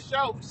stopping the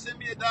show. Send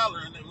me $1,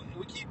 and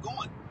we keep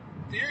going.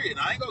 Period.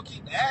 I ain't gonna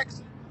keep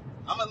asking.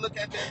 I'm gonna look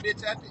at that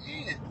bitch at the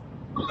end.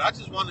 Cause I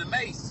just want a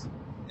mace.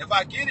 If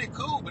I get it,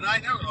 cool. But I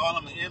ain't never. Oh,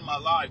 I'm gonna end my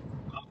life.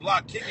 I'm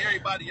block, kick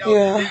everybody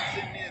out, and yeah. then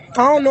send me it.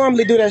 I Like don't that's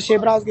normally do weird as that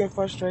shit, but fuck. I was getting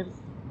frustrated.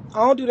 I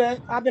don't do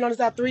that. I've been on this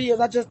app 3 years.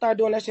 I just started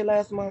doing that shit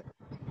last month.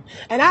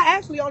 And I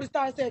actually only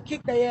started saying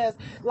kick their ass.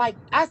 Like,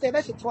 I said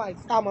that shit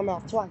twice, out my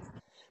mouth, twice.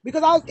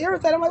 Because I was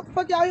irritated. I'm like, what the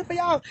fuck y'all here for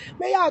y'all?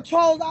 Man, y'all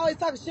trolls always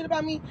talking shit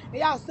about me,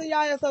 and y'all send y'all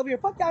ass over here.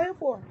 Fuck y'all here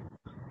for?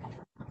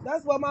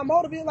 That's what my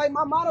motive is. Like,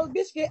 my motto is,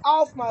 bitch, get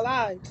off my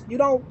lives. You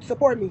don't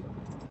support me.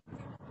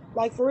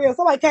 Like, for real.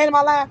 Somebody came to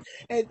my live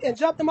and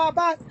jumped in my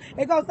box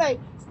and gonna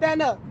say,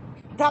 stand up.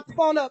 Prop the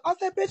phone up. I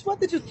said, bitch, what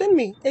did you send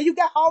me? And you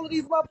got all of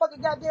these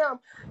motherfuckers goddamn,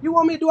 you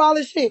want me to do all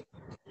this shit.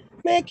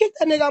 Man, kick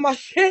that nigga out my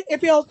shit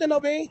if he don't send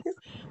no beans.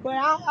 But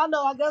I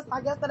know, I guess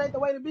that ain't the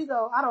way to be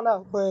though. I don't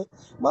know. But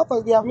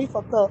motherfuckers be having me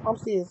fucked up. I'm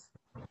serious.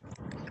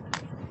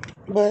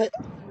 But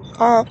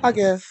I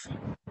guess.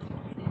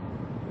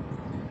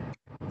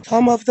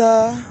 Some of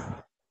the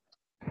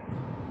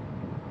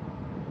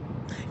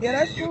yeah, Yeah,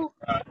 that's you true.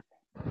 right.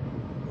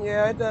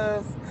 Yeah, it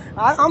does.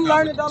 You I'm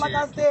come with learning the though, like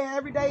I Cherokee. said,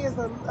 every day is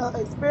a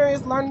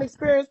experience, learning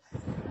experience.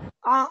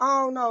 I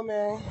don't know,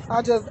 man.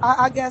 I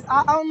guess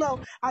I don't know.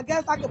 I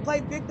guess I could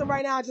play victim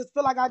right now. I just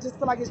feel like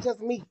it's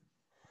just me.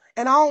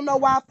 And I don't know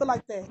why I feel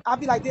like that. I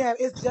be like, damn,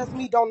 it's just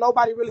me. Don't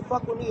nobody really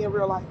fuck with me in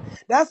real life.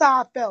 That's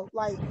how I felt.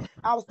 Like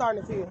I was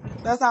starting to feel.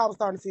 That's how I was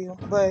starting to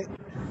feel. But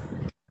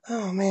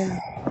oh man,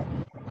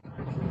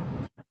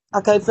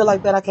 I can't feel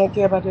like that. I can't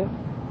care about that.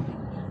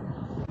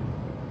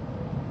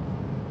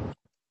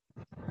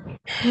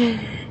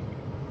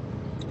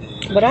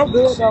 Yeah, But that I'm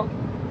good bullshit. though.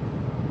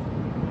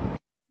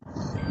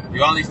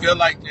 You only feel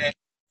like that.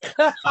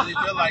 You only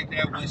feel like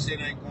that when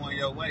shit ain't going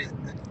your way.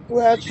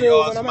 Well, You be true.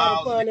 all When I'm having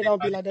smiles and fun, it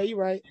don't be everybody like that. You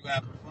right. you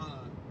having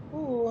fun.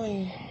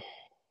 Ooh,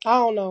 I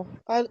don't know.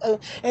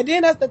 And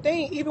then that's the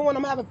thing. Even when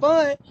I'm having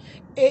fun,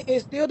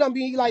 it still don't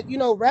be like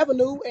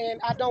revenue,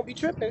 and I don't be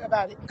tripping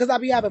about it because I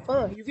be having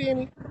fun. You feel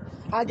me?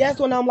 I guess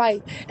when I'm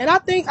like, and I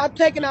think I've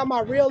taken out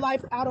my real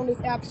life out on this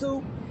app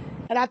too,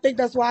 and I think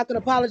that's why I can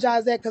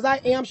apologize that because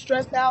I am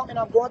stressed out and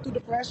I'm going through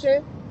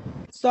depression.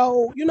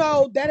 So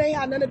that ain't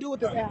had nothing to do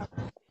with this Right. app.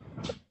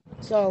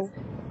 So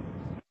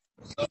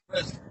So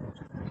listen,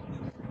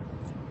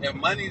 if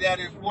money that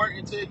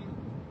important to you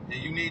and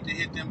you need to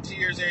hit them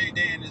tiers every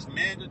day and it's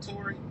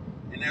mandatory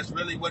and that's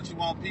really what you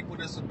want people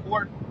to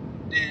support,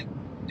 then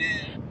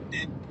then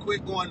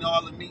quit going to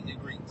all the meet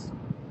and greets.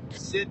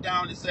 Sit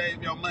down and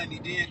save your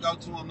money, then go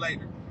to them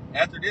later.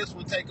 After this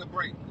one, take a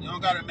break. You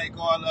don't gotta make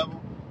all of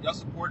them. Your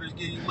supporters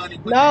give you money,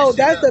 put that no,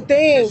 shit that's up the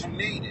thing. because you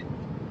need it.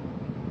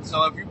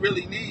 So if you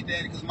really need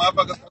that, because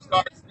motherfuckers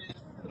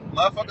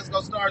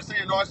gonna start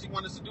saying all she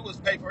wants us to do is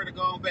pay for her to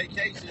go on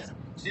vacations.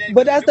 She ain't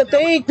But finna that's do the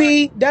nothing with thing, the money.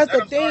 P. That's Let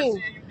the them start thing.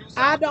 seeing you do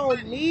something I with the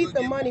don't money. need You'll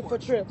the get money for more.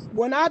 trips.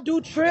 When I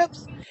do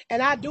trips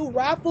and I do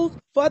raffles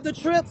for the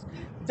trips,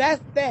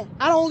 that's that.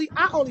 I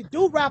only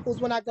do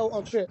raffles when I go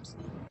on trips.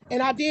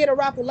 And I did a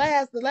raffle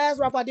the last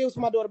raffle I did was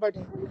for my daughter's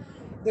birthday.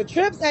 The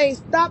trips ain't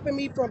stopping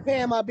me from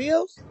paying my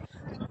bills.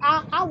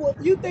 I would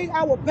you think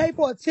I would pay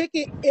for a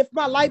ticket if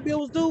my light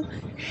bill was due?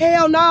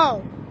 Hell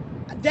no.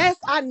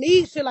 I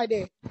need shit like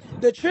that.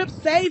 The trip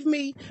saved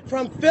me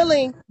from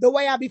feeling the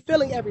way I be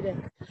feeling every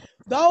day.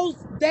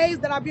 Those days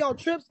that I be on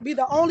trips be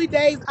the only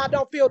days I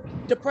don't feel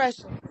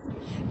depression.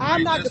 All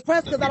I'm right, not listen.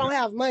 depressed Let because I me don't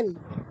have money.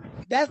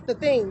 That's the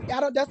thing.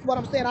 That's what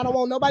I'm saying. I don't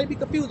want nobody to be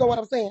confused on what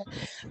I'm saying.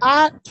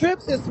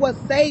 Trips is what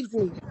saves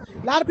me.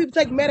 A lot of people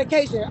take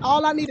medication.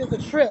 All I need is a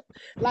trip.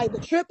 Like the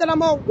trip that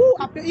I'm on, woo,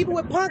 I feel even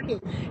with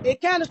punking,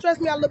 it kind of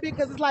stressed me out a little bit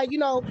because it's like,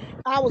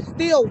 I was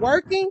still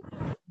working.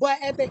 But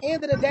at the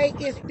end of the day,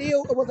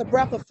 it was a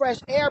breath of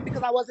fresh air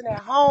because I wasn't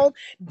at home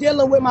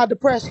dealing with my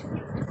depression.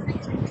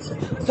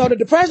 So the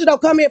depression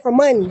don't come in from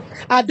money.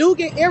 I do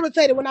get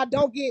irritated when I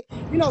don't get,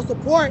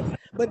 support,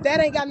 but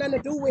that ain't got nothing to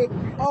do with,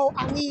 oh,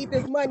 I need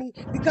this money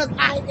because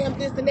I am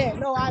this and that.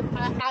 No,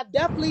 I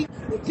definitely,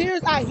 the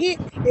tears I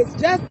hit is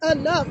just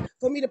enough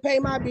for me to pay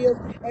my bills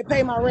and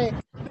pay my rent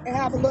and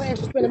have a little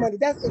extra spending money.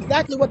 That's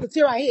exactly what the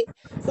tear I hit.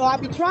 So I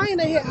be trying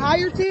to hit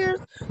higher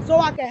tiers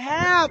so I can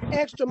have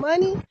extra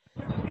money.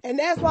 And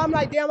that's why I'm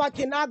like, damn, I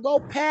cannot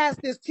go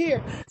past this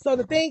tier. So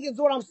the thing is,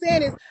 what I'm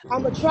saying is,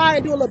 I'm going to try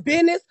and do a little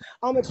business.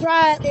 I'm going to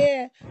try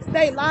and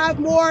stay live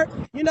more.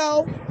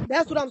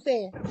 That's what I'm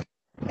saying.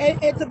 And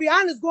to be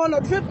honest, going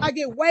on trips, I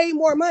get way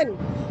more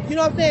money. You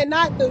know what I'm saying?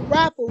 Not the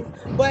raffles,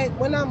 but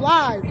when I'm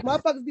live,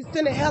 motherfuckers be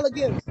sending hella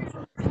gifts.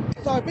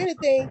 So if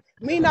anything,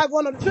 me not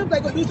going on the trips,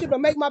 they going to do shit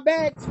but make my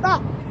bag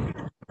stop.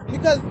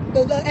 Because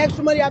the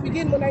extra money I be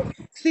getting when they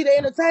see the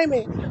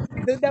entertainment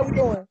that we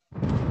doing.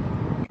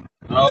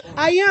 No.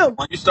 I am.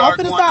 When you I'm start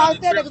finna going start. on I the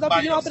said that trips because by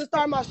I'm yourself, finna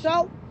start my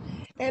show.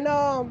 And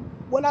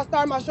when I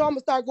start my show, I'm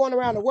gonna start going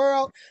around the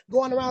world,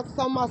 going around to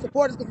some of my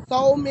supporters because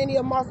so many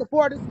of my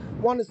supporters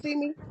want to see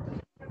me.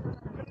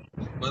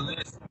 but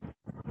listen,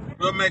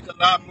 you'll make a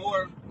lot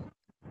more.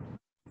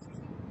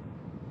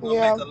 You'll Yeah.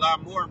 make a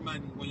lot more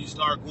money when you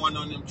start going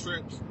on them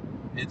trips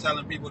and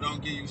telling people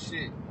don't give you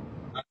shit.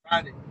 I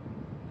got it.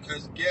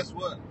 Because guess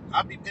what?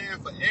 I be paying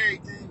for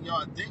everything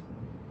y'all think.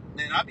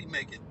 Man, I be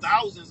making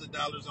thousands of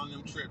dollars on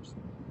them trips.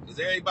 Because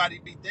everybody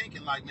be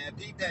thinking like, man,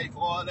 P pay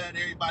for all that,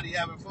 everybody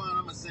having fun,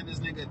 I'm going to send this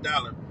nigga $1.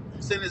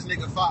 Send this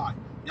nigga $5.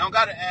 You don't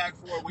got to ask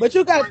for it. When But you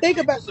you gotta support think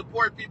about. people,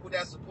 support people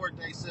that support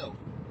themselves.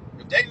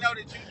 If they know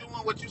that you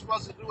doing what you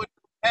supposed to do with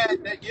the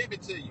bag, they give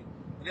it to you.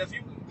 And if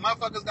you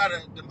motherfuckers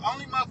the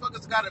only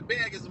motherfuckers got a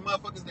bag is the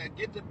motherfuckers that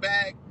get the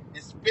bag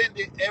and spend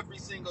it every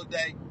single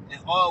day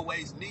and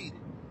always need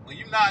it. When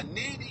you're not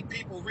needy,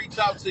 people reach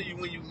out to you.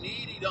 When you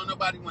needy, don't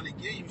nobody want to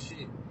give you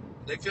shit.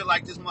 They feel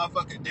like this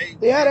motherfucker,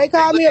 Yeah, they they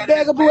call me look a at it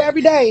as beggar boo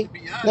every pettiness, to day.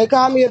 be They honest.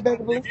 call me a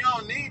beggar And boo. if you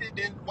don't need it,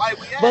 then why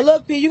we But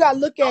look, asking P, you? you gotta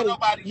look Don't at it.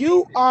 nobody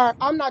need it.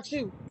 I'm not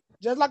you.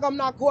 Just like I'm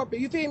not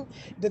corporate. You feel me?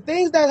 The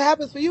things that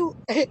happens for you,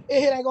 it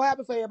ain't gonna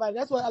happen for everybody.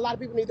 That's what a lot of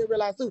people need to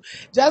realize too.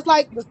 Just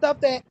like the stuff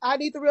that I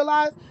need to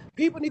realize,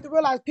 people need to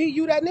realize, P,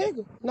 you that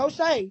nigga. No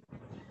shade.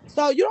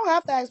 So you don't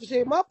have to ask for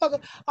shit. Motherfucker,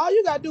 all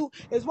you gotta do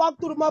is walk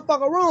through the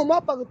motherfucker room.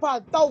 Motherfucker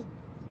probably throw.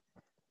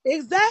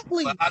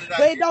 But Exactly. how did I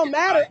But it get don't here,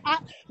 matter.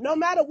 Ivy? No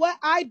matter what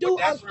I But do,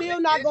 I'm that's for me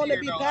still not getting gonna here,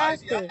 be though,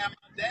 Ivy. I pastor. have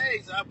my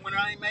days when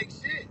I ain't make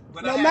shit.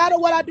 But I No had to matter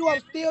what I keep do, I'm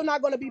getting still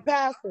not gonna be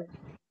pastor.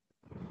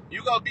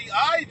 you gonna be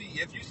Ivy.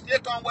 If you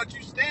stick on what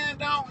you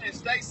stand on and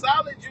stay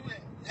solid, you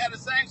have the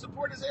same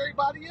support as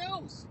everybody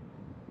else.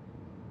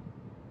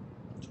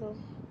 True.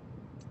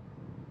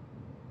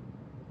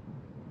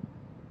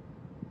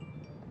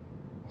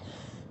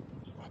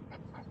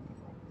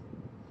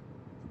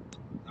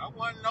 I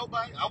wasn't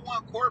nobody. I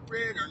wasn't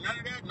corporate or none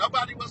of that.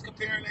 Nobody was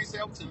comparing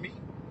themselves to me.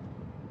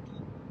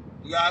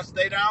 You gotta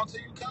stay down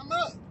till you come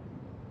up.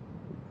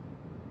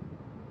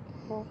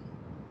 Mhm.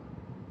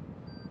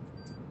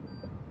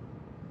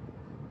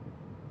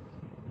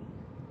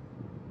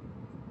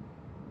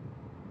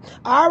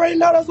 I already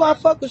know that's why I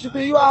fuck with you, I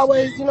P. ain't You gonna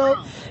scare always, you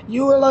around.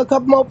 you and a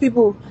couple more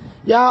people,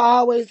 y'all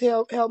always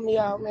help me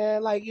out,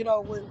 man. Like,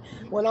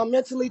 when I'm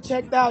mentally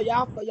checked out,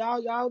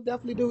 y'all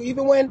definitely do.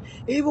 Even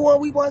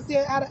when we once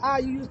seeing eye to eye,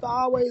 you used to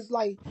always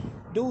like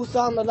do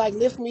something to like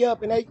lift me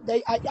up, and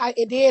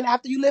and then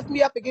after you lift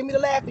me up and give me the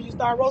laugh, and you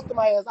start roasting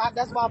my ass.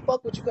 That's why I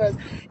fuck with you, cause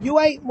you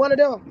ain't one of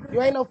them.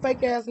 You ain't no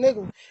fake ass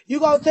nigga. You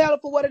gonna tell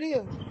it for what it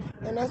is,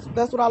 and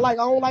that's what I like.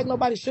 I don't like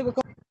nobody sugarcoat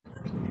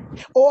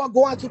or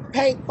going to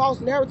paint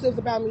false narratives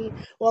about me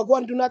or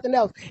going to do nothing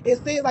else.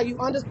 It seems like you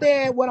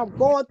understand what I'm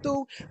going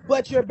through,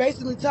 but you're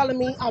basically telling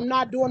me I'm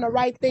not doing the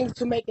right things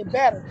to make it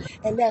better.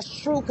 And that's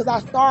true because I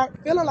start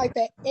feeling like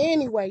that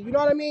anyway. You know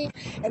what I mean?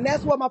 And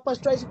that's where my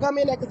frustration come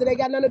in at because it ain't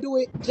got nothing to do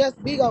with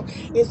just Bigo.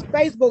 It's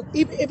Facebook.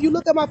 If you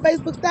look at my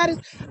Facebook status,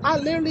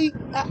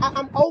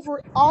 I'm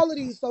over all of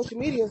these social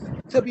medias.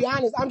 To be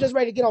honest, I'm just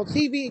ready to get on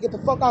TV and get the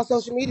fuck off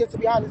social media, to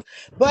be honest.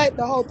 But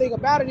the whole thing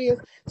about it is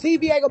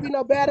TV ain't gonna be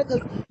no better because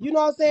you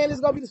know what I'm saying? It's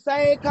gonna be the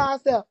same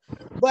concept.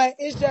 But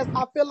it's just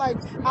I feel like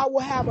I will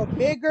have a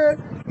bigger,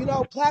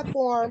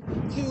 platform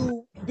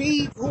to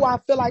be who I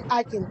feel like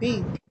I can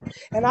be.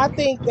 And I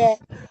think that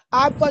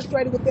I'm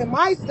frustrated within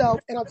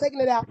myself and I'm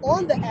taking it out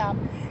on the app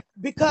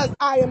because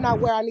I am not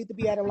where I need to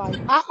be at in life.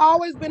 I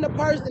always been the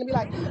person to be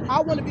like,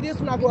 I want to be this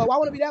when I grow up. I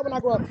want to be that when I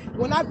grow up.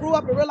 When I grew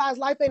up and realized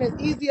life ain't as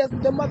easy as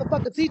the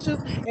motherfucking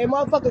teachers and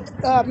motherfucking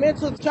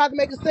mentors tried to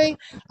make us think,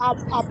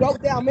 I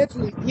broke down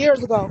mentally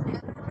years ago.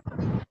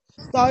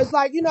 So it's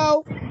like,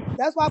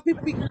 that's why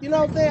people be,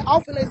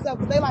 offing themselves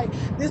because they like,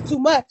 this too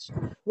much.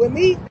 With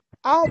me,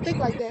 I don't think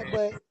like that,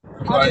 but.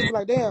 I Well, just be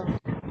like, damn.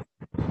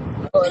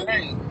 oh, it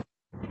ain't.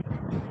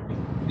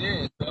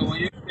 Yeah. So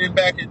when you sit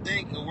back and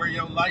think of where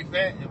your life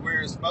at and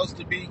where it's supposed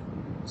to be,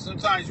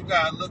 sometimes you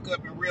gotta look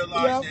up and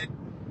realize Yeah, that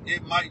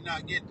it might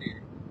not get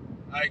there.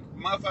 Like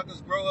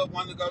motherfuckers grow up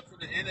wanting to go to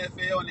the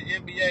NFL and the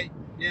NBA,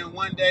 then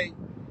one day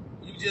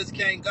you just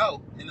can't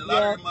go. And a lot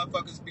of yeah, them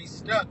motherfuckers be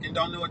stuck and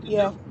don't know what to yeah, do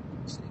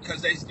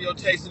because they still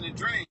chasing the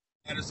dream.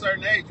 At a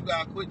certain age, you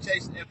gotta quit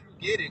chasing. If you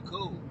get it,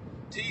 cool.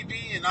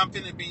 TV and I'm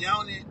finna be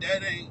on it.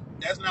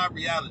 That's not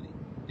reality.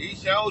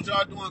 These shows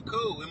y'all doing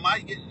cool. It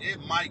might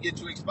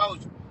get you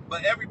exposure.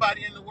 But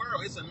everybody in the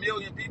world, it's a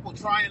million people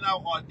trying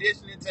out,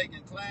 auditioning,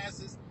 taking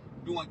classes,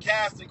 doing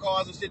casting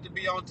calls and shit to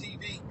be on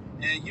TV,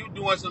 and you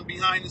doing some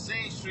behind the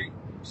scenes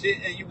shit,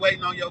 and you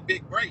waiting on your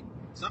big break.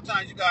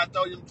 Sometimes you gotta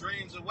throw them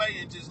dreams away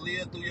and just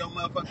live through your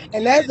motherfucking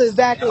and that's kids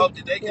and exactly. hope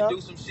that they can Yep.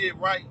 do some shit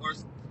right, or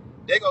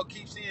they gonna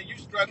keep seeing you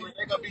struggling.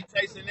 They gonna be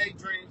chasing their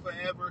dream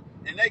forever,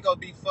 and they gonna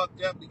be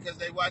fucked up because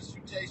they watched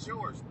you chase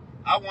yours.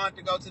 I wanted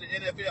to go to the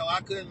NFL.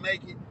 I couldn't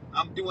make it.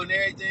 I'm doing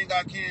everything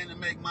I can to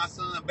make my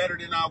son better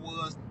than I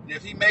was. And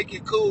if he make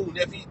it, cool. And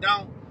if he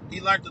don't,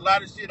 he learned a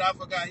lot of shit I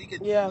forgot.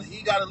 Yes.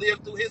 He gotta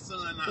live through his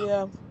son now.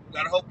 Yeah. You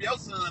gotta hope your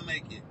son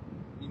make it.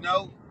 You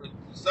know,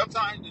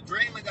 sometimes the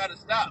dreaming gotta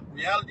stop.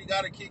 Reality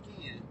gotta kick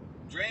in.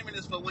 Dreaming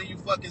is for when you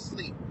fucking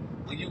sleep.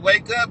 When you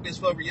wake up, it's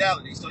for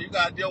reality. So you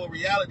gotta deal with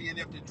reality. And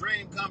if the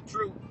dream come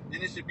true,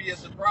 then it should be a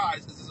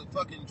surprise because it's a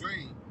fucking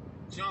dream.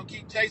 But you don't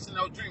keep chasing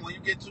no dream. When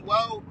you get too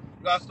old,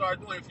 you gotta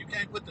start doing it. If you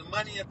can't put the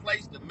money in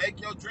place to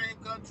make your dream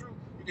come true,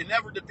 you can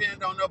never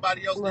depend on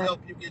nobody else to Right.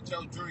 help you get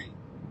your dream.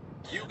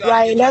 You gotta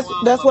Right. And get your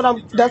own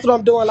motherfucking that's dream. what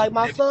I'm doing. Like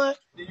my If son.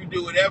 you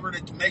do whatever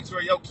to make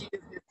sure your kids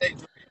get their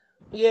dream.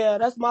 Yeah,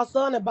 that's my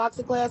son in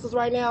boxing classes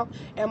right now.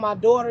 And my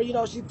daughter,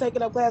 she's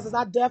taking up classes.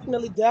 I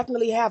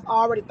definitely have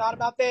already thought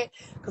about that.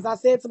 Because I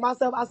said to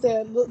myself, I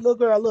said, look, little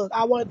girl, look,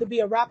 I wanted to be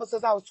a rapper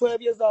since I was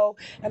 12 years old.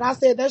 And I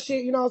said, that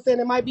shit, what I'm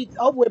saying, it might be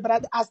over with, but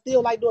I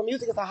still like doing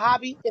music. It's a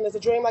hobby and it's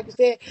a dream, like you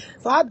said.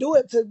 So I do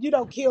it to,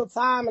 kill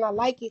time and I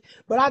like it.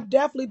 But I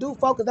definitely do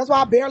focus. That's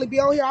why I barely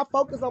be on here. I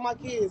focus on my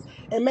kids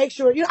and make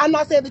sure, I'm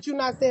not saying that you're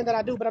not saying that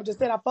I do, but I'm just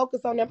saying I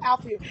focus on them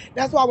out here.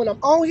 That's why when I'm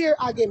on here,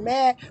 I get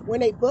mad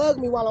when they bug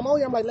me while I'm on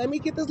here. I'm like, let me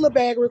get this little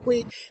bag real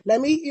quick.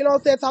 Let me,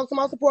 talk to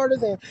my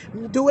supporters and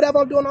do whatever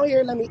I'm doing on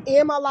here. Let me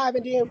end my live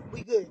and then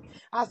we good.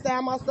 I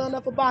signed my son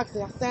up for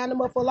boxing. I signed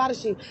him up for a lot of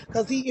shit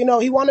because he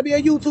want to be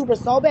a YouTuber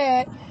so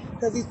bad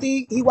because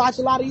he watch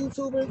a lot of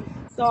YouTubers.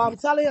 So I'm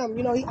telling him,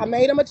 I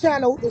made him a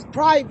channel. It's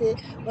private,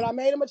 but I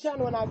made him a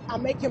channel and I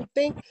make him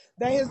think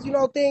that his,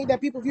 thing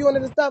that people viewing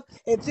it and stuff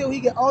until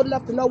he get old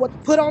enough to know what to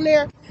put on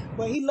there.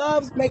 But he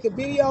loves making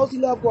videos. He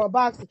loves going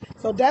boxing.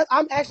 So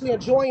I'm actually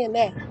enjoying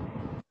that.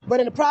 But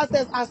in the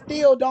process, I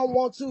still don't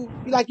want to,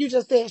 like you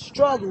just said,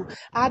 struggle.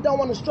 I don't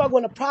want to struggle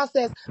in the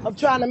process of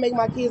trying to make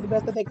my kids the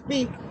best that they could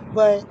be.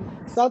 But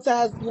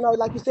sometimes,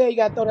 like you said, you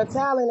got to throw that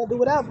talent and do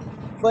whatever.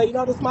 But,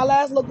 this is my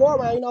last little go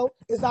around,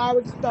 it's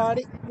already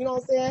started, you know what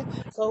I'm saying?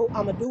 So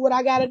I'm going to do what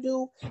I got to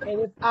do.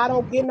 And if I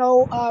don't get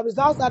no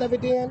results out of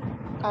it, then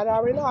I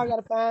already know I got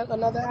to find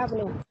another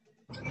avenue.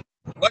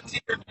 What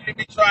tier do you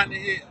be trying to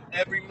hit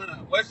every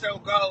month? What's your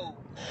goal?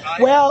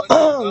 Well, What's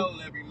your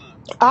goal every month?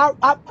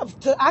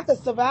 I could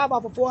survive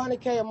off of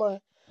 400K a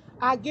month.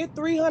 I get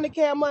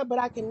 300K a month, but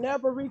I can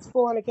never reach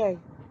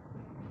 400K.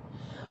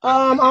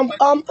 How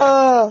much is that?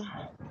 I'm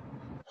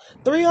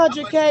How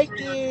much is 300K 300K?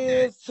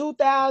 is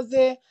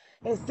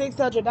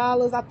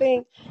 $2,600, I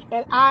think,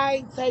 and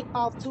I take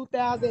off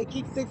 2,000 and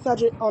keep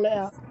 600 on the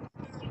app.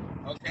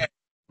 Okay,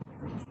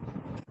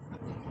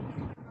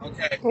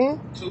 okay. Hmm?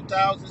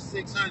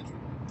 2,600.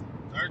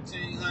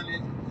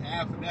 1,300.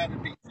 Half of that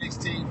would be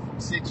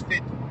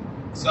 16,650.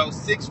 So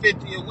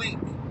 650 a week.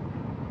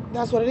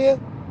 That's what it is.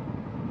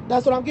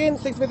 That's what I'm getting,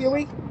 650 a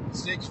week.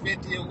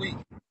 650 a week.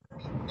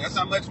 That's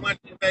how much money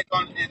you make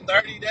in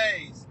 30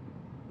 days.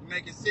 You're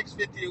making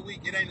 650 a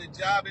week. It ain't a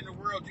job in the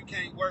world you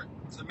can't work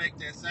to make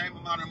that same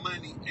amount of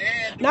money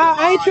and do it Nah,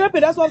 I ain't live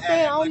tripping. That's what I'm and have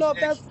saying. I that don't much know if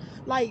that's extra.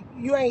 like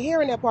you ain't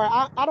hearing that part.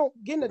 I don't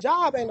getting a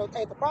job ain't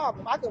the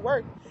problem. I can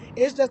work.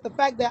 It's just the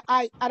fact that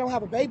I don't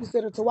have a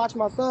babysitter to watch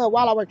my son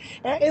while I work.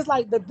 And it's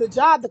like the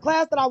job, the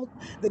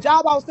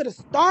job I was to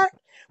start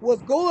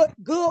was good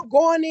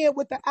going in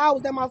with the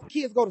hours that my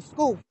kids go to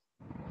school.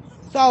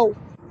 So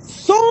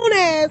soon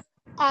as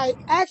I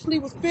actually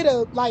was fit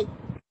to like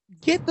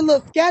get the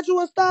little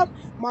schedule and stuff,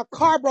 my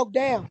car broke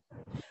down.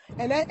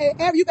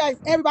 Everybody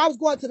was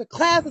going to the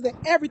classes and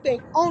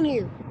everything on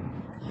here.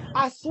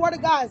 I swear to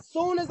God, as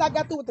soon as I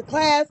got through with the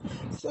class,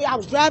 so I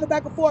was driving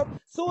back and forth.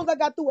 As soon as I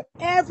got through with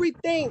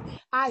everything,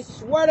 I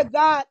swear to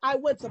God, I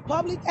went to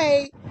public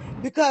aid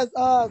because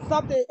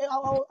something I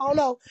don't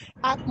know.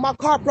 My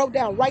car broke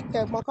down right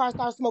there. My car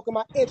started smoking.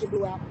 My engine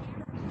blew out.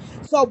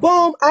 So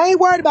boom, I ain't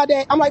worried about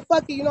that. I'm like,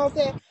 fuck it, you know what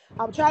I'm saying?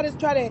 I'm trying this,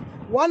 try that.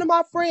 One of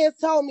my friends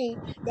told me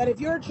that if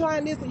you're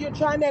trying this and you're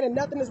trying that and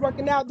nothing is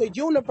working out, the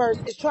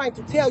universe is trying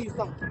to tell you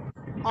something.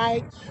 All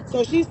right.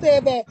 So she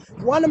said that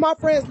one of my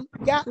friends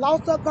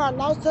lost her car,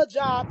 lost her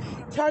job,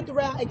 turned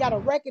around and got a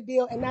record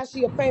deal, and now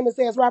she a famous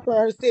ass rapper in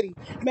her city,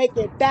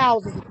 making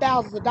thousands and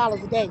thousands of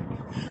dollars a day.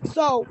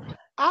 So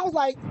I was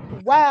like,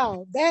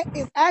 wow, that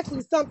is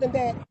actually something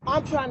that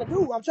I'm trying to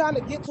do. I'm trying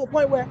to get to a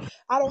point where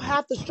I don't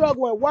have to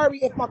struggle and worry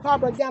if my car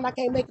breaks down, I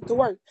can't make it to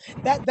work.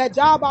 That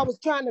job I was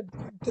trying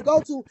to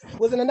go to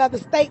was in another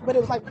state, but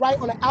it was like right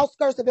on the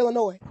outskirts of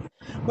Illinois.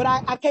 But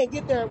I can't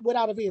get there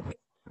without a vehicle.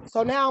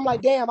 So now I'm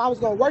like, damn, I was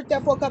gonna work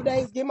there for a couple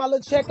days, get my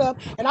little checkup,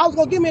 and I was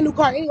gonna give me a new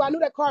car anyway. I knew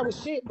that car was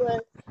shit,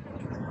 but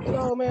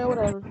man,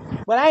 whatever.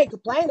 But I ain't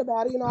complaining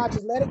about it. I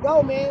just let it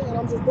go, man. And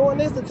I'm just doing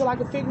this until I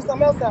can figure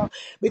something else out.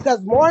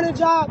 Because morning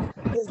jobs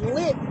is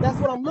lit. That's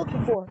what I'm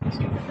looking for.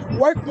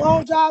 Work from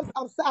home jobs,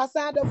 I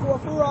signed up for a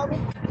few of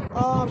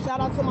them.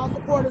 Shout out to my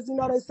supporters.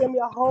 They send me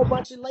a whole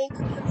bunch of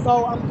links.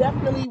 So I'm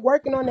definitely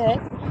working on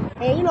that.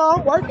 And,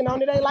 I'm working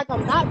on it. Ain't like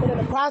I'm not, but in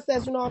the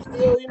process, I'm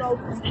still,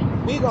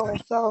 big on.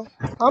 So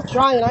I'm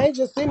trying. I ain't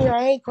just sitting here.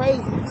 I ain't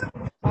crazy.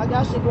 I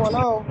got shit going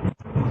on.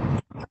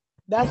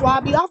 That's why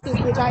I be off this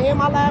bitch. I am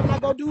my live and I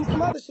go do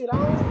some other shit. I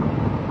don't,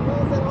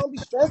 what I'm saying? I don't be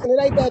stressing.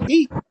 It ain't that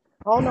deep.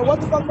 I don't know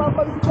what the fuck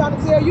motherfuckers be trying to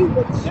tell you,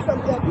 but the shit don't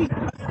be that deep.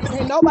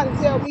 Can't nobody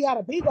tell me how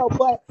to be go.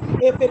 But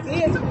if it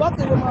is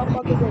fucking with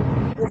motherfuckers and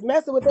is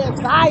messing with their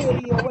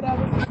anxiety or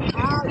whatever,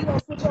 I'll,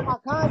 switch up my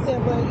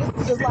content. But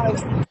it's just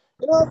like,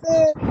 you know what I'm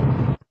saying?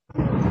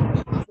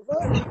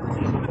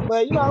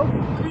 But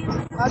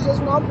I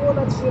just, I'm doing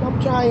other shit. I'm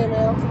trying,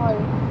 man. I'm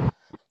trying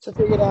to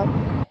figure it out.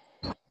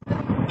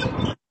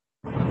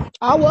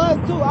 I was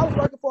too. I was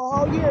working for a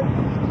whole year.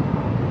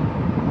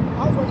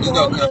 I was working for a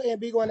whole year and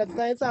be going at the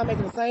same time,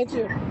 making the same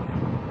shit.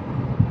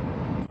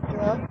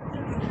 Yeah.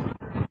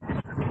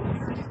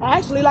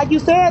 Actually, like you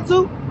said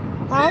too,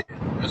 huh?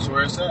 That's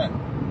where it's at.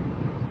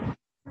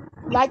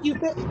 Like you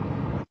said,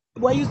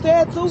 what you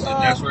said too.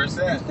 That's where it's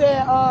You at.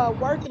 said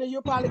working and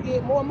you'll probably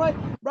get more money,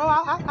 bro.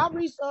 I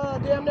reached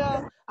damn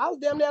near. I was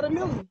damn near at $1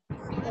 million,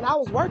 and I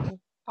was working.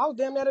 I was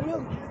damn near at $1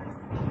 million,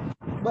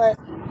 but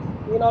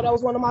that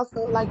was one of my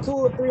like 2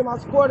 or 3 of my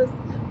supporters.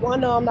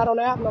 One of them not on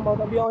the app no more.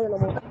 Don't be on here no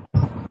more.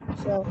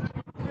 So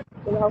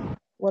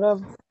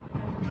whatever.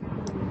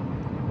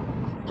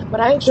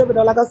 But I ain't tripping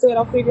though. Like I said,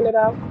 I'm figuring it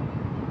out.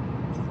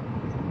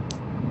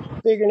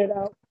 Figuring it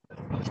out.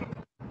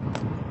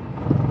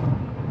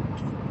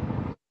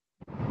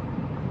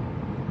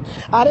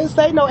 I didn't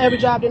say no every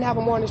job didn't have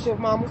a morning shift,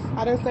 mamas.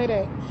 I didn't say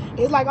that.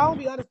 It's like I don't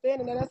be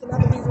understanding that. That's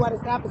another reason why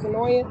this app is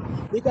annoying.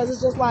 Because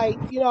it's just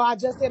like, I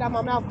just said out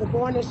my mouth, the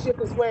morning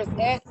shift is where it's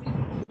at.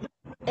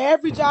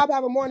 Every job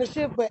have a morning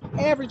shift, but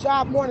every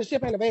job morning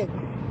shift ain't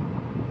available.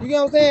 You get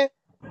what I'm saying?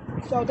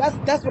 So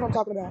that's what I'm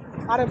talking about.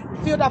 I done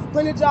filled out for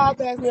plenty of jobs.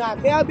 They asked me my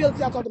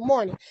availability. I told them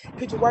morning.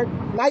 Could you work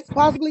nights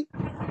possibly?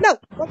 No.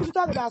 What was you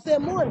talking about? I said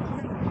morning.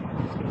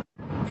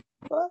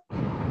 Huh?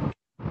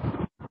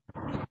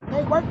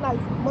 Can't work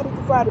nights Monday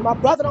through Friday. My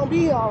brother don't be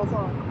here all the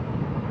time.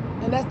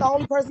 And that's the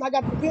only person I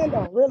got to depend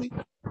on, really.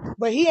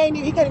 But he can't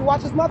even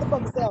watch his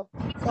motherfucking self.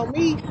 So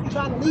me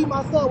trying to leave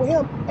my son with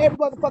him every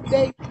motherfucking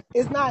day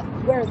is not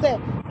where it's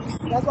at.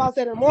 That's why I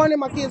said in the morning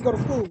my kids go to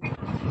school.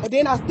 And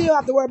then I still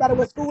have to worry about it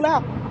with school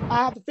out.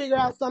 I have to figure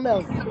out something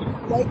else.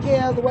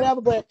 Daycares or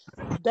whatever, but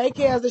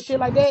daycares and shit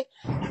like that,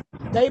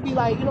 they be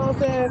like, you know what I'm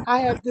saying? I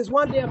had this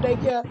one damn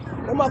daycare,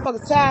 them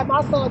motherfuckers tied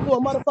my son to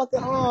a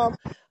motherfucking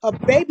a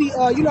baby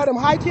them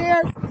high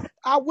chairs.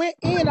 I went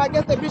in, I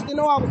guess that bitch didn't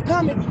know I was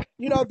coming,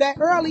 that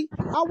early.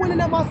 I went in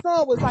there, my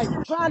son was like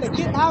trying to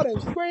get out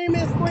and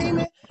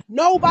screaming.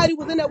 Nobody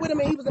was in there with him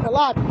and he was in the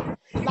lobby.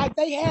 Like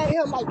they had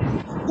him like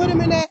put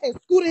him in there and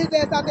scooted his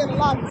ass out there in the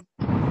lobby.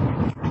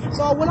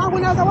 So when I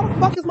went, I was like, what the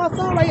fuck is my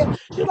son right here?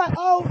 She was like,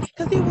 oh,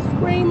 because he was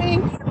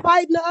screaming,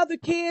 fighting the other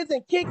kids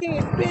and kicking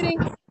and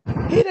spitting.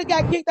 He done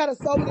got kicked out of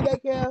so many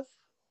daycares.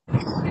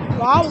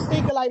 So I was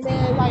thinking like,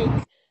 man, like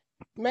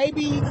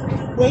maybe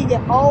when he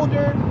get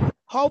older,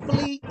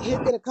 hopefully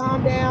it'll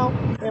calm down.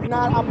 If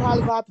not, I'll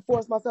probably go have to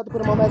force myself to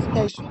put him on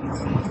medication.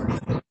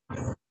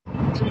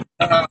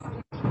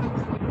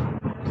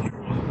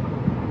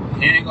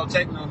 He ain't gonna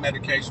take no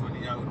medication when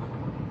he older.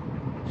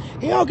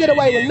 He don't get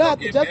away with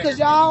nothing. Just because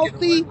y'all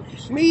see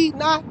me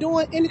not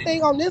doing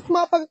anything on this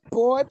motherfucker,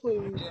 boy,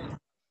 please.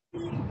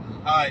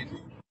 All right.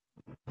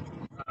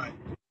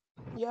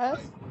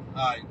 Yes.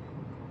 All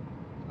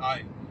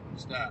right.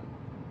 Stop.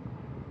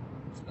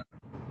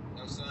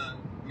 No, son.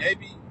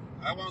 Maybe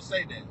I won't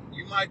say that.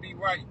 You might be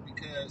right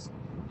because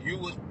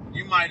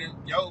you might have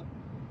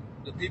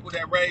the people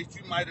that raised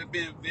you might have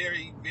been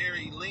very,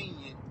 very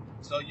lenient.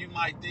 So you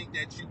might think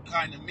that you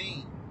kind of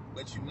mean,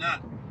 but you're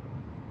not.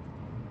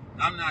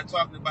 I'm not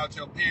talking about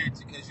your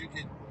parents because you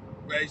can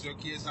raise your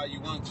kids how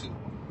you want to.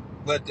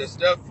 But the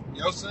stuff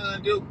your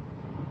son do,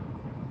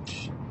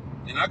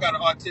 and I got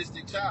an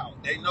autistic child.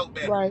 They know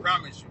better, Right.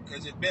 promise you,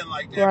 because it's been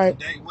like that Right. from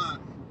day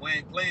one. We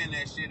ain't playing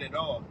that shit at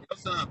all. Your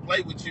son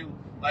play with you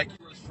like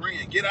you was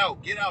friend. Get out.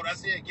 I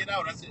said, get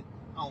out. I said,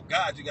 oh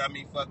God, you got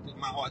me fucked with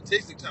my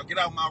autistic child. Get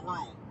out of my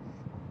room.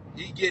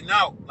 He getting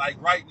out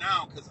like right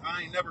now because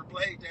I ain't never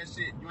played that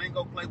shit. You ain't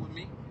gonna play with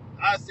me.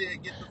 I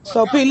said, get the fuck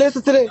So out. P,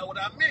 listen to You this. know what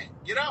I meant?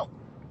 Get out.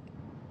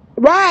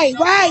 Right, Ain't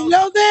no right. You wrong.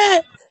 know what I'm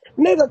saying?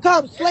 Nigga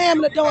come Yeah,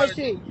 slamming the you door and gotta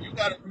do. shit. You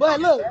gotta do But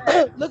your look,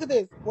 bad. look at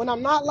this. When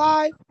I'm not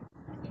live,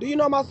 do you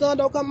know my son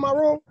don't come in my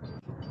room?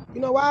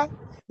 You know why?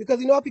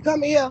 Because you know if he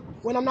come in here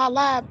when I'm not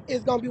live,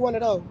 it's gonna be one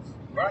of those.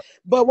 Right?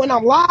 But when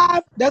I'm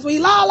live, that's when he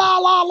la la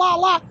la la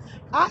la.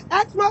 I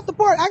ask my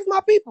support, ask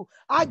my people.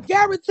 I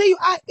guarantee you,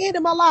 I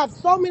ended my life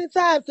so many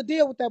times to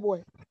deal with that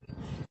boy.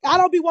 I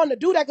don't be wanting to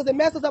do that because it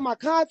messes up my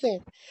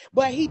content.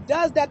 But he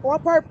does that on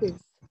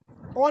purpose.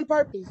 On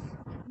purpose.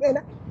 Man,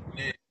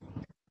 Yeah.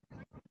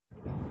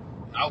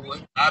 I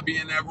would. I'd be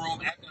in that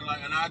room acting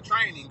like, and I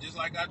train him just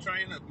like I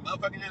train a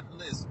motherfucking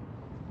analyst.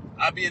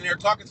 I'd be in there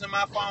talking to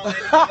my phone,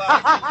 ain't even lie.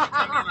 As soon as he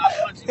come in, I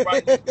punch him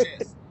right in your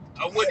chest.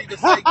 I wouldn't even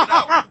say get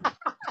out.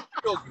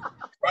 Kill you.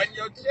 Right in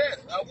your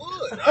chest. I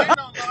would. I ain't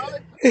gonna lie.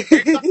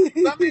 Every time you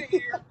come in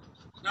here,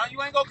 now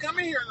you ain't gonna come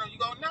in here no. You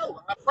gonna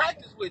know. I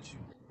practice with you.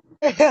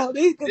 Hell,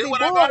 these cause This is they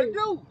what I gotta boys.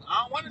 do.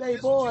 I don't wanna They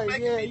this what you boys,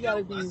 making yeah, me you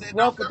gotta do. I be said, don't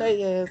rough with come in.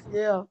 their ass,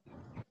 yeah.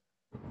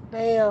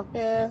 Damn,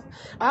 man.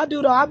 I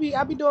do though. I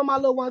be doing my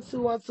little 1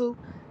 2 1 2,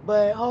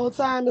 but whole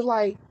time it's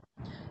like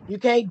you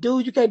can't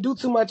do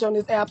too much on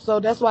this app. So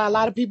that's why a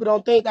lot of people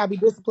don't think I be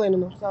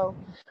disciplining them. So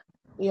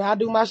yeah, I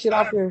do my A shit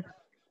lot off of here.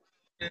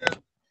 yeah,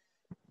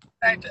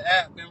 ain't the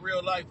app in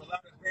real life. A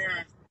lot of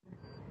parents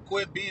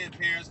quit being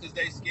parents because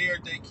they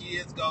scared their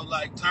kids go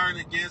like turn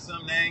against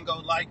them. They ain't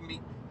gonna like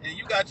me. And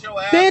you got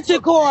your ass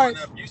Extension whooped growing cords,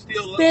 up. You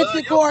still love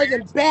extension your cords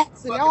and parents.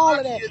 I'm bats and fucking my all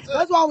of that. kids up.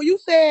 That's why when you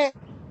said,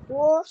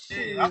 "Boy,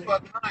 Yeah, I shit,"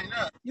 fuck mine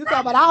up. you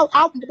talk about Promise you.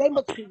 I they fuck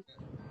must be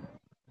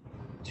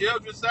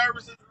children's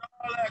services and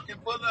all that can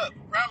pull up.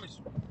 Promise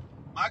you.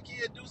 My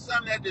kid do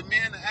something that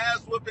demand an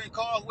ass whooping,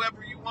 call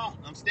whoever you want.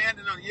 I'm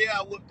standing on, yeah,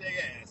 I whoop their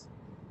ass.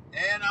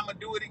 And I'm going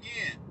to do it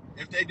again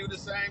if they do the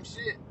same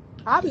shit.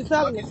 I be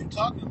telling Fuck them. is you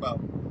talking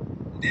about?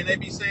 Then they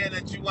be saying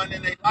that you wasn't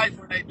in their life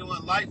when they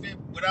doing life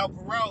without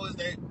parole. Is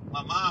they,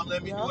 my mom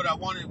let me do Yeah. what I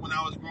wanted when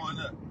I was growing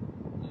up.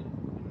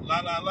 La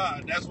la la.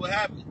 That's what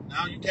happened.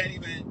 Now you can't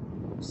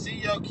even see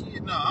your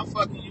kid. No, I'm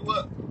fucking you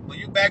up. When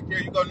you back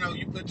there, you gonna know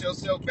you put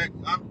yourself back.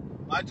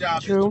 My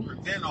job is to True.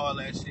 prevent all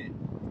that shit.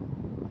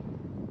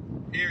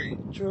 Period.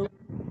 True.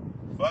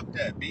 Fuck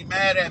that. Be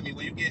mad at me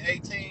when you get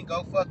 18.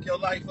 Go fuck your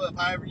life up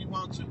however you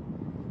want to.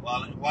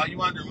 While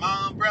you under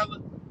my umbrella,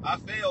 I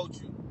failed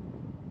you.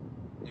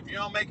 If you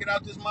don't make it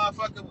out this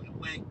motherfucker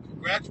when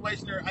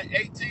graduation or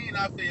 18,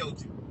 I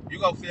failed you. You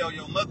gonna fail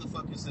your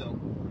motherfucking self.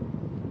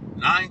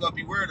 And I ain't gonna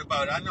be worried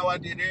about it. I know I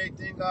did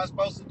everything I was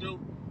supposed to do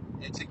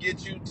and to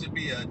get you to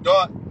be an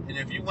adult. And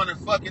if you wanna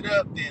fuck it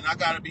up, then I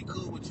gotta be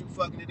cool with you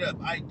fucking it up.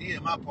 I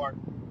did my part.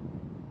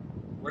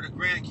 Where the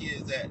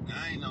grandkids at?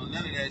 I ain't know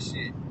none of that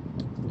shit.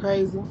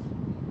 Crazy.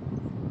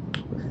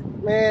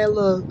 Man,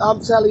 look,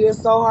 I'm telling you,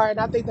 it's so hard.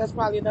 And I think that's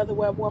probably another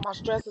where my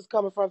stress is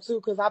coming from too,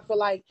 because I feel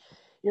like,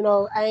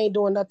 I ain't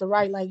doing nothing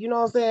right. Like, you know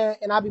what I'm saying?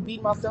 And I be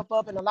beating myself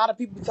up, and a lot of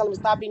people be telling me,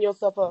 stop beating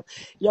yourself up.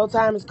 Your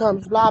time is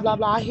coming, blah, blah,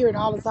 blah. I hear it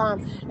all the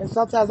time. And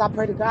sometimes I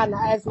pray to God and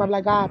I ask him, I'm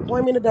like, God,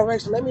 point me in the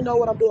direction. Let me know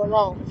what I'm doing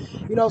wrong.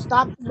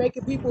 Stop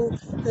making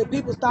could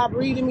people stop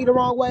reading me the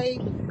wrong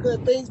way?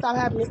 Could things stop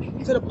happening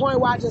to the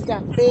point where I just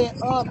got fed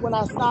up when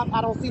I stopped?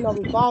 I don't see no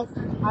results.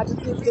 I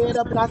just get fed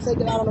up and I take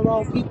it out on the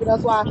wrong people.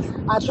 That's why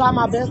I try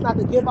my best not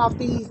to give off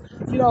these,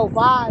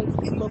 vibes,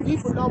 but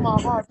people know my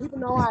heart. People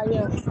know how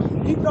I am.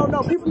 People don't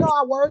know. People know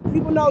I work.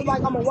 People know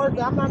like I'm a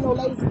worker. I'm not no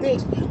lazy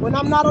bitch. When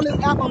I'm not on this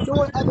app, I'm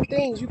doing other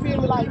things. You feel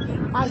me? Like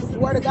I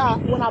swear to God,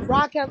 when I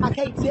broadcast, I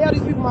can't tell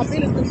these people my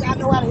business because I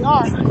know how they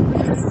are.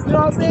 You know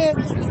what I'm saying?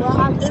 But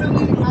I just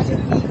be,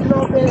 you know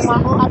what I'm saying, in my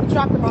own, I be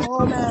trapped in my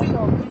own mind.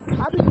 So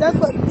that's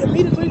what the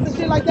meet and greets and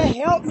shit like that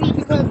helped me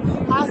because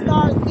I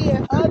started seeing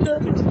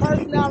other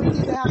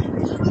personalities that have.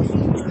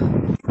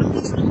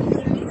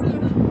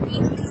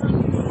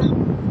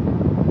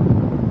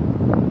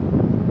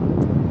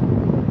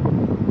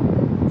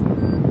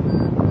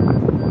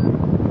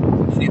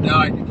 She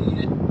died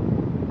again.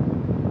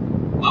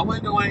 My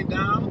window ain't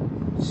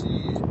down.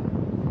 Shit.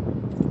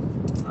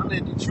 I'm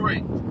in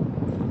Detroit.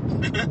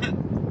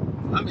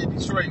 I'm in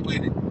Detroit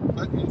with it.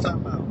 What you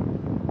talking about?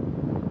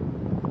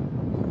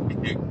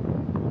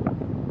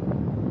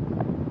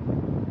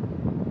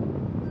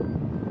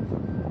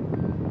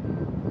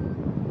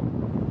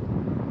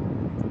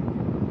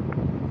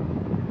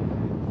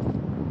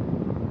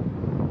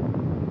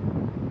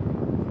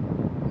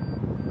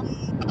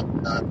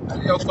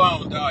 Your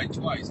phone died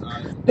twice,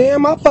 huh?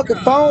 Damn, my fucking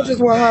phone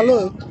just God went, huh? damn.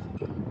 Look.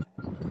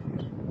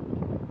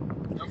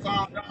 Your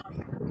phone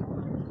died?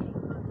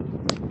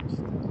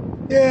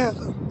 Yeah.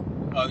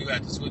 Oh, you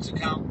had to switch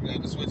account? You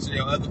had to switch to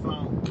your other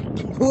phone?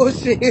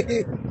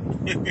 Bullshit.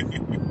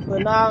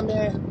 But nah,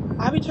 man,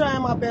 I be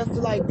trying my best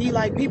to like be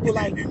like people.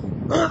 Like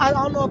I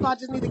don't know if I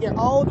just need to get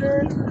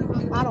older.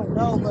 I don't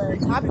know, but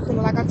I be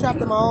feeling like I'm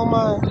trapped in my own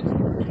mind.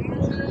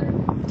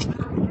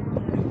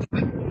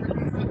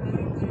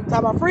 Talk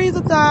about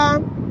freezer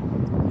time.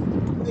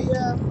 But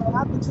yeah, so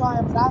I be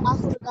trying. But I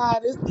swear to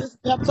God, this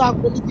pep talk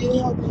really did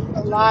help me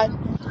a lot.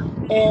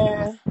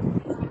 And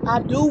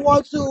I do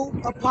want to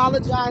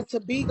apologize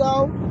to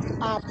Bigo.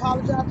 I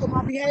apologize for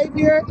my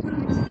behavior.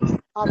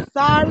 I'm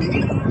sorry,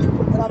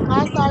 but I'm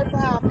not sorry for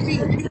how I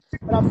feel.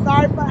 But I'm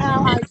sorry for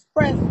how I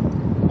express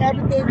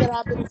everything that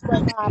I've been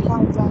expressing. I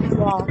apologize to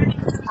y'all.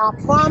 I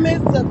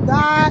promise to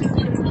God,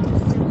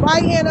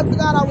 right hand up to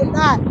God, I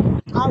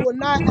will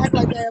not act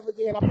like that ever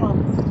again. I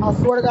promise. I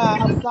swear to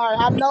God, I'm sorry.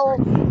 I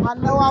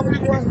know I was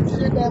doing some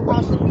shit that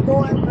I shouldn't be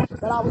doing,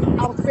 but I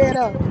was fed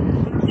up.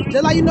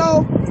 Just like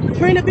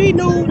Trina B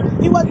knew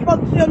he wasn't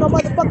supposed to steal no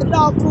motherfucking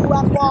dog food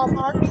out of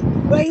Walmart,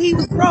 but he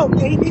was broke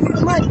and he needed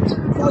some money,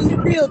 so he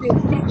still did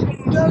it.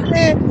 You know what I'm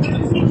saying?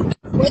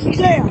 Went to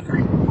jail.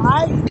 All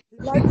right? He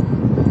learned it.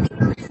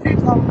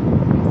 So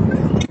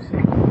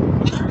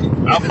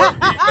How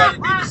broke do you gotta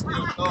be to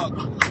steal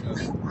dog food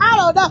though? I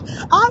don't know.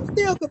 I'm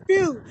still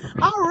confused.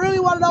 I really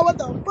want to know what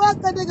the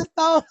fuck that nigga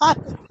stole.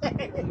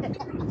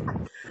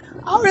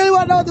 I really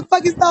want to know what the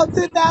fuck he stole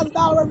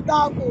 $10,000 worth of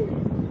dog food.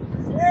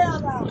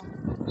 Hell no.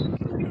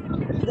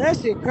 That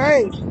shit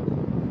crazy.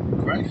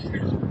 Right?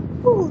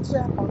 Ooh,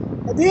 child.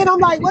 And then I'm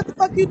like, what the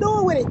fuck you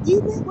doing with it?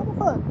 Eating it? What the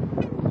fuck?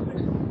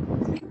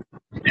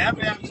 Cam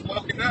Bam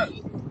spoke it up.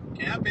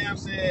 Cam Bam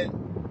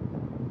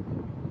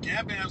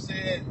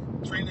said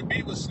Trina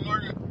B was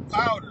snorting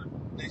powder.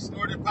 They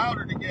snorted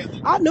powder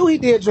together I knew he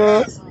in the did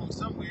drugs. bathroom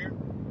somewhere.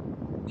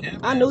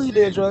 Cam I Bam knew he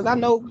did said, drugs. I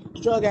know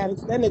drug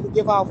addicts. That nigga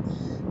give off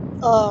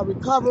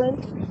recovering.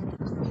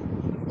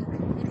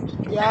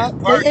 and Yeah. his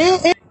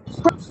bartender And or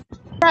something.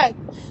 crack.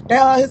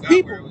 I His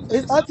forgot where it people, was his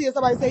at. auntie or Something.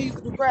 somebody say he used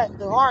to do crack,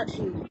 the hard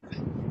shit.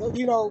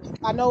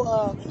 I know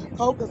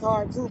coke is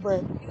hard too,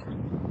 but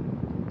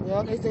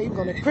yeah, they say he was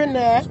on Yeah, the he was that.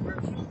 disrespectful.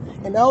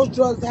 And those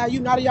drugs how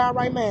you not a y'all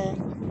right man.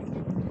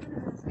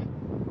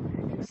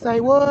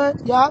 Say what?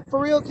 Yeah,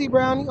 for real, T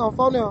Brownie on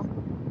phone now.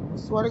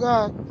 Swear to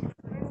God.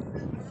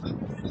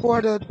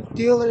 For the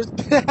dealers,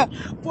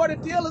 for the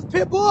dealers,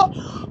 Pitbull.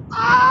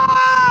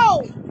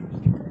 Oh!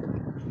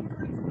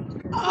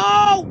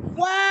 Oh,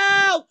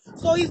 wow.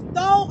 So he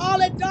stole all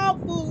that dog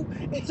food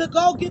and to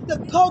go get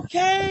the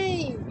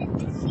cocaine.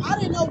 I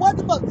didn't know what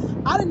the fuck.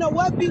 I didn't know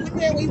what B was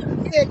saying when he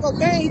said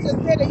cocaine. He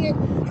just said that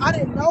I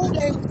didn't know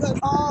that it was cause,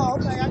 oh,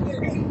 okay, I get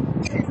it now.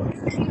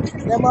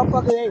 That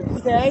motherfucker,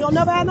 he said, I ain't gonna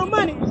never have no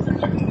money.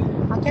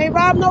 I can't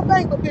rob no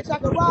bank, but bitch, I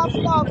can rob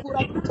some dog food.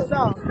 I can get your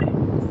dog.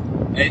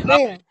 Hey, Ivy.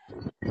 Damn.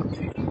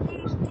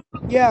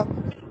 Yeah.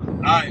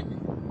 Ivy.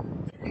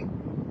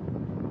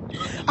 You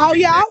was gonna Oh beat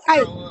yeah, that I,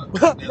 girl up.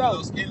 That bro,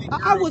 little skinny I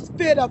girl. was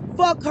finna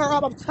fuck her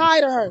up. I'm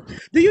tired of her.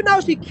 Do you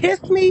know she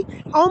kissed me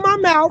on my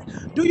mouth?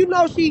 Do you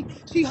know she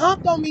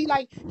humped on me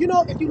like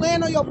if you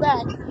land on your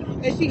back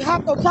and she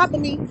hopped on top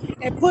of me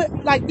and put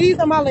like these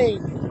are my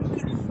legs.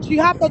 She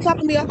hopped on top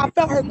of me. I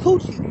felt her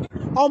coochie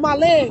on my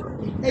leg,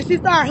 and she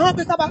started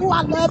humping. So I'm like, "Oh,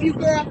 I love you,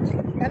 girl."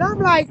 And I'm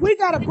like, "We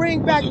gotta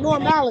bring Was back it warm?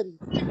 normality."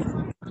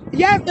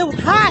 Yes, it was Was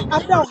hot. it I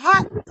warm? felt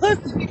hot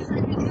pussy.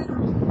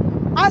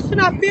 I should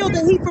not feel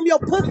the heat from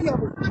your pussy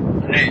on me.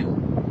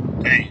 Damn.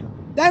 Damn.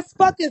 That's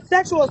fucking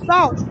sexual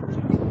assault.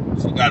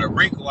 She got a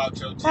wrinkle out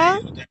your Huh?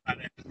 jeans with that hot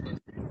ass.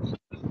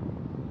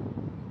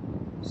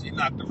 She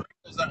knocked the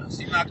wrinkles out.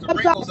 She knocked the I'm talking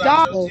wrinkles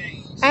out your dog.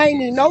 jeans. I ain't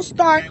need no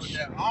She came with starch.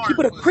 that She put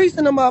orange a pussy. crease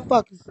in the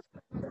motherfuckers.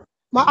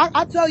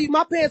 I tell you,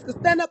 my pants could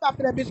stand up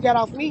after that bitch got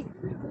off me.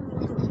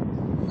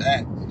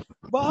 That.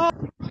 But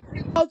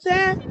whole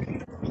time,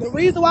 the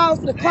reason why I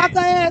was gonna clock her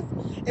Damn. ass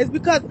is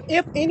because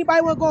if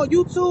anybody wanna go on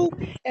YouTube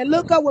and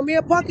look up when me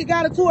and Punky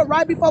got into it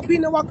right before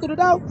Peanut walked through the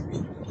door,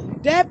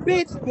 that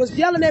bitch was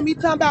yelling at me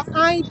talking about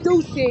I ain't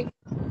do shit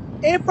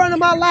in front of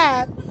my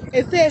live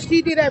and said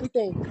she did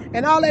everything.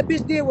 And all that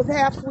bitch did was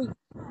half sweet.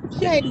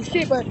 She ain't do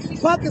shit, but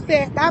Punker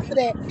said after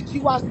that, she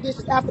washed the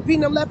dishes. After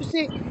Peanut left and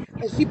shit,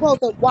 and she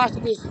supposed to wash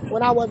the dishes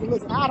when I wasn't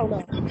looking. I don't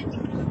know.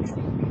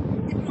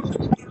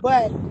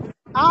 But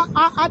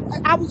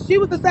she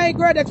was the same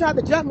girl that tried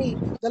to jump me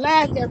the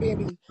last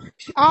Airbnb.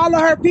 All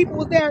of her people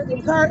was there. It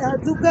was her and her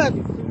two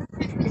cousins.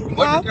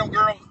 What Huh? did them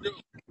girls do?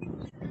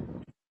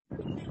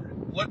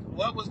 What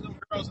was them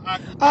girls'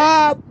 occupation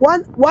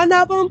One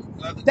of them,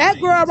 other than that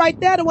girl things? right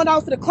there, the one that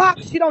was to the clock,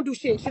 she don't do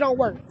shit. She don't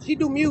work. She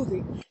do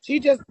music. She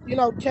just,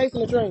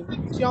 chasing a dream.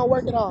 She don't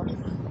work at all.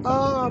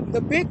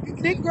 The big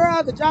thick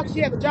girl,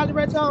 she had the Jolly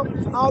Rancher on.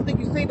 I don't think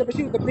you seen her, but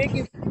she was the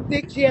biggest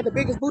thick. She had the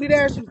biggest booty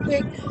there. She was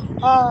thick.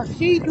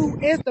 She do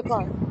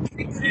Instacart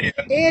Yeah,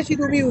 and she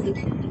do music.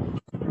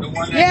 the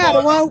one that Yeah, the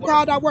called one out who work.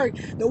 called out work.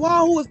 The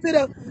one who's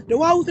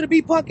to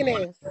be The punking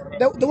one ass. that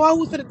brought up. The one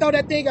who's to throw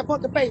that thing at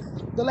punking face.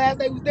 The last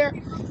day we was there.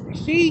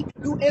 She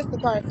do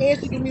Instacart and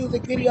she do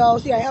music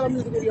videos. She had hella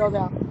music videos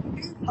out.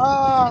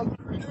 Um,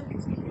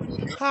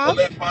 You was huh? gonna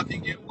let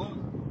Fonty get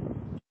one?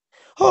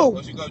 Who?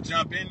 Was you gonna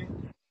jump in it?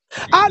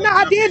 You was Oh no, gonna I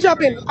jump did in it, jump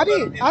or you in. was I gonna let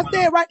did. him hit I one of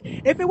stayed right.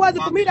 If it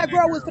wasn't for me, Fonty and that that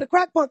girl was for girl? the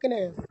crack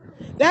punking ass.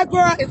 That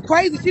girl is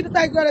crazy. She the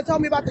same girl that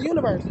told me about the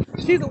universe.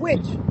 She's a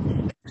witch.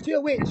 She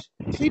a witch.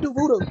 She do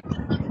voodoo.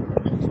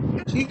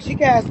 She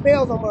cast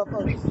spells on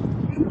motherfuckers.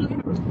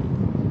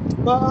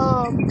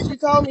 But she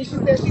told me, she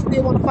said she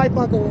still want to fight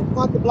Punkin, and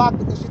Punkin blocked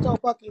her because she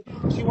told Punky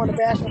she want to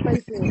bash her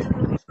face in.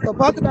 So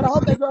Punky better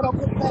hope that girl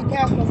don't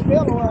cast no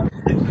spell on her.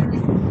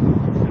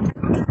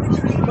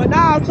 But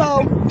now,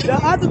 so the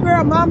other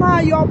girl,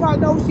 Mama, y'all probably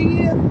know who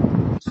she is.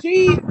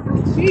 She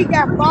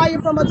got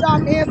fired from her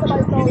job and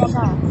somebody stole her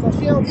car. So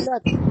she don't do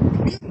nothing.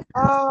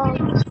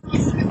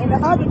 And the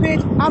other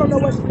bitch, I don't know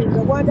what she do.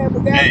 The one that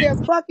was Hey,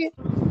 downstairs fucking,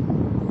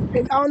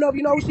 and I don't know if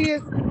you know who she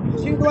is.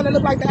 She was the one that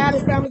looked like the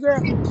Addams Family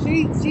girl.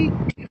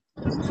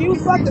 She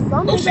was fucking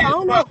some who nigga. she I is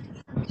don't fuck? know.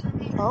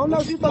 I don't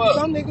know. She was fucking Fuck.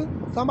 some nigga.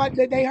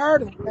 Somebody they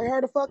heard her. They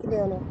heard her fucking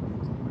down there.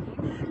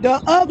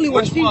 The ugly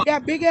one. Which She one?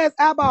 got big ass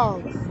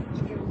eyeballs.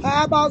 Her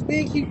eyeballs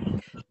big. She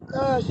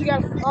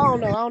got. I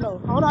don't know. I don't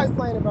know. I don't know how to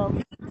explain it, bro.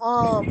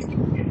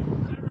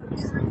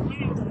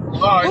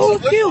 All right, Who so was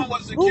which one cute?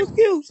 was the Who cute? was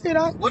cute? Shit,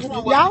 Which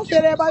one was the y'all said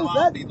cute? everybody So was I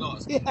don't be ugly.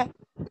 lost. Yeah.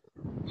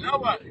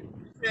 Nobody. You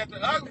said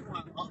the ugly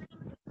one.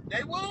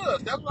 They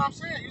was. That's what I'm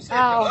saying. You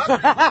said the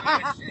ugly one.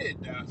 Man, Oh.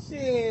 shit, dog.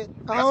 Shit.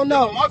 I That's don't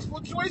still a know.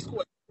 multiple choice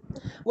question.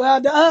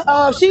 Well,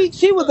 Was it?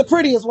 she was the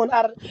prettiest one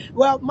out of.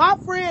 Well, my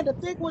friend, the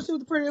thick one, she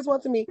was the prettiest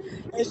one to me,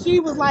 and she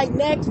was like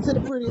next to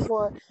the prettiest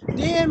one.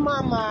 Then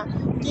Mama,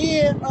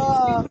 then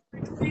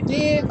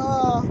then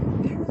uh,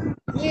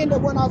 then the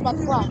one I was about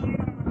to clock.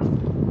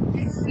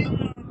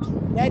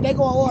 They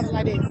go in order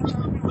like that.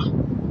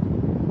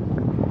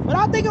 But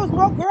I think it was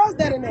more girls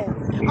that in that.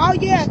 Oh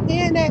yeah,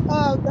 and that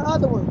the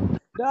other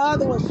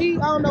one. She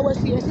I don't know what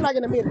she is. She like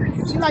in the middle.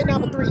 She like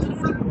number 3.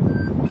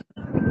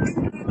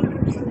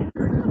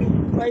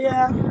 But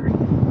yeah,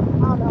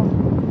 I don't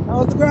know.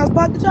 Those the girls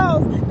Pumpkin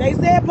chose. They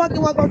said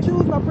Pumpkin wasn't gonna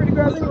choose no pretty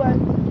girls anyway.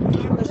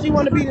 Cause she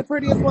wanted to be the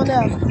prettiest one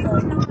there.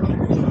 So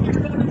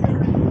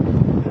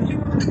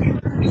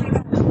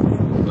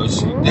But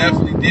she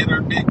definitely did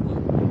her big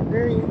one.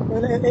 period.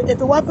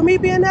 If it wasn't for me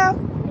being there,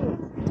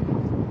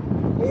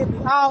 it'd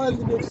be all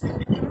ugly bitches.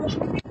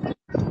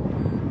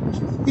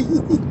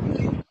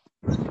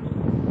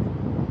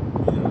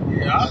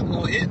 Yeah, I was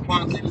gonna hit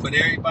Bunkin, but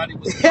everybody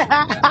was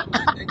gone by that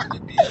night. They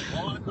could be up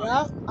all night.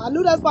 Yeah, I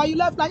knew that's why you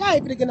left. Like I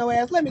ain't finna get no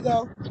ass. Let me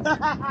go.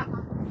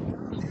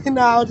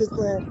 No, I was just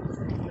playing.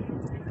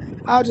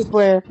 I was just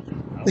playing.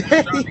 I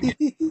wasn't trying to get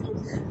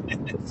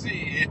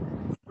shit.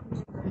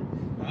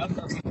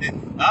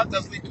 I was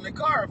just leaving the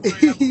car if I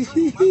ain't have a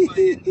room. I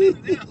wasn't hitting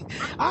none of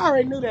them. I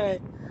already knew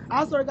that.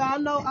 I swear to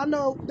God, I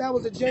know that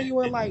was a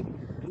genuine like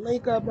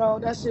link up, bro.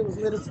 That shit was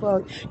lit as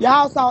fuck.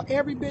 Y'all saw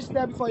every bitch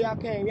there before y'all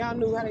came. Y'all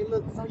knew how they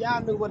looked, so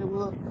y'all knew what it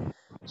was.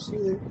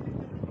 Shit.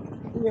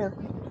 Yeah.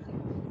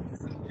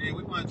 Yeah,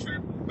 we wasn't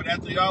tripping. But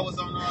after y'all was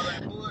on all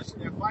that bullshit,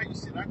 that fighting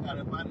shit, I got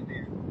up out of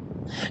there.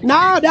 They Nah,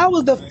 kicked me. that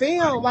was the Everybody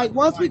film. Like wanted to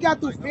once we fight. got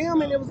I'm through like, I'm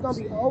filming, it was gone. gonna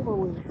be Shit. over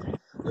with.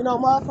 You know,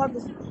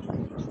 motherfuckers.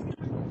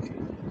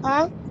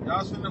 Huh? Y'all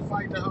was finna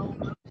fight the whole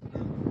night.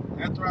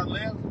 After I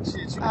left,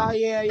 shit, you Oh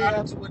yeah, got yeah.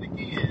 into it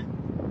again.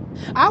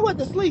 I went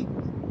to sleep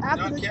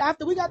Y'all kept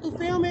after we got through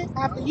filming.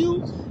 After y'all you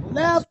was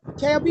left, bullshit.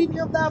 KLB and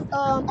them left.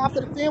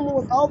 After the filming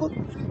was over,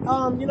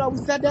 you know, we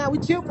sat down, we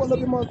chilled for a little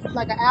bit more,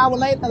 like an hour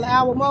later, an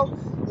hour more.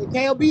 And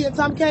KLB and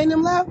Tommy K and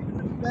them left.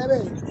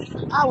 Baby,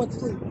 I went to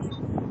sleep.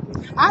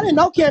 I didn't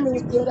know Cammy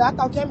was still there. I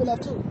thought Cammy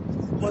left too.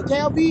 When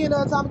KLB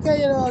and Tommy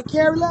K and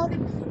Carrie left,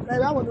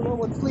 baby, I went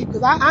to sleep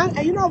because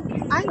and you know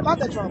I ain't about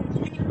that drama.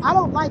 I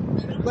don't like it,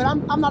 but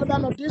I'm not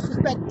about no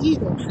disrespect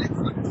either.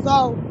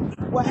 So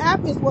what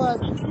happens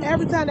was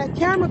every time that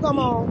camera come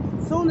on,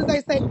 soon as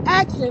they say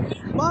action,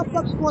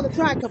 motherfuckers want to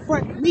try and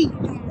confront me,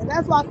 and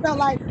that's why I felt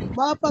like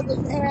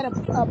motherfuckers had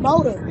a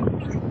motive.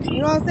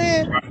 You know what I'm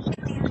saying? Right,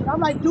 But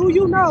I'm like, do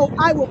you know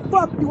I will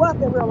fuck you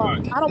up in real life?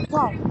 right, I don't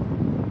talk.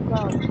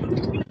 So.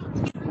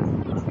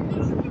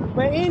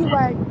 But right.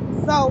 anyway,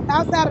 so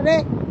outside of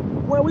that,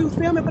 when we was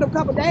filming for them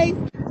couple days,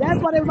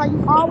 that's why they was like,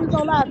 you always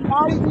go live, you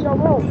always in your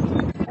room.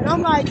 And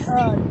I'm like,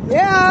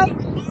 yeah,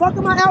 fuck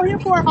am I out here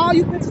for? All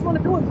you bitches want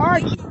to do is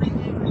argue.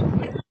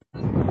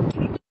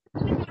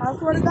 I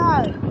swear to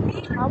God.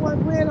 I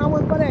wasn't playing, I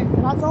wasn't for that.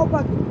 And I told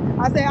Puckett,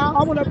 I said, I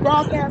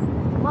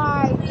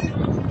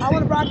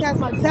want to broadcast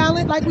my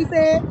talent, like we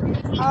said.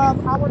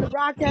 I want to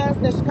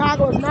broadcast that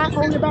Chicago is not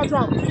only about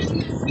drama.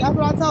 That's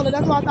what I told her.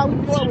 That's why I thought we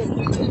was going with it.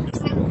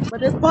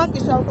 But this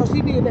Pumpkin show, so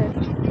she did that.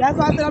 That's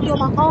why I said I'm doing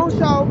my own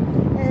show,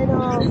 and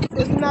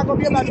it's not gonna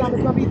be about drama.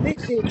 It's gonna be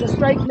lit shit, just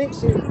straight lit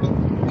shit.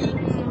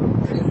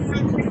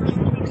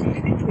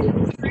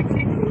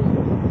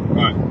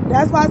 Right.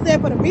 That's why I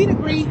said for the meet and As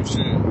greet, you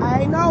should.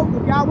 I ain't know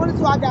if y'all wanted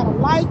to. I got a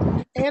light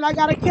and I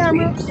got a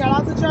camera. Shout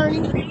out to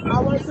Journey.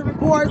 I wanted to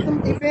record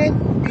some event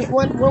because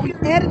when we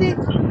edit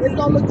it, it's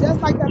gonna look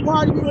just like that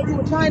party we went to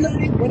in China.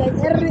 When they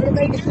edited it and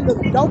made the shit look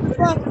dope as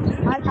fuck.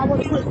 I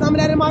want to put some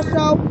of that in my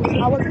show.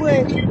 I want to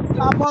put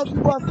our post we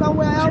going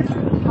somewhere else.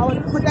 I want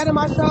to put that in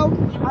my show.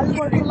 I just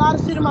want to put a lot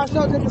of shit in my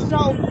show just to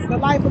show the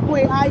life of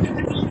Queen Ivy.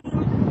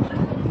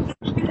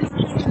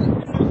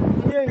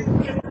 Period.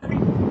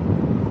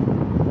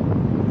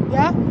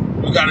 Yep.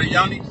 You got a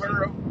Yoni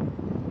Pearl?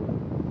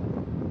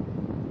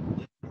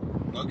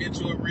 Go get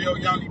you a real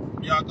Yoni.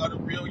 Y'all go to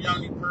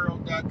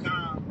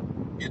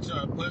realyonipearl.com. Get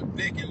your put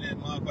Vic in that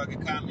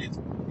motherfucking comments.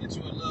 Get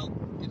you a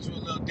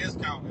little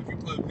discount. If you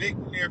put Vic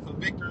in there for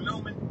Victor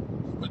Newman,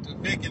 put the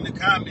Vic in the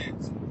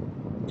comments.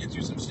 Get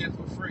you some shit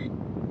for free.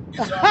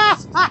 Get y'all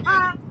misses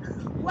together.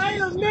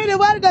 Wait a Jesus minute, name.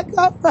 where did that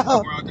come Fuck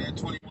from? around that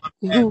 21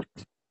 pack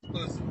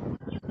pussy.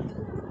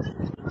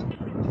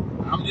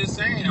 I'm just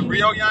saying,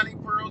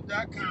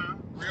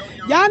 realyannipearls.com.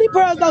 Yanni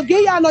Pearls don't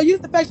give y'all Realyannipearls.com. no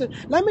yeast infection.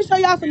 Let me show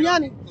y'all some Feel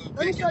Yanni. me? Put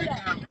Let me pick in show the y'all.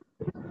 comment.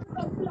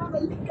 Y'all no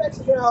yeast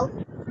infection, girl.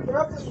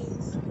 Girl,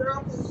 please.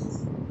 Girl,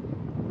 please.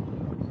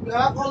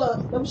 Yeah, hold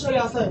up. Let me show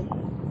y'all something.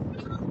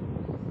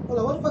 Hold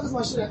on. What the fuck is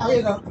my shit at? Oh, here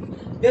you go.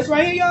 This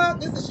right here, y'all.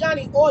 This is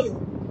Yanni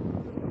oil.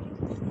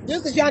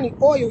 This is Yanni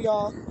oil,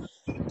 y'all.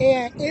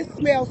 And it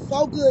smells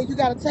so good. You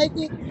gotta take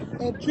it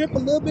and drip a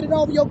little bit of it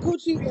over your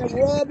coochie and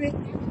rub it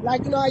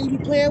like you know how you be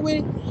playing with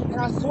it.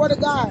 And I swear to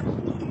God,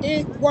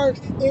 it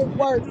works. It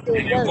works. It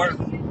And it works.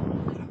 worked.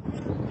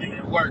 And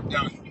it worked,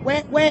 don't it?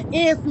 Wet, wet,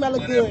 and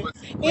smelling Now that good.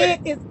 pussy And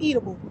wet. it's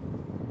eatable.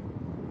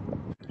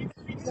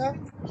 Yeah.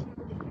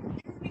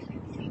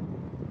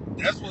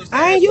 That's what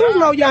I said ain't used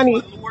no Shad. That's Yanni.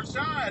 what Lord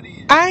Shad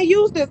is. I ain't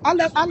used this.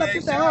 That's I what left made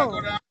this at Shad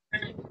go home. down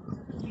there.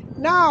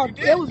 No, You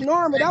it was didn't.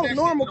 normal. That Ain't was that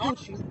shit normal normal?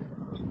 coochie.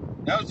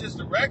 That was just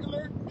a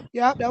regular,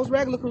 Yeah, that was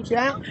regular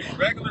coochie.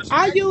 regular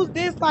I smack. used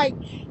this like,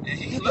 And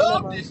he okay, never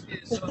loved mind. this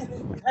shit. So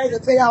I ain't gonna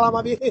tell y'all all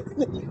my business.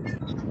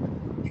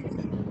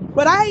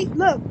 But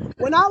look,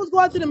 when I was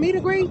going to the meet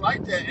and I greet,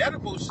 like that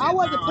edible I shit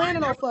wasn't now. I ain't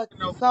planning on never put fucking.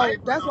 no So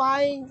flavor that's on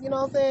why I it. ain't, you know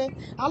what I'm saying?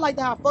 I like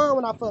to have fun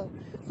when I fuck.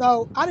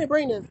 So I didn't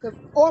bring this because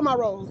or my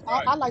rolls.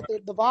 Right, I like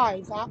right, the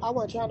vibes. I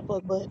wasn't trying to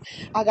fuck, but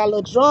I got a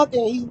little drunk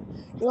and he, you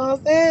know what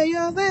I'm saying? You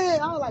know what I'm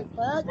saying? I was like,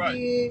 fuck right,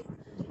 it.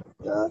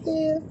 You know what I'm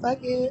saying? Fuck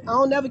it. I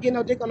don't never get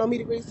no dick on no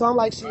meet and greet, so I'm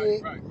like, right,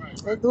 shit, right, right,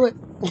 let's right, do right.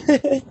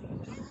 it.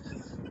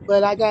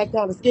 But I got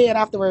kind of scared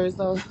afterwards,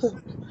 so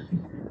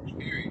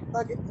Period.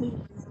 fuck it.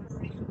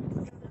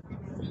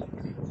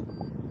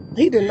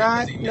 He did Yeah,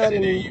 because not he nut nutted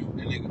in in me. you.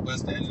 That nigga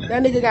bust that nut.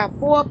 That nigga got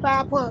 4 or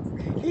 5 pumps.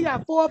 He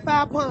got 4 or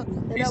 5 pumps,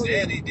 and He that was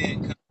it. said he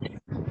didn't come.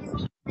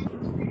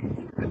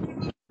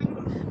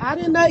 I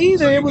didn't know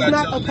So either. It you was got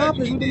not your nut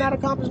and accomplished. he We did not didn't.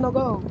 accomplish no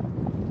goal.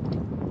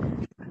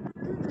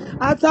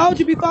 I told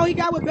you before he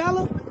got with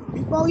Bella.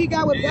 Before he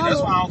got with Yeah,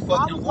 that's Bella, why I don't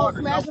I fucking was gonna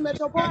waters. I smash him was at in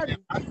your the goddamn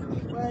party, hot tub.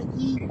 but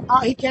he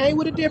came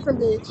with a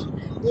different bitch.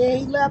 Then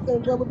he left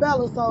and went with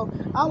Bella. So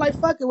I was like,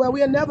 fuck it. Well,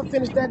 we'll never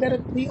finish that.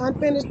 That'll be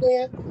unfinished.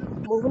 Then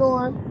moving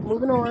on,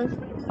 moving on.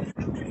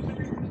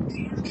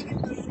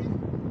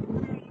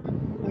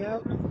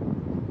 Yep.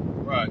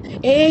 Right.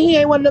 And he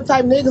ain't one of them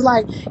type of niggas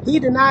like he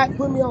did not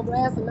put me on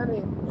blast or none of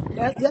that.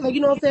 That like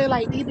you know what I'm saying?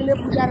 Like even if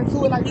we got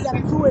into it, like we got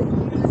into it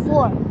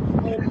before,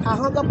 and I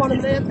hung up on him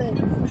and everything,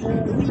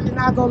 and he did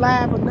not go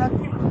live or nothing.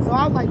 So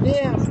I was like,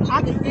 damn,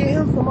 I could get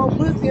him some more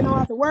pussy and I don't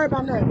have to worry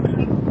about nothing.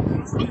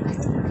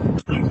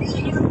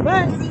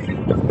 But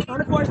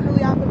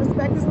unfortunately, I have to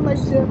respect his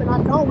relationship, and I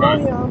don't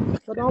want Right. him.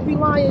 So don't be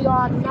lying, y'all.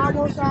 I do not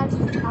want Shotty.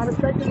 I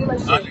respect his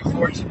relationship.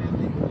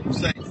 Unfortunately. You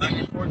say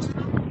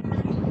unfortunately.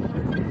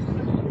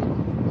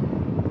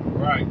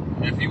 Right.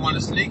 If you want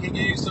to sneak and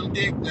give you some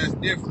dick, that's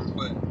different.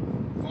 But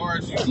as far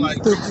as you You like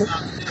reaching stupid.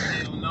 out to him,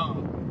 hell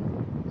no.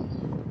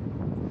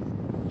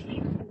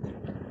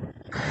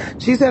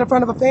 She said in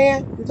front of a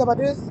fan. You talk about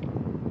this?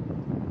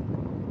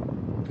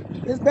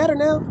 It's better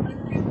now.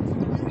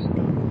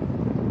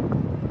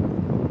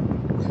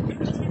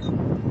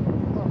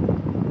 Oh,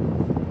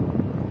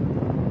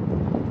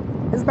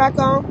 it's back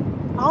on.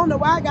 I don't know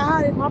why I got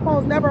hot. My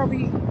phone's never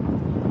overheat.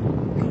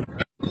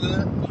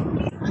 Good.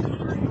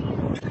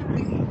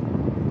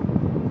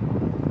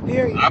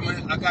 Period.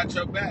 I got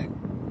your back.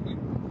 We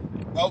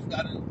both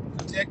gotta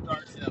protect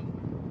ourselves.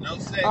 No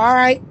All sex.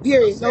 right. No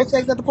Period. No sex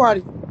sex at at the the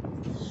party. party.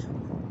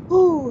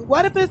 Ooh.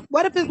 What if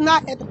it's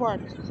not at the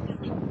party?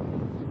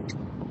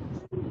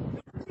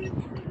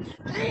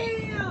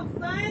 Damn,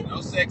 son.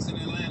 No sex in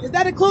Atlanta. Is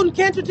that including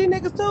Kendrick G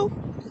niggas too?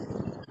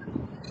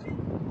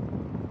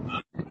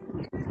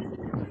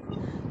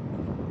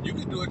 You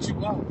can do what you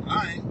want.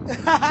 I ain't.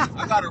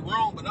 I got a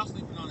room, but I'm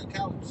sleeping on the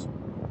couch.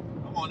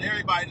 I want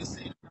everybody to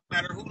see. No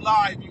matter who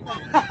live you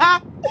want.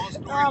 On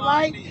All storyline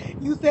right. me.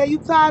 You said you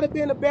tired of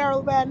being a barrel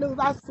of bad news.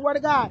 I swear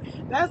to God.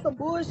 That's some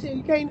bullshit.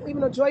 You can't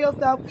even enjoy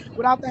yourself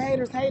without the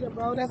haters hating,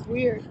 bro. That's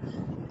weird.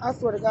 I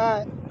swear to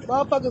God.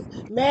 Motherfuckers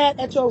mad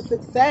at your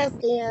success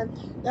and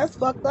that's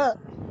fucked up.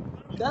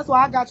 That's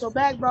why I got your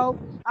back, bro.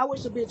 I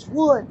wish a bitch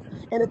would.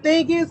 And the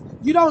thing is,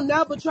 you don't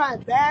never try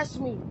and bash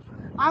me.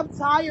 I'm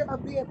tired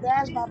of being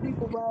bashed by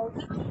people, bro.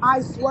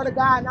 I swear to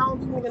God, and I don't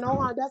be meaning no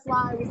harm. That's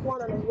why I was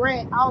going on a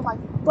rant. I was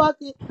like, fuck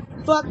it,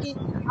 fuck it.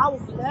 I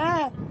was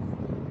mad.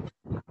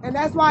 And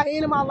that's why I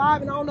ended my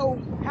live, and I don't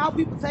know how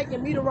people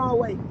taking me the wrong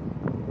way.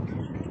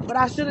 But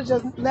I should have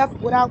just left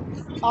without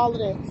all of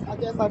that. I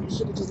guess I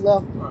should have just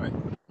left. Right.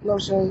 No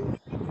shade.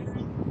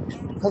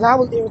 Because I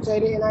was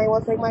irritated, and I ain't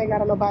want to take my anger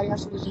out on nobody. I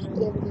should have just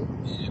ended it.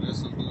 Yeah, that's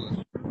some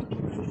good.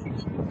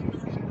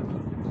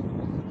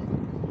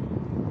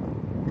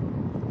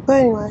 But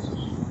anyway,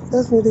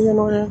 that's neither here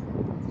nor there.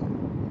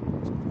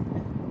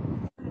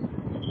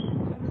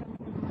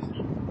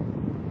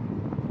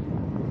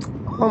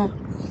 Um,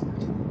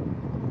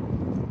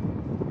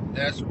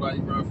 That's why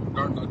you run from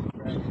dark on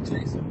the rabbit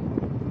chasing.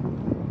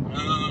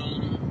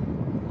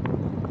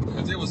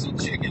 Cause there was some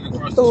chicken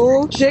across the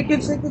street. oh,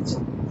 chicken, chicken,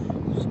 chicken.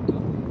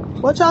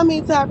 What y'all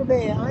mean time for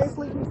bed? I ain't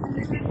sleepy.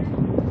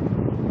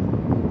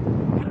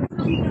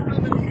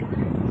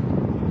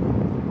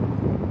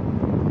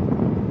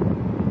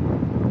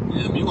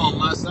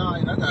 my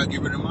side, I gotta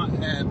get rid of my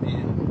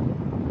admin.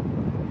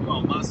 You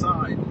on my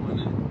side doing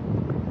that.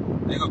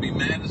 They gonna be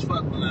mad as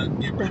fuck when I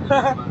get rid of my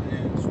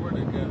admin. I swear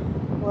to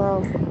God.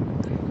 Well,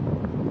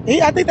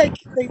 I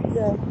think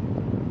yeah.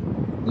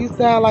 You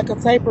sound like a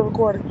tape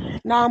recorder.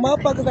 Nah,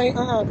 motherfuckers ain't,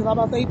 because I'm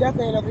about to say he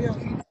definitely ain't over here.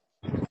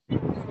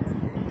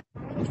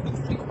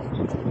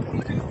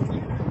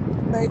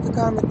 Made the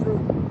comment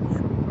through.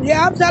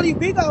 Yeah, I'm telling you,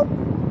 Vigo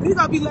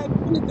be letting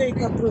anything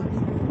come through.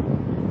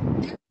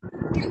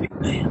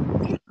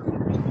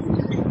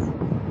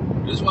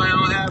 This is why I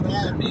don't have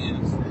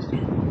admins.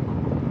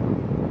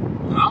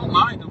 I don't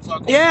mind them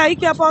fucking with Yeah, me, he but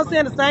kept you on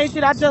saying the fucking same with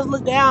shit. I me. just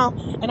looked down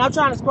and I'm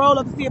trying to scroll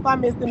up to see if I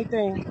missed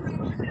anything.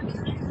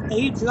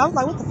 And I was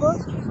like, what the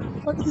fuck?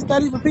 Fuck is he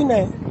studying repeating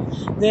that?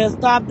 Then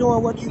stop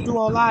doing what you do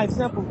on live.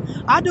 Simple.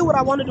 I do what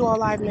I want to do on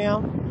live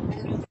now.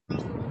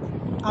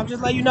 I'm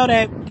just letting you know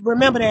that.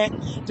 Remember that.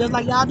 Just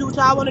like y'all do what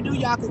y'all want to do,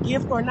 y'all could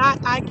gift or not.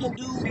 I can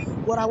do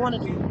what I want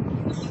to do.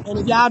 And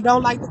if y'all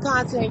don't like the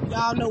content,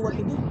 y'all know what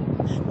to do.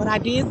 But I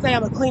did say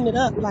I'm gonna clean it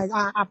up. Like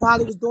I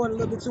probably was doing a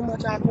little bit too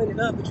much. I clean it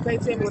up, but you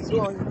can't tell me what to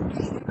do on here.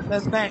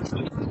 That's facts.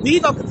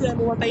 Vigo can tell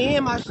me what they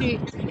in my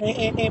shit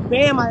and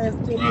ban my ass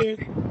for 10 Right. years,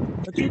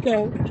 but you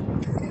can't.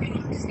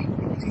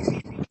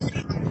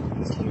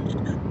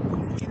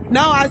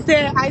 No, I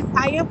said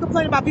I am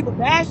complaining about people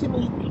bashing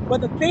me,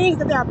 but the things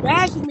that they're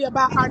bashing me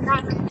about are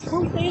not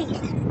true things.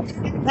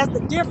 That's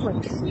the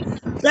difference.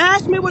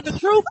 Bash me with the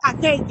truth, I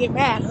can't get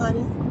mad,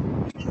 honey.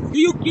 Do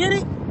you get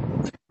it?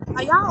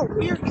 Are y'all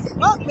weird as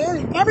fuck, man?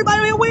 Is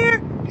everybody here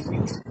weird?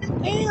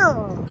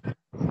 Damn.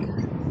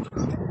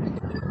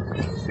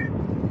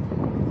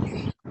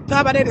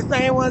 Talk about they the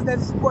same ones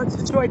that support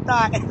Detroit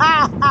Thought.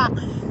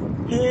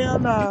 Hell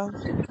no.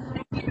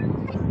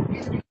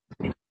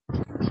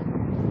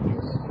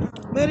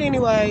 But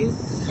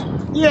anyways,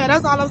 yeah,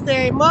 that's all I'm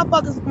saying.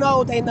 Motherfuckers know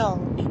what they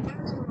know.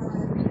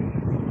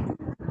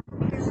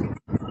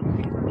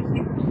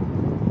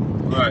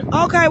 Right.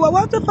 Okay, well,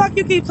 what the fuck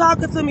you keep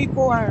talking to me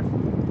for?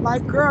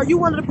 Like, girl, you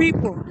one of the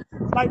people.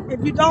 Like,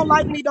 if you don't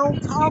like me,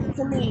 don't talk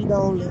to me.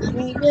 Don't look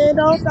me, then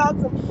don't talk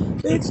to me.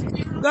 Bitch,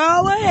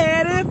 go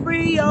ahead and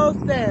free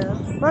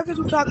yourself. Fuck is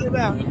you talking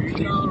about? Whatever you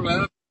gonna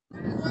love.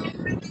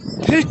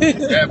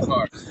 That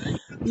part.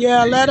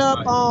 Yeah, let Niggas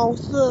up like, on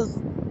sis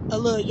a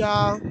little,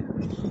 y'all.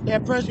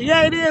 That pressure.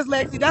 Yeah, it is,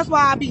 Lexi. That's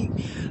why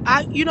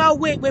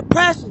with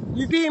Precious,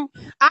 you feel me?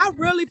 I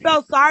really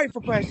felt sorry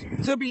for Precious,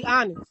 to be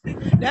honest.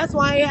 That's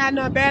why I ain't had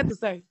nothing bad to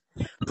say.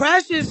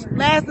 Precious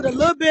lasted a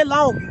little bit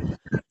longer.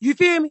 You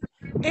feel me?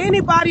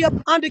 Anybody up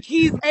under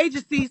Keys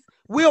agencies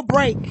will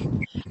break.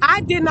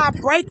 I did not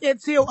break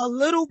until a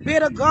little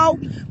bit ago,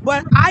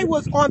 but I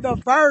was on the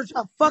verge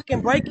of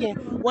fucking breaking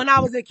when I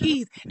was at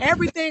Keys.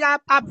 Everything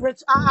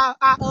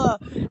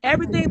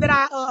everything that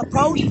I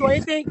approached or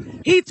anything,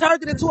 he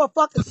turned it into a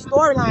fucking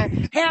storyline.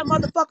 Had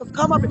motherfuckers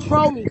come up and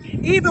troll me.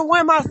 Even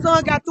when my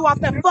son got through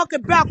off that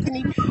fucking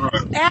balcony,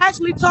 right.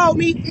 Ashley told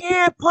me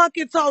and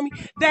Pumpkin told me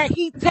that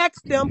he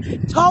texted them,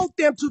 told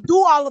them to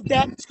do all of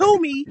that to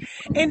me,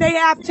 and they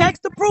have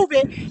text to prove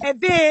it.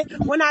 And then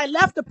when I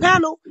left the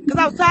panel,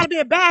 because I was tired of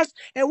being bashed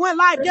and went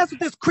live, guess what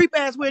this creep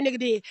ass weird nigga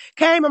did?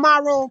 Came in my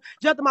room,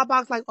 jumped in my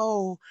box like,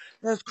 oh,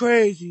 that's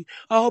crazy.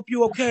 I hope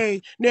you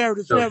okay.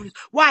 Narratives, So, narratives.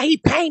 Why he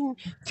painting,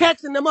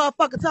 texting the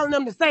motherfucker, telling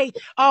them to say,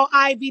 oh,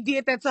 Ivy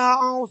did that to her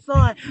own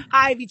son.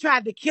 Ivy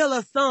tried to kill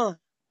her son.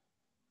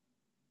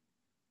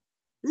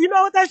 You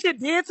know what that shit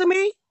did to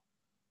me?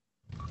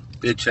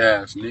 bitch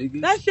ass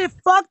nigga. That shit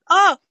fucked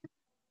up.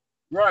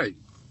 Right.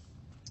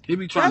 He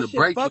be trying That to shit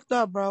break it. fucked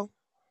up, bro.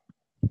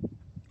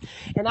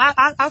 And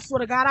I swear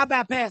to God, I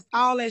bypassed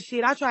all that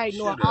shit. I try to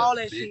ignore Shut up, all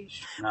that shit.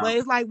 bitch. But Now,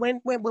 it's like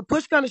when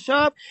push comes to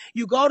shove,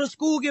 you go to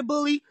school, get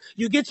bullied,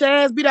 you get your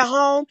ass beat at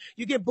home,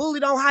 you get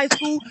bullied on high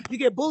school, you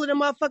get bullied on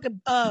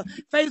motherfucking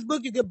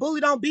Facebook, you get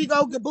bullied on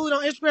Bigo, get bullied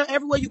on Instagram,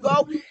 everywhere you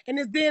go. And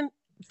it's then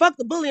fuck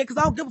the bullying, because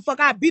I don't give a fuck.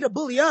 I beat a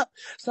bully up.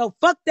 So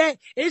fuck that.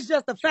 It's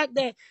just the fact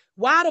that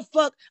why the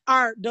fuck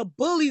are the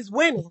bullies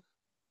winning?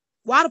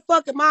 Why the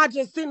fuck am I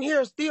just sitting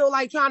here still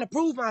like trying to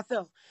prove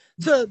myself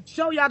to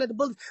show y'all that the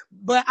bullies?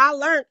 But I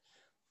learned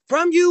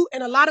from you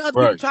and a lot of other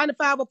people right. trying to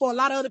fight for a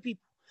lot of other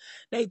people.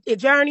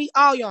 Journey,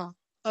 all y'all.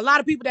 A lot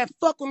of people that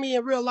fuck with me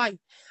in real life.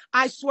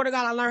 I swear to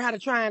God, I learned how to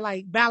try and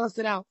like balance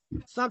it out.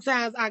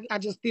 Sometimes I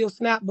just still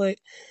snap, but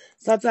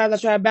sometimes I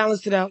try to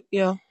balance it out.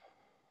 Yeah.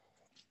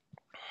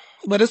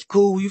 But it's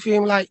cool. You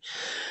feel me? Like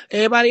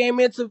everybody ain't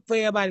meant to for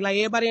everybody. Like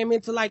everybody ain't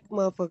meant to like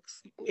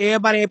motherfuckers.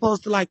 Everybody ain't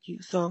supposed to like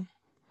you. So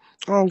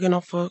I don't give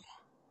no fuck.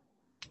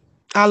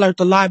 I learned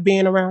a lot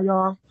being around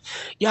y'all.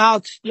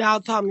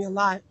 Y'all taught me a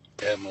lot.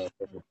 That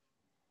motherfucker.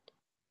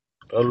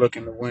 Go look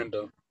in the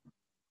window.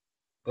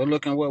 Go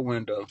look in what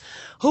window?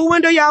 Who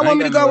window y'all I want ain't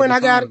me to got no go in? other I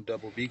got it. phone.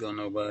 Double B go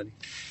nobody.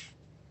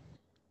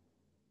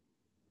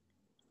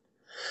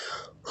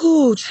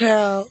 Whew,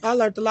 child. I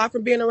learned a lot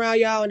from being around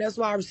y'all, and that's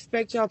why I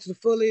respect y'all to the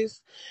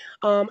fullest.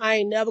 I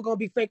ain't never gonna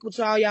be fake with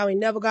y'all. Y'all ain't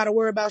never gotta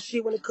worry about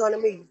shit when it come to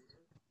me.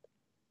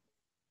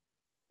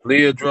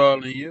 Leah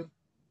drawing you.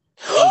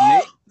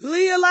 Oh, me?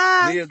 Leah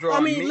live. Leah I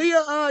drawing mean me?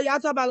 Leah, y'all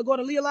talk about go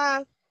to Leah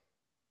live.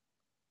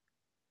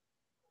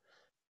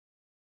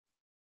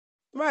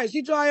 Right,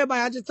 she draw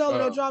everybody. I just told her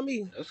don't Oh, draw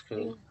me. that's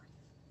cool.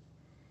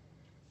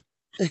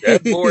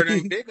 That board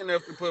ain't big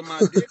enough to put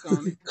my dick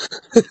on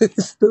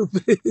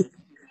Stupid.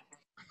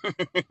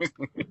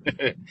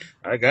 it.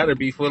 I gotta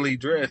be fully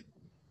dressed.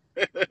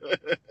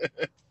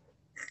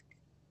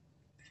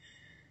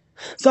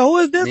 So who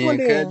is this Me one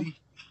and then? Cuddy.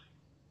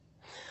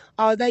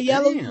 Oh, that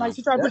yellow? Like Damn,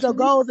 she tried to put that's your me.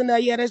 goals in there.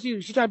 Yeah, that's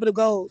you. She tried to put the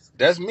goals.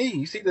 That's me.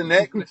 You see the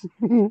necklace?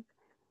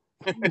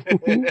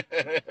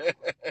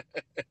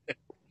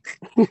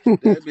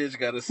 That bitch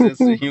got a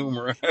sense of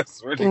humor. I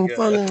swear to God.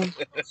 Funny.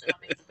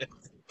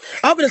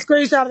 I'm gonna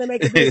screenshot it and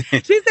make it big.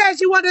 She said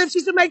she wondered if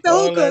she should make the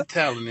All hookah. that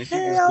talent, and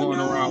she just Hell going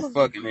around no.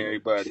 fucking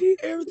everybody. She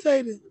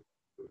irritated.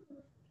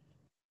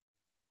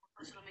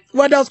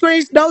 What those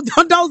screens? Don't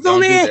zoom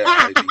Don't do in. that,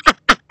 Ivy.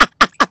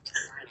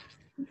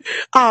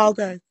 Oh,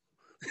 okay.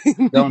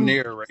 Don't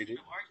narrate it.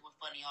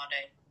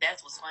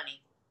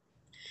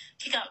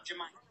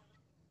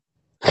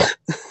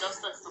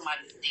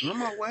 Where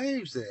my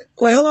waves at?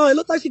 Wait, hold on. It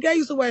looked like she gave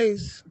you some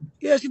waves.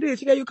 Yeah, she did.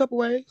 She gave you a couple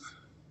waves.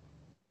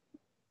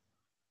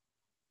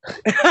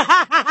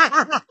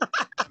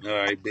 All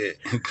right, bet.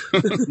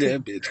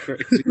 That bitch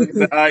crazy. Look at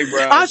the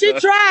eyebrows, Oh, she though.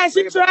 tried.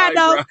 She Look at the tried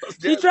though. eyebrows.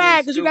 She That bitch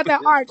tried because you got stupid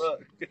that as arch.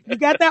 fuck. You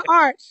got that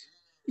arch.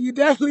 You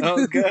definitely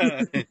Oh do.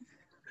 God.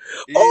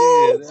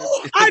 Yeah,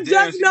 Oh, I that just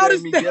damn. She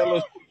gave noticed me that.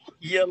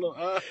 yellow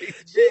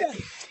eyes, She,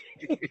 bitch.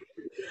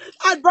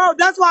 bro,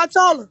 that's why I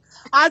told her.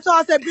 I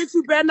said, bitch,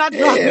 you better not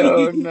draw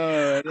Hell me.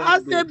 no, I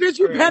that said, bitch bitch,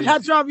 you better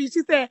not crazy. draw me.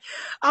 She said,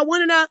 I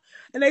went in there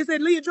and they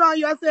said, Leah, draw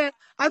you. I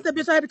said,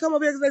 bitch, I had to come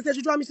over here because they said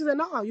you draw me. She said,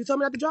 no, you told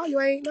me not to draw you.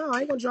 I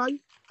ain't gonna draw you.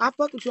 I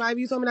fuck with you,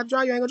 Ivy. You told me not to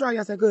draw you. I ain't gonna draw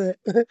you. I said, good.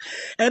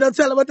 And don't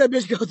tell her what that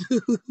bitch gonna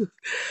do.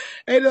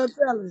 Ain't no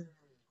telling.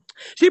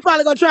 She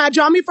probably gonna try to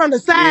draw me from the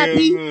side, Hell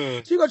P.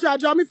 no. She gonna try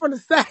to draw me from the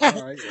All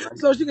side right, well,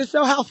 so she can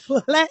show how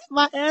flat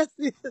my ass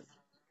is.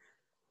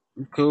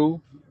 I'm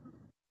cool.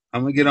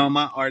 I'm gonna get on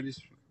my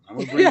artist. I'm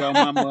gonna bring out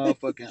my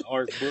motherfucking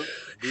art book,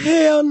 B.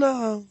 Hell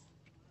no.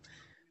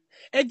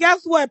 And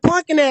guess what?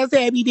 Punkin ass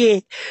had me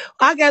dead.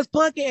 I guess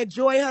Punkin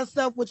enjoyed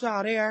herself with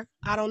y'all there.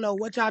 I don't know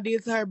what y'all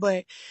did to her,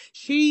 but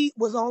she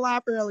was on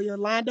live earlier,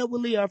 lined up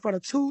with Leah in front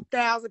of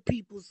 2,000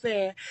 people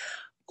saying,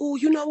 oh,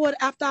 you know what?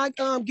 After I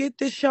get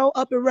this show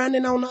up and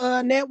running on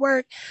the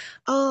network,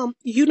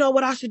 you know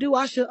what I should do?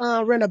 I should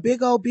rent a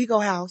big old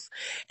Beagle house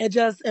and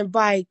just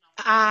invite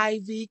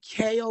Ivy,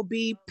 KOB,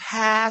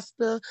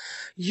 Pastor,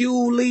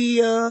 you,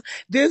 Leah,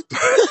 this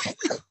person.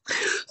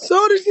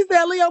 Soon as she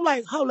said Leah, I'm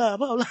like, hold up,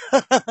 hold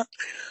up.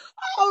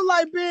 I was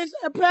like,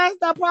 bitch,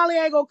 Pastor probably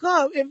ain't gonna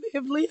come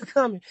if Leah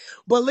coming.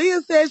 But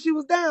Leah said she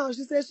was down.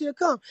 She said she'll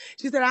come.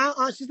 She said, I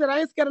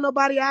ain't scared of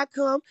nobody, I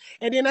come.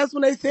 And then that's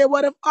when they said,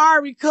 what if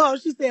Ari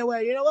comes? She said,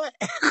 well, you know what?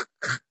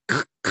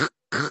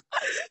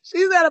 She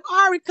said, if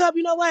Ari come,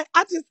 you know what?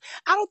 I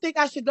don't think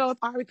I should go if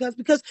Ari comes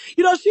because,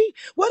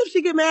 what if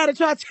she get mad and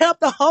try to tear up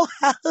the whole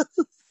house?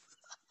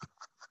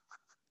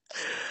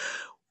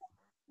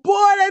 Boy,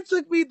 that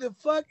took me the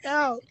fuck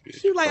out.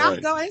 She was like, I'll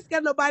Right. go. I ain't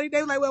scared of nobody. They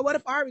was like, well, what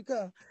if Ari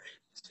come?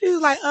 She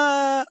was like,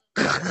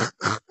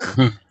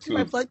 she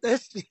like, fuck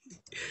that shit.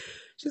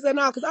 She said,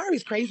 no, because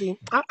Ari's crazy.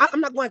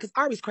 I'm not going because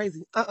Ari's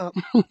crazy.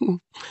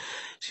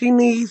 She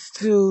needs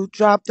to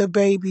drop the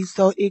baby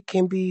so it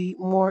can be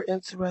more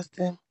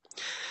interesting.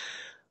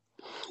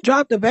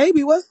 Drop the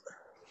baby?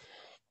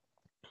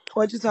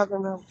 What you talking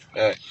about?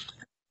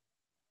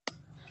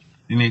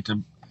 You need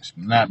to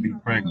not be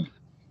pregnant.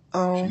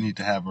 She Um, need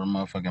to have her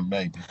motherfucking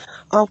baby.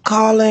 I'm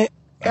calling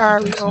That's what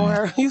they Ari on saying.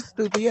 her. You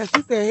stupid. Yeah,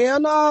 she said,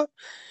 hell no.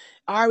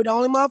 Ari the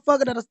only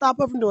motherfucker that'll stop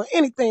her from doing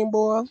anything,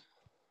 boy.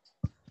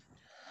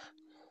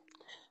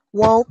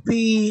 Won't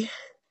be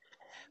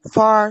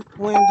far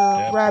when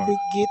the That part. rabbit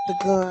get the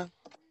gun.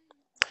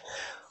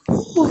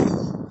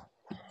 Whew.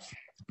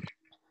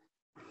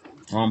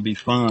 Won't be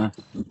fun.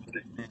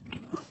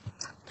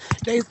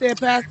 They said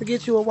Pastor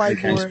get you a They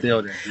can't whiteboard.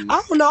 spell that good.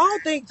 I don't know. I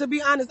don't think, to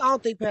be honest, I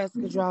don't think Pastor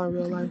could draw in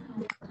real life.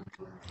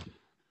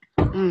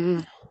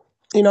 Mm-hmm.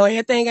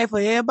 Everything ain't for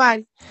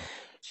everybody.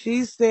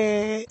 She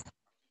said,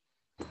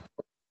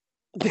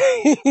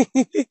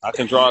 I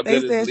can draw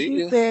they good as said she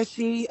Leah. said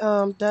she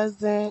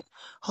doesn't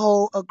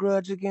hold a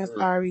grudge against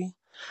Ari.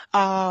 Oh,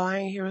 I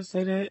ain't hear her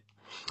say that,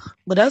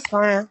 but that's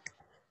fine.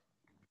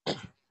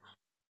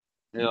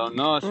 Hell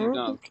no, she Hmm.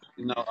 don't.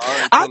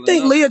 Ari I pulling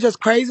think up. Leah just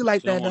crazy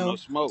like She don't that want no though.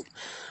 smoke.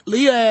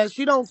 Leah,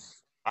 she don't.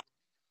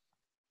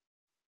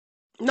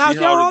 No, She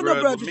she don't hold a hold no grudge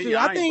grudge with with me. you.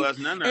 I I ain't think bust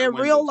none of her in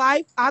real windows,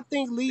 life, I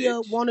think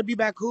Leah bitch. want to be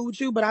back cool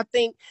with you, but I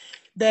think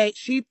that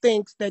she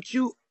thinks that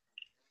you,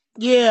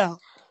 yeah,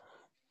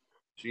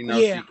 She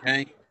knows yeah. she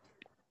can't.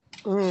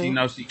 She Mm.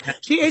 knows she can't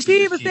She because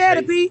even she said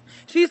it, hates me. P.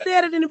 She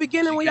said it in the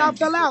beginning She when y'all can't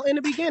fell because out. In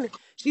the beginning,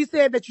 she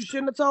said that you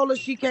shouldn't have told her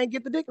she can't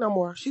get the dick no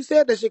more. She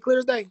said that shit clear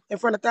as day in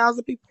front of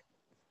 1,000 people.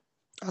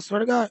 I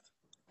swear to God,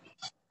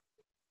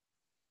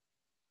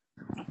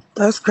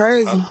 that's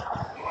crazy.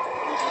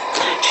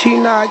 She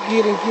not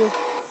getting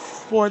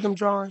gifts for them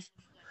drawings.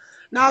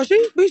 No, she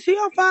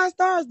on 5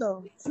 stars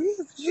though.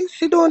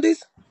 She doing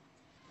this.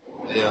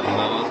 hell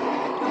no.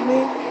 I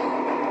mean,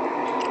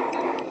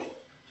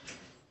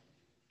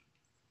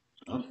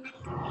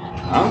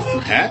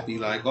 I'm happy.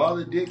 Like all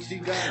the dick she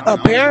got. I mean,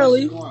 the only one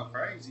she Apparently. going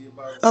crazy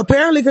about is like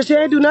Apparently, because she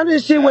ain't do none of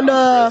this shit that when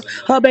I'm pressing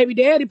her her. baby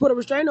daddy put a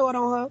restraining order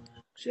on her.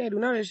 She ain't do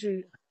none of that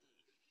shit.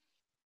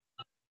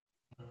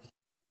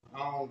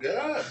 Oh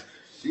God,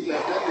 she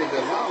left that nigga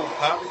alone.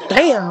 Polly God,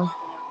 Damn.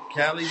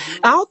 Cali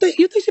I Junior. don't think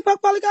you think she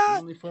fuck Polly She God?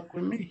 only fuck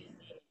with me.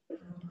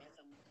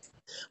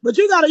 But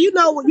you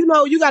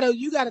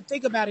gotta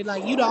think about it.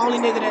 Like you the only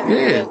nigga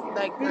Yeah, that's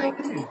like hell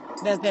yeah.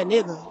 that's that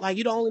nigga. Like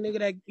you the only nigga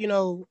that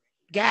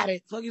got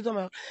it. Fuck you talking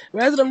about. The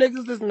rest of them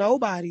niggas is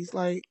nobodies.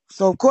 Like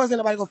so of course ain't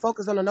nobody gonna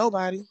focus on the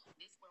nobody.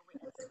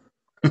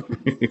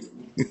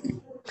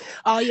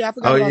 Oh yeah, I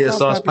forgot Oh about yeah,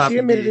 Sauce Sauce Poppy. She Poppy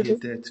admitted did it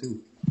hit too. that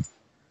too.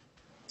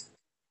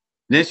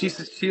 Then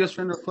she was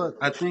finna fuck.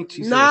 I think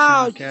she said No,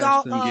 Sean Cash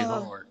so couldn't get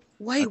hard.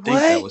 I wait,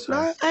 think that what? was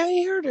her. No, I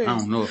ain't heard I it.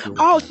 don't know if it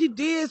was Oh, her. she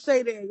did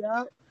say that,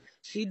 y'all.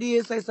 She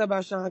did say something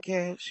about Sean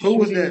Cash. She Who sure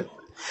was did. that?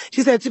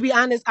 She said, to be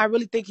honest, I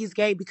really think he's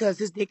gay because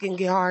his dick can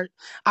get hard.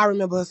 I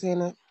remember her saying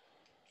that.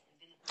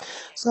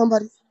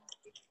 Somebody.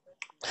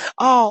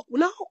 Oh,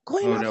 no,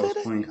 Queen Oh, not that was said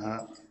that. Queen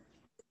Hot.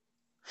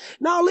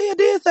 No, Leah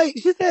did say,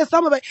 she said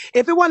something about,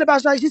 if it wasn't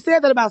about Sean, she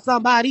said that about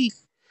somebody.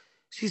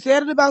 She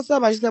said it about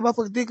somebody. She said,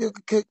 motherfucker dick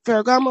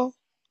Ferragamo.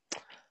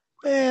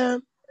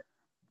 Man,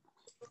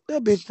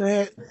 that bitch done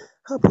had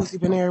her pussy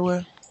been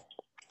everywhere.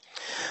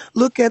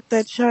 Look at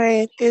that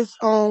chain. It's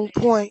on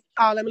point.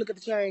 Oh, let me look at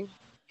the chain.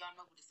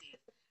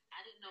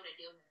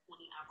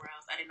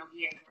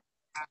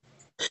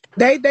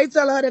 They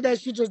tell her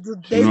that she just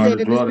She they know how said to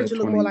that this draw that picture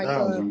look more like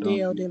 20,000,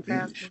 don't Dale you, than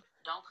Pastor. bitch?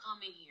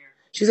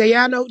 She said,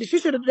 "Yeah, I know." She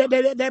should have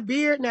that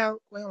beard now.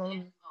 Wait, hold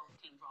on.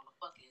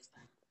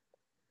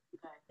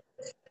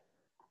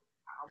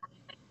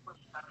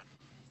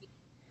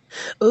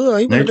 Ugh,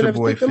 he would have been Nature able to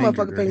Boy stick them fingered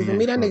motherfucking her. He fingers in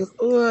me. ain't That fuck. nigga's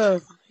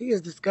he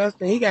is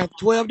disgusting. He got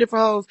 12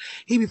 different hoes.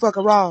 He be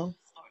fucking raw.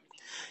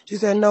 She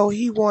said, "No,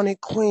 he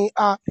wanted Queen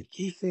Op."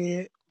 He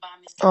said,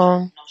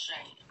 um,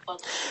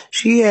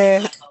 she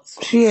had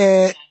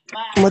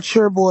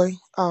mature boy.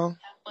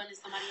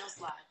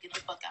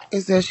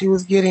 It said she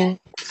was getting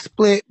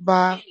split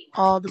by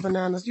all the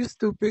bananas. You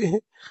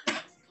stupid.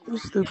 You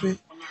stupid.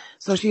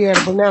 So she had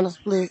a banana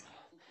split.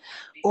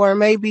 Or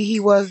maybe he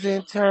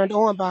wasn't turned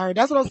on by her.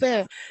 That's what I'm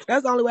saying.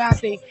 That's the only way I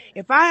think.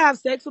 If I have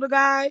sex with a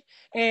guy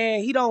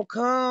and he don't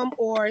come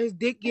or his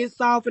dick gets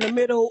soft in the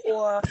middle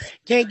or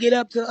can't get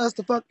up to us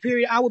to fuck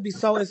period, I would be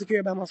so insecure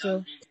about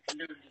myself.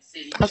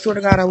 I swear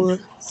to God I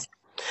would.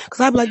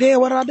 Cause I'd be like,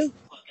 damn, what did I do?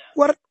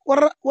 What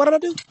did I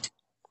do?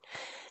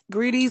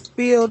 Greedy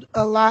spilled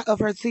a lot of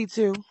her tea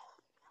too.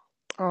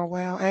 Oh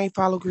wow, I ain't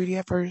follow Greedy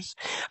at first.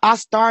 I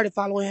started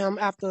following him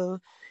after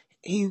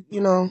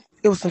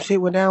it was some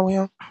shit went down with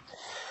him.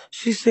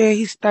 She said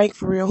he stank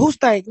for real. Who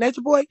stank?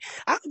 Nature Boy?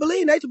 I don't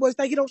believe Nature Boy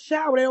stank. He don't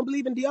shower. They don't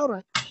believe in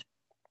deodorant.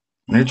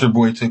 Nature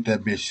Boy took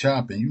that bitch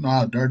shopping. You know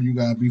how dirty you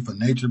gotta be for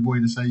Nature Boy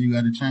to say you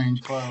gotta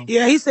change clothes?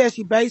 Yeah, he said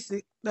she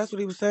basic. That's what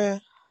he was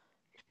saying.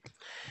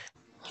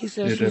 He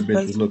said Said she was that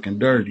bitch was basic. looking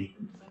dirty.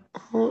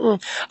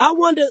 Mm-mm. I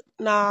wonder.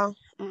 Nah,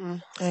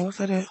 I ain't gonna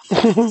say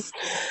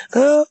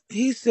that.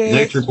 He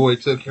said. Nature Boy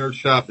took her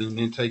shopping and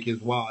then take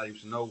his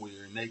wives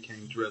nowhere, and they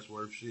can't dress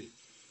worth shit.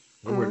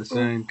 They wear the Mm-mm.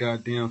 same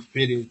goddamn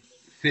fitted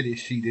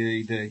sheet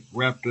every day,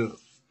 wrapped up.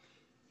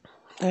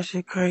 That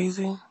shit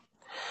crazy.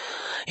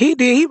 He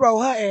did. He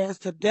rolled her ass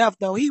to death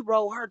though. He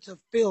rolled her to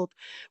filth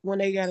when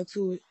they got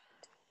into it.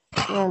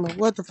 I don't know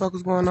what the fuck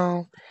was going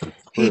on.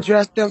 He But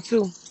dressed them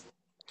too.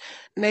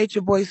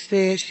 Nature Boy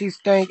said she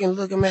stank and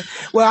looking mad.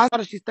 Well, I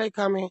thought she stank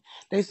coming.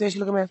 They said she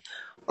looking mad.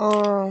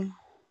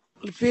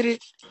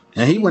 Fitted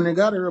and he sheet. went and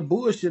got her a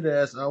bullshit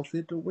ass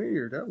outfit to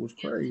wear. That was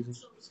crazy.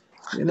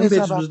 Yeah, them They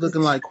talk bitches about was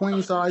looking like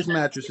queen size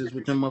mattresses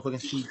with them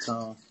motherfucking sheets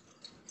on.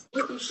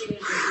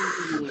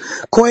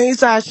 queen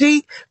size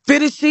sheet,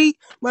 fitted sheet,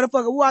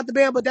 motherfucker. Who out the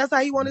band? But that's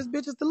how he want his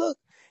bitches to look.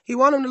 He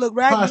want them to look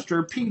raggedy.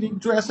 Posture Pete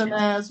dressing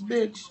ass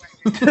bitch.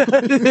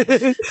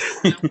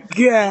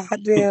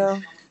 God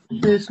damn.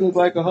 Bitch look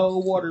like a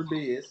whole water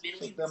bed.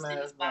 Sit them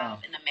ass down.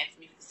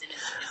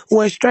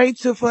 Went straight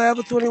to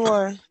Forever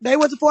 21. They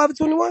went to Forever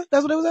 21.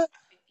 That's what it was at.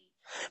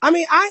 I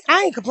mean, I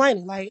ain't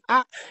complaining. Like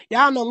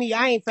y'all know me,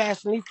 I ain't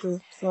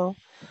fashionista, so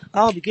I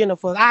don't be getting no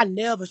fuck. I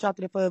never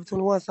shopped at Forever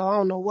 21, so I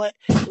don't know what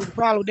was the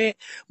problem with that.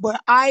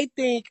 But I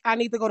think I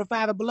need to go to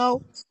Five and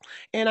Below,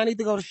 and I need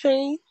to go to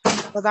Sheen,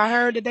 because I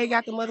heard that they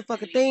got the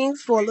motherfucking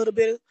things for a little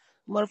bit,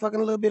 motherfucking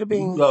little bit of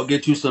You can beans. go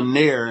get you some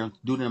Nair and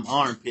do them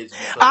armpits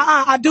because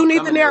I do don't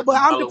need come the in there nair, with but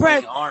them I'm Halloween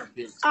depressed.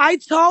 armpits. I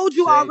told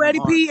you Shave them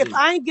already, P. If armpits.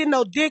 I ain't getting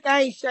no dick,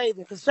 I ain't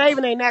shaving, because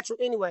shaving ain't natural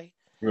anyway.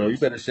 Bro, you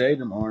better shave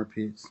them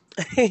armpits.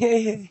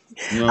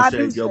 You don't I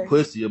do shave your shave.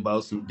 pussy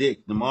about some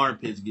dick. Them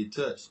armpits get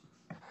touched.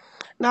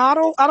 No, I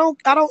don't.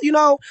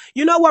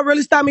 You know what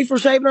really stopped me from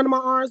shaving under my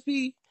arms,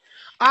 P?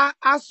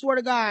 I swear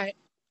to God,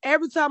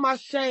 every time I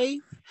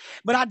shave,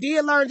 But I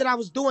did learn that I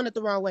was doing it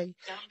the wrong way.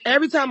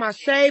 Every time I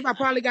shave, I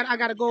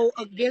gotta go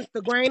against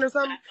the grain or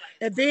something.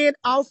 And then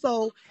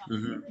also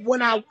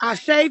when I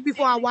shave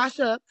before I wash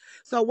up.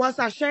 So once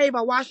I shave,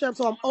 I wash up.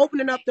 So I'm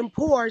opening up them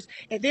pores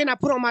and then I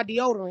put on my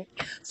deodorant.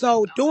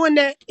 So doing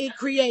that, it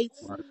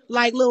creates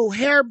like little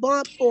hair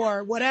bumps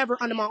or whatever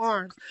under my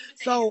arms.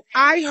 So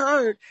I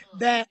heard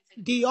that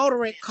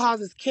deodorant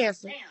causes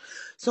cancer.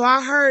 So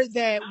I heard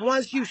that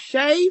once you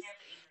shave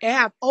and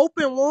have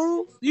open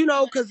wounds, you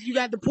know, because you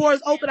got the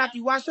pores open after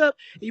you wash up,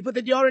 and you put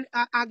the deodorant.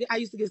 I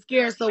used to get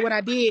scared, so what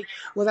I did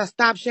was I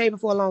stopped shaving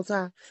for a long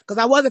time because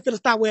I wasn't finna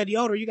stop wearing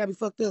deodorant. You got me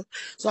fucked up.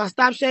 So I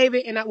stopped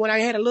shaving, and when I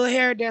had a little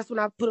hair, that's when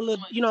I put a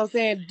little, you know what I'm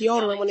saying,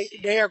 deodorant when the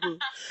hair grew.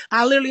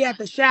 I literally had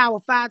to shower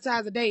 5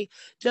 times a day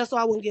just so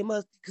I wouldn't get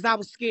musty because I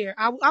was scared.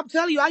 I'm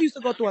telling you, I used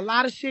to go through a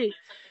lot of shit.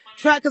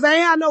 Cause I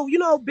ain't had no, you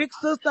know, big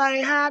sister. I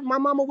ain't had. My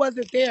mama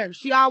wasn't there.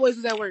 She always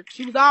was at work.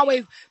 She was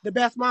always the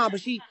best mom,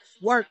 but she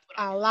worked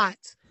a lot.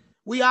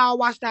 We all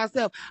watched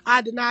ourselves.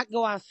 I did not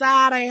go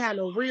outside. I ain't had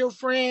no real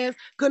friends.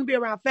 Couldn't be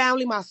around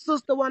family. My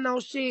sister wasn't on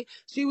shit.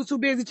 She was too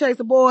busy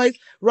chasing boys,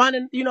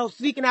 running, you know,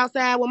 sneaking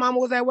outside when mama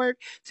was at work,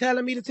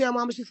 telling me to tell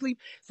mama she sleep.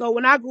 So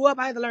when I grew up,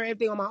 I had to learn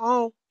everything on my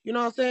own. You know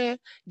what I'm saying?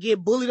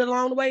 Get bullied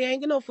along the way. I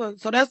ain't get no fuck.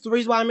 So that's the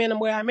reason why I'm in the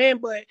way I'm in.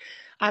 But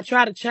I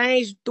try to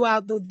change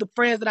throughout the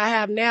friends that I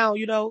have now,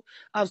 you know.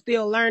 I'm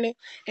still learning.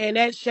 And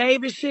that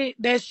shaving shit,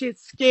 that shit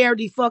scared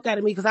the fuck out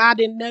of me because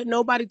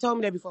nobody told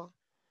me that before.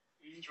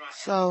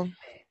 So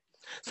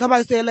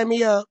somebody said, let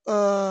me up.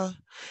 I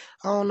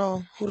don't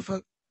know. Who the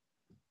fuck?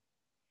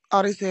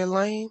 Oh, they said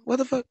lame. What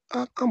the fuck?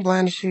 I'm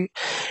blind as shit.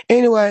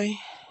 Anyway.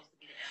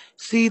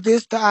 See,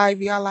 this the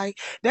Ivy I like.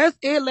 That's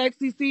it,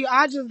 Lexi. See,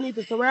 I just need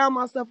to surround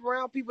myself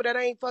around people that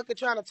ain't fucking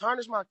trying to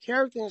tarnish my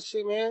character and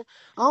shit, man.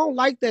 I don't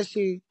like that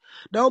shit.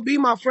 Don't be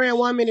my friend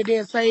 1 minute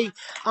then say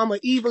I'm an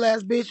evil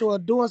ass bitch or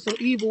doing some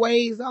evil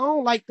ways. I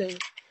don't like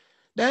that.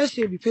 That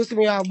shit be pissing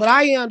me off. But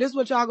I am. This is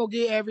what y'all go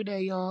get every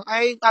day, y'all.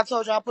 I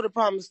told y'all I put a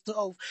promise to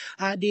oath.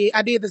 I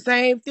did the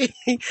same thing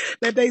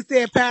that they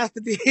said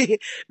Pastor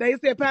did. They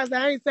said, Pastor,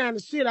 I ain't saying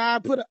the shit. I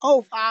put an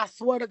oath. I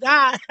swear to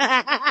God.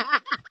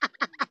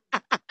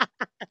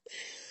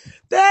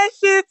 That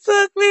shit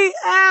took me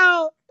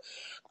out.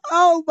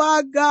 Oh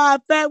my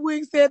God. Fat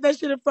Wing said that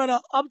shit in front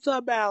of, I'm talking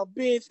about,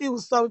 bitch. It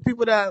was so many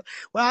people that,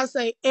 when I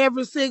say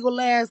every single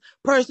last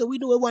person, we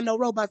knew it wasn't no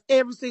robots.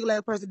 Every single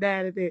last person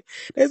died at that.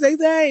 They say,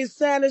 they ain't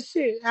saying the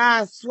shit.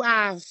 I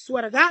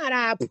swear to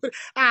God,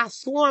 I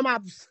swore my,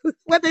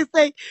 what they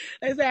say?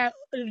 They say,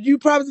 you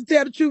promise to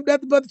tell the truth,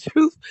 nothing but the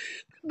truth.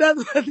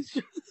 Nothing but the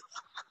truth.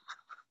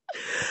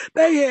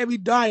 They had me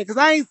dying because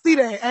I ain't see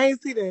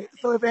that.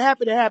 So if it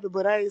happened, it happened,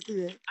 but I ain't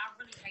see that.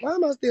 Why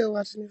am I still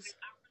watching this?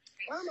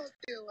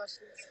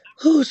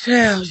 Who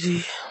child,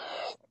 G?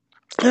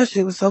 That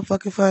shit was so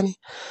fucking funny.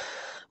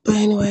 But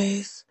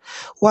anyways,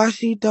 why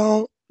she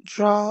don't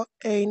draw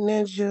a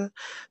ninja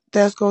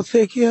that's gonna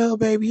take care of her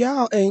baby?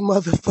 Y'all ain't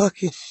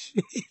motherfucking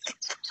shit.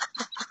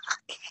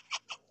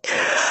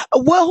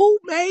 Well, who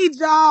made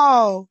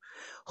y'all?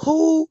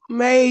 Who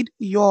made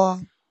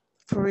y'all?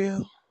 For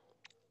real.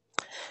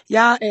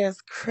 Y'all ass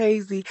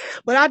crazy.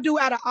 But I do,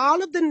 out of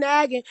all of the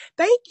nagging,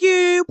 thank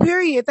you,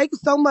 period. Thank you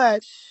so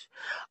much.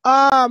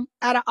 Out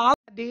of all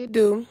I did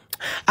do,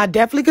 I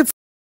definitely could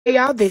tell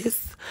y'all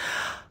this.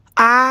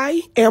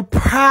 I am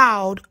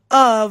proud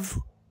of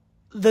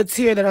the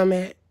tier that I'm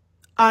at.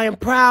 I am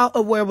proud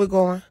of where we're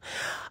going.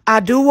 I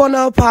do want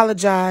to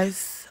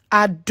apologize.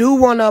 I do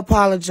want to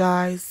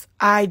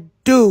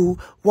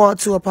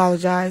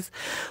apologize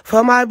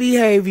for my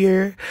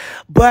behavior,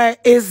 but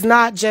it's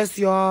not just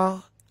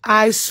y'all.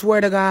 I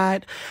swear to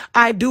God,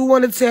 I do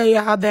want to tell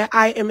y'all that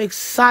I am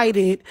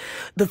excited.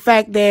 The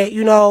fact that,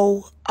 you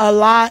know, a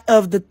lot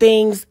of the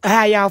things,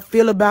 how y'all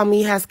feel about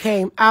me has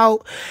came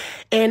out.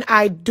 And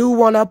I do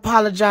want to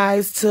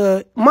apologize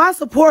to my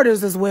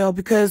supporters as well,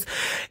 because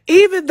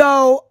even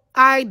though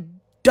I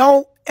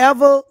don't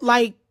ever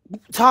like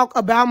talk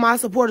about my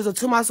supporters or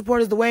to my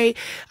supporters the way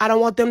I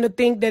don't want them to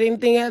think that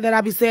anything that I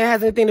be saying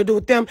has anything to do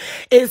with them,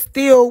 it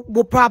still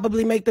will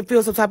probably make them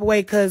feel some type of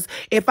way. Because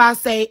if I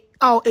say,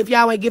 oh, if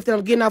y'all ain't gifted,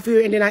 I'm getting off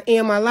here, and then I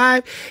end my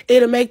live,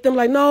 it'll make them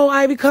like, no,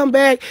 Ivy, come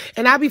back.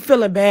 And I be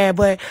feeling bad.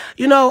 But,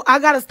 you know, I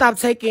got to stop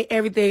taking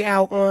everything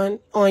out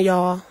on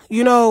y'all.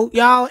 You know,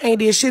 y'all ain't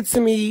did shit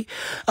to me.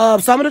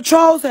 Some of the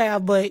trolls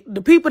have, but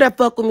the people that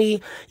fuck with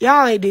me,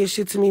 y'all ain't did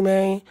shit to me,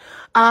 man.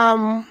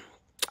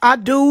 I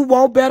do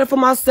want better for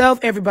myself.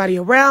 Everybody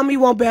around me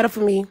want better for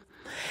me.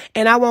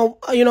 And I want,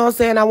 you know what I'm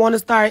saying, I want to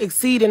start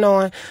exceeding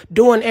on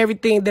doing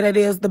everything that it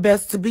is the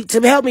best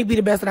to help me be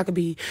the best that I could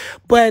be.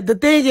 But the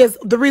thing is,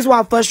 the reason why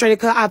I'm frustrated,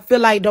 because I feel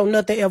like don't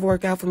nothing ever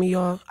work out for me,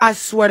 y'all. I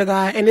swear to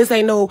God. And this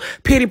ain't no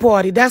pity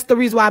party. That's the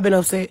reason why I've been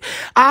upset.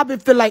 I've been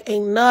feeling like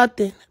ain't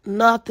nothing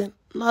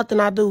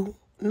I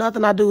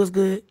do is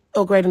good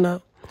or great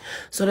enough.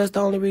 So that's the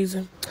only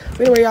reason.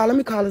 But anyway, y'all, let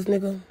me call this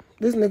nigga.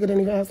 This nigga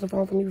didn't even answer the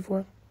phone for me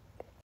before.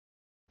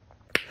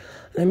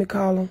 Let me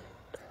call him.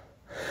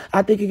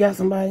 I think he got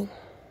somebody.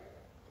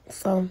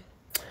 So,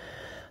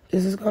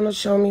 this is going to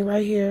show me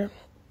right here.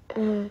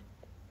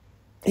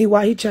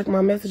 He checked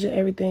my message and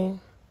everything.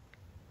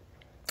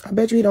 I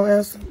bet you he don't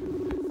answer.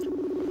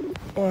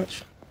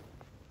 Watch.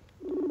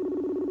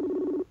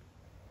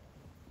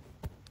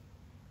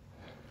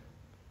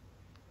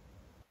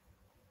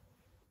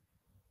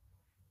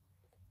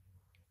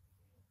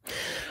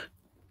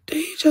 Did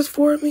he just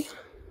forward me?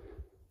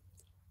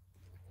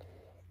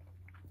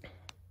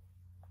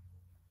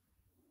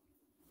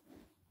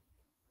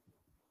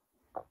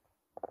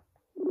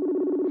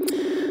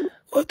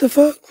 What the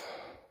fuck?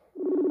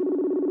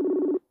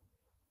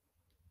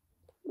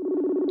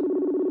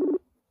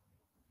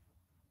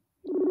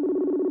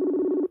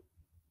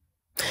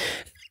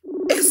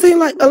 It seemed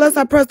like unless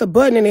I pressed the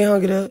button and they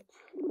hung it up.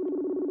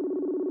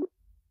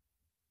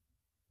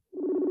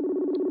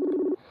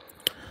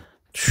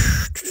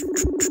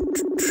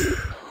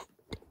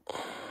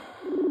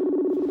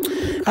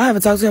 I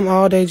haven't talked to him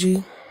all day,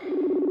 G.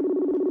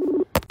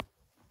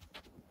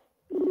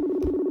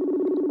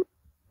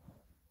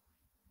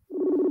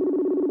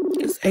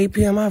 It's 8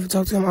 p.m. I haven't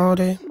talked to him all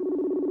day.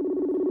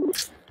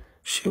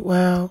 Shit,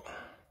 wow.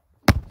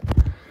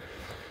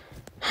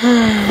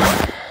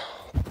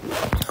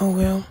 Oh,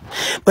 well.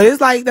 But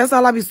it's like, that's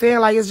all I be saying.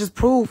 Like, it's just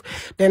proof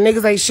that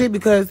niggas ain't shit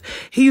because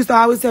he used to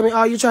always tell me,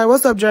 oh, you trying,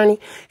 what's up, Journey?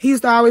 He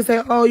used to always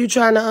say, oh, you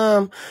trying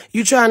to,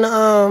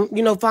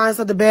 you know, find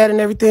something bad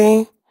and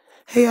everything.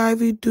 Hey,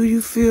 Ivy, do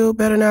you feel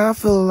better now? I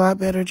feel a lot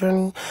better,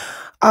 Journey.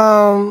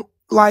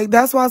 Like,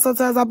 that's why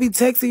sometimes I be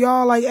texting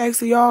y'all, like,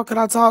 asking y'all, could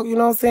I talk, you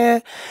know what I'm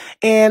saying?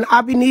 And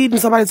I be needing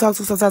somebody to talk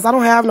to sometimes. I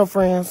don't have no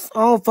friends.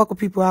 I don't fuck with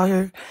people out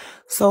here.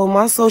 So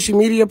my social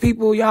media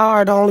people, y'all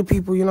are the only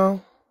people, you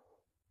know,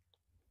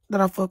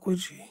 that I fuck with,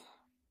 G.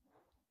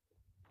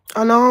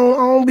 I know I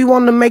don't be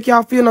wanting to make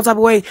y'all feel no type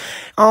of way.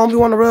 I don't be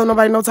wanting to rub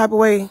nobody no type of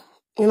way,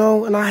 you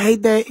know, and I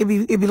hate that it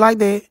be like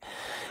that.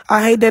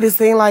 I hate that it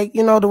seems like,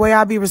 you know, the way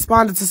I be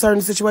responding to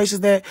certain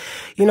situations that,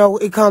 you know,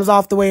 it comes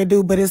off the way it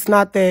do, but it's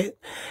not that.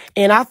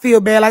 And I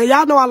feel bad. Like,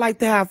 y'all know I like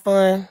to have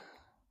fun.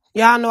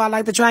 Y'all know I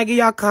like to try and get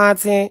y'all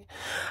content.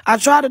 I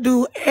try to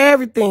do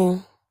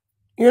everything.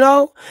 You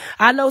know,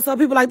 I know some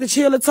people like to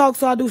chill and talk,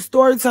 so I do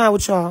story time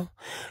with y'all.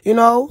 You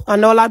know, I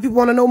know a lot of people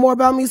want to know more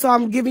about me, so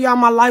I'm giving y'all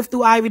my life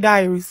through Ivy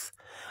Diaries.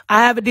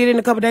 I haven't did it in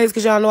a couple days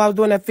because y'all know I was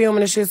doing that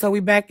filming and shit, so we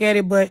back at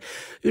it. But,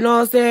 you know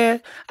what I'm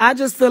saying? I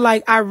just feel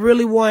like I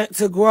really want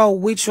to grow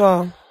with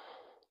y'all.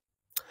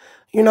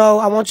 You know,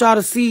 I want y'all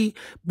to see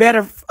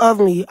better of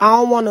me. I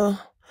don't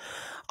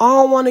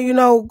want to, you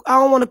know, I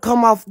don't want to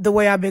come off the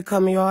way I've been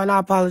coming, y'all, and I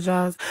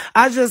apologize.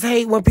 I just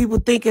hate when people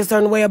think a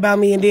certain way about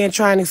me and then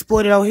try and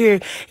exploit it out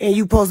here, and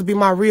you supposed to be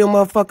my real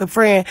motherfucking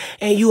friend,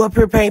 and you up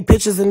here painting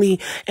pictures of me,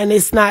 and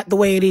it's not the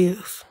way it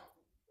is.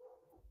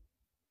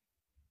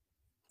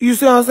 You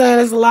see what I'm saying?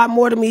 It's a lot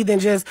more to me than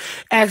just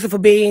asking for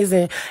beans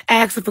and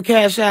asking for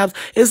cash apps.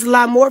 It's a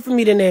lot more for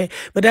me than that.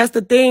 But that's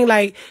the thing,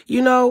 like,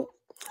 you know,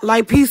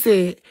 like P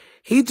said,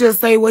 he just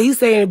say what he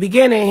say in the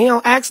beginning. He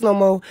don't ask no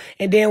more.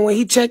 And then when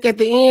he check at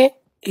the end,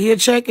 he'll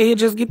check and he'll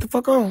just get the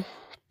fuck on.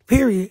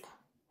 Period.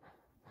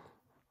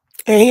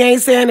 And he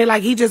ain't saying it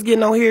like he just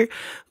getting on here,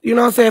 you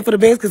know what I'm saying, for the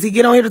beans, because he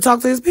get on here to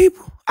talk to his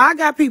people. I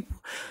got people.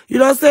 You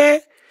know what I'm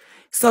saying?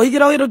 So he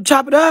get on here to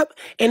chop it up,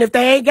 and if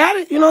they ain't got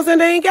it, you know what I'm saying,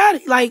 they ain't got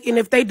it. Like, and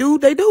if they do,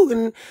 they do.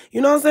 And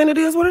you know what I'm saying, it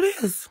is what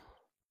it is.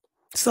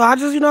 So I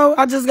just, you know,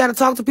 I just got to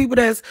talk to people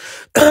that's,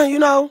 you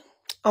know,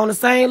 on the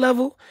same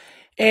level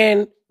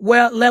and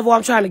level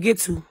I'm trying to get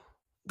to.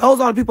 Those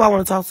are the people I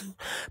want to talk to.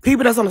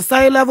 People that's on the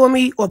same level of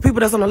me or people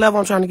that's on the level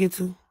I'm trying to get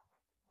to.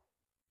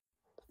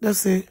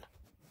 That's it.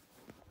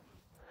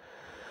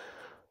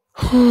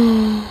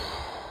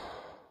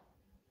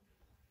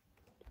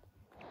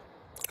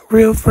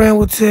 Real friend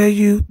will tell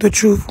you the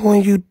truth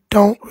when you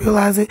don't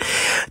realize it.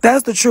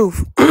 That's the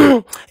truth.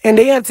 And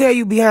they'll tell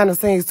you behind the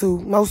scenes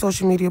too. No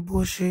social media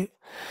bullshit.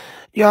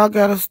 Y'all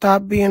gotta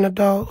stop being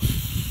adults.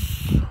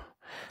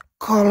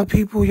 Calling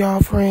people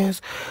y'all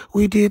friends.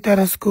 We did that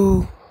in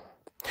school.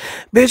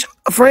 Bitch,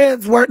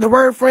 friends, the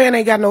word friend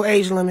ain't got no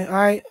age limit,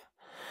 alright?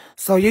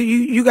 So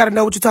you gotta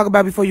know what you talk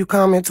about before you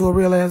comment to a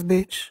real ass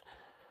bitch.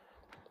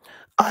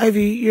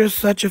 Ivy, you're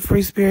such a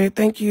free spirit.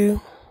 Thank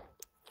you.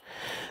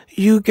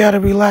 You gotta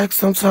relax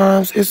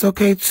sometimes. It's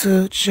okay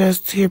to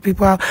just hear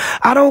people out.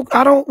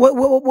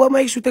 What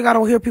makes you think I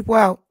don't hear people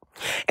out?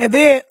 And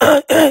then,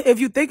 if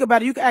you think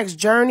about it, you can ask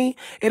Journey.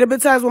 It'd have been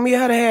times when me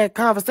and her had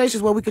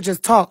conversations where we could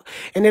just talk.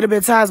 And it'd have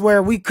been times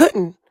where we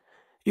couldn't.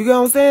 You get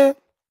what I'm saying?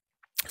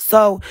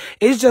 So,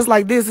 it's just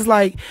like this. It's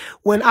like,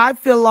 when I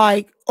feel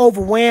like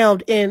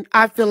overwhelmed and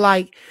I feel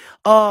like,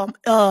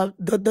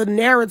 the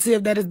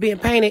narrative that is being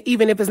painted,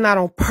 even if it's not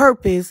on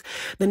purpose,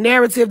 the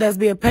narrative that's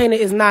being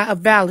painted is not a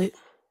valid.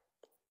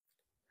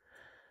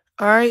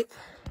 All right,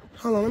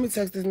 hold on. Let me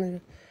text this nigga.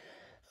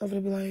 I'm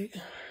gonna be like,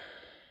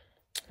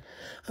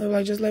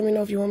 just let me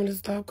know if you want me to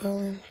stop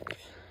calling.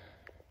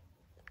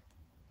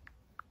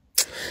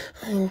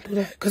 I ain't gonna do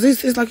that because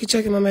it's like he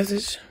checking my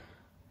message.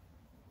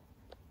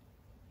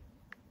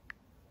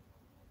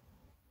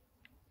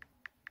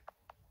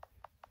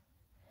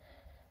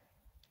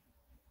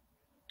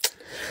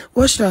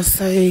 What should I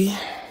say?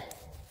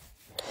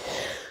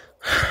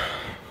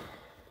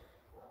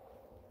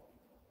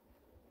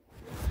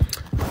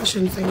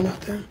 shouldn't say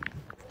nothing.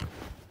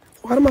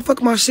 Why the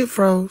motherfucker my shit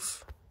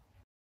froze?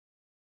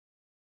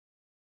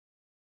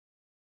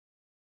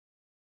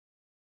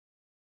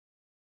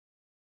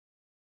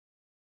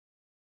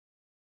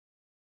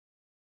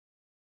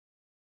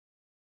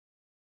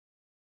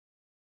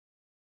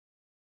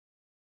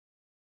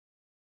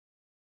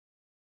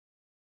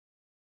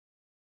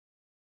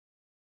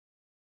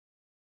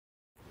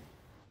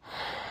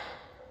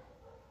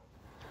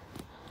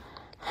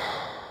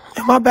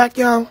 Am I back,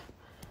 y'all?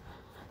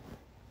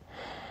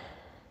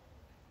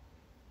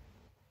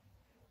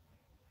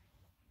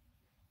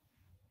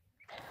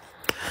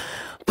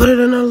 Put it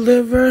in the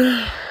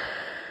liver.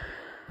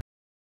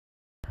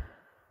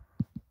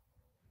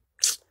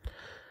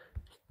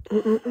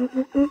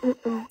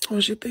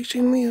 What she think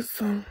she means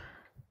some?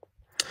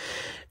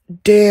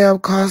 Damn,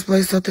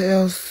 cosplay something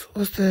else.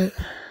 What's that?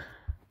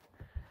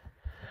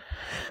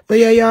 But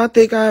yeah, y'all, I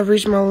think I have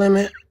reached my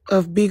limit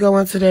of be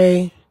going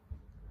today.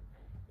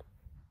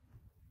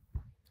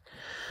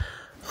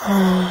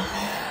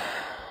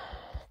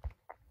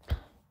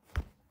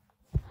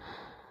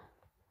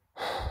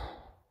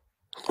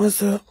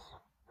 What's up?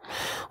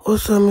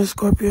 What's up, Miss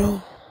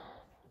Scorpio?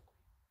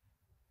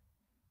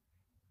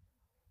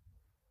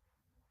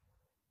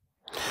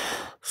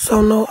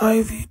 So no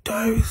Ivy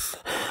Diaries.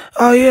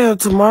 Oh yeah,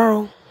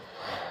 tomorrow.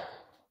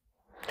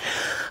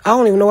 I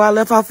don't even know why I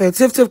left off at.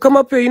 Tiff, come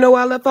up here. You know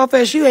why I left off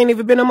at? She ain't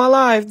even been in my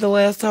life the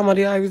last time I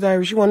did Ivy's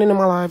Diaries. She wasn't in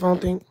my life, I don't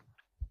think.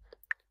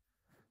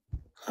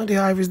 I did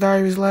Ivy's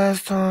Diaries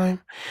last time,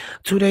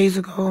 2 days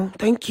ago.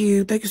 Thank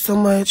you. Thank you so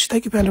much.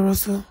 Thank you,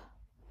 Pandarosa.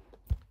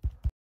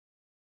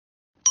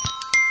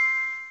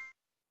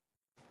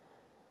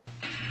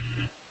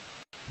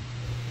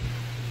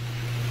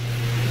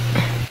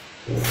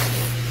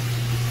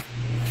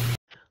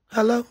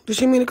 Hello? Did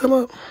she mean to come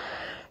up?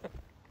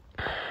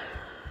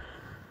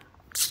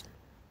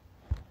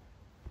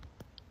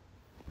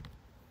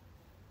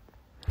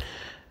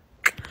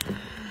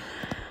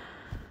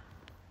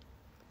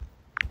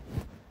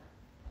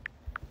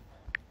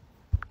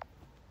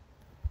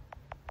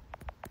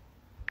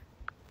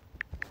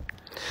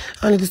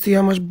 I need to see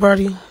how much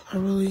Birdie I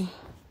really...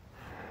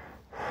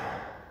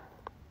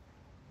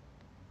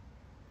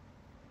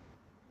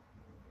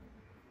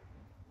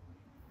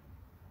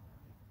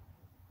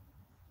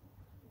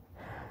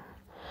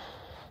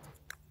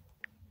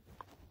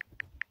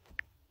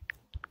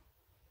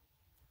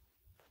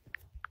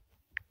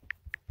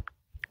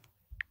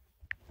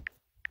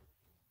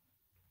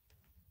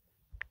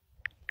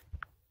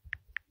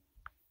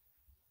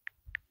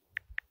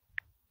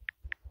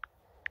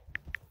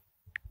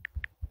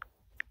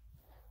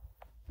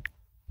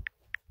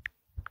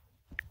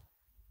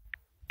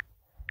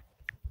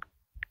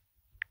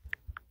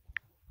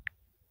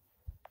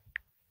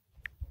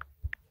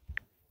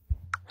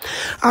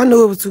 I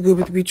knew it was too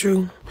good to be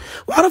true.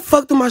 Why the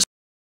fuck do my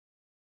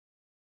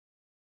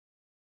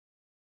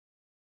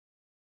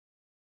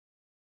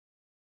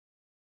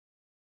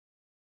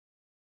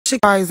shit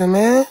rising,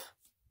 man?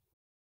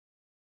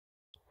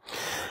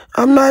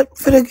 I'm not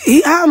finna...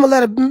 how I'm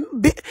gonna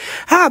let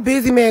how a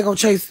busy man gonna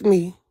chase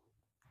me?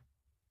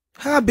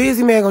 How a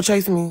busy man gonna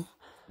chase me?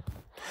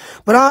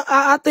 But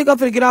I think I'm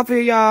finna get off here,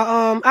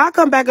 y'all. I'll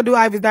come back and do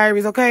Ivy's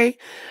Diaries, okay?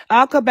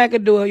 I'll come back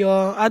and do it,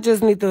 y'all. I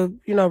just need to,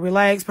 you know,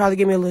 relax. Probably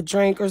give me a little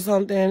drink or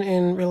something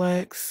and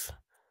relax.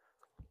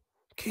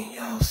 Can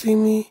y'all see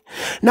me?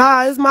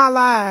 Nah, it's my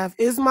live.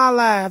 It's my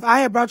live.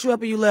 I had brought you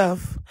up and you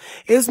left.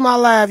 It's my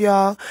live,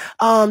 y'all.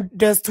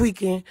 That's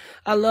tweaking.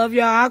 I love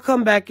y'all. I'll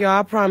come back, y'all.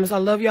 I promise. I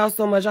love y'all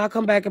so much. I'll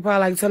come back at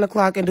probably like 10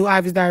 o'clock and do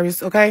Ivy's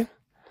Diaries, okay?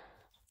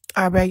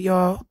 All right,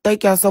 y'all.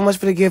 Thank y'all so much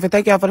for the gift. And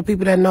thank y'all for the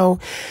people that know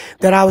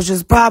that I was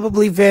just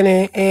probably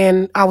venting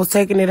and I was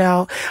taking it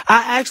out.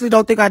 I actually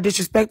don't think I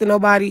disrespected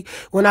nobody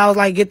when I was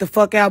like, get the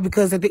fuck out,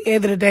 because at the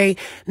end of the day,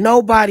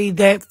 nobody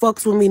that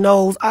fucks with me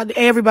knows.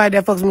 Everybody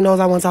that fucks with me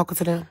knows I wasn't talking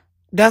to them.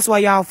 That's why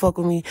y'all fuck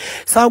with me.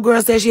 Some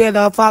girl said she had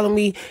to unfollow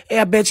me, and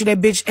I bet you that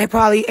bitch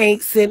probably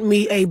ain't sent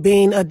me a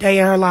bean a day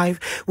in her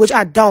life, which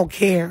I don't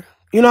care.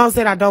 You know what I'm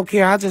saying? I don't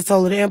care. I just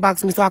told her to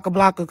inbox me so I could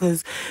block her,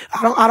 because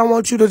I don't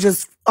want you to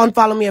just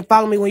unfollow me and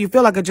follow me when you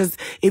feel like it. Just,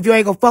 if you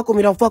ain't gonna fuck with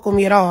me, don't fuck with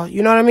me at all.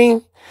 You know what I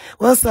mean?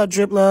 What's up,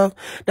 Drip Love?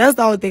 That's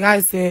the only thing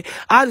I said.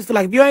 I just feel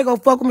like if you ain't gonna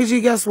fuck with me,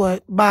 G, guess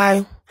what?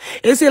 Bye.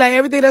 It seems like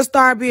everything that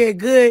start being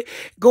good,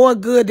 going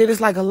good, then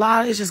it's like a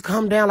lot, it's just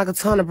come down like a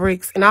ton of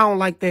bricks. And I don't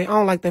like that. I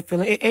don't like that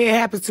feeling. It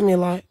happens to me a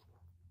lot.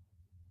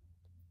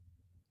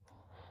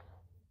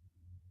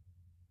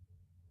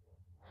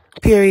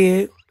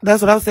 Period.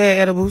 That's what I'm saying,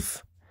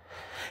 edibles.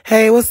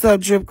 Hey, what's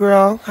up, Drip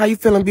Girl? How you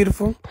feeling,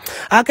 beautiful?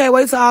 I can't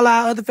wait till all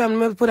our other family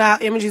members put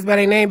out images by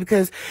their name,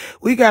 because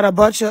we got a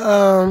bunch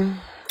of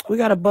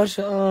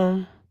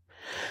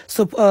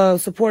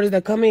supporters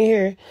that come in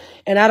here,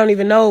 and I don't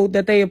even know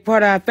that they are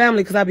part of our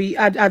family, because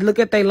I look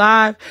at they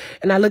live,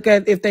 and I look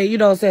at if they, you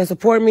know what I'm saying,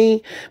 support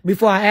me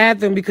before I add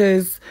them,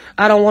 because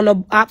I don't want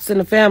no ops in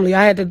the family.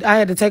 I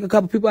had to take a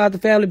couple people out of the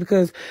family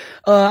because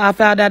I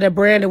found out that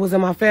Brandon was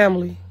in my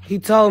family. He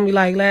told me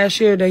like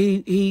last year that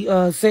he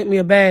sent me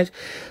a badge.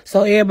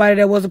 So everybody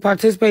that wasn't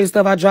participating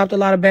stuff, I dropped a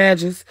lot of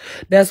badges.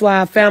 That's why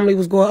our family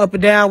was going up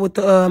and down with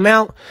the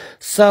amount.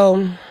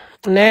 So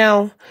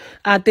now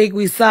I think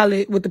we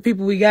solid with the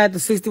people we got, the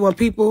 61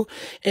 people,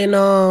 and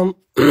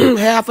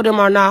half of them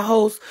are not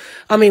hosts.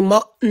 I mean,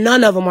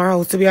 none of them are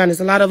hosts, to be honest.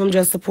 A lot of them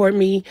just support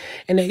me,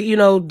 and they, you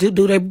know,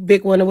 do their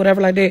big one or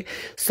whatever like that.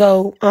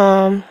 So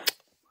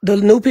the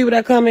new people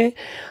that come in,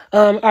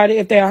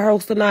 if they are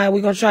hosts or not,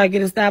 we're gonna try to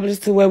get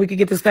established to where we can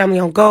get this family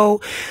on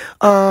goal.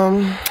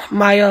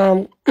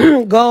 My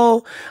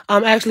goal,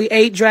 I'm actually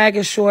 8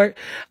 dragons short.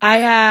 I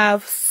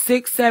have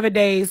 6-7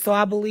 days, so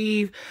I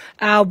believe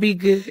I'll be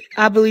good.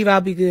 I believe I'll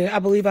be good. I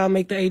believe I'll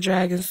make the 8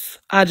 dragons.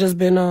 I just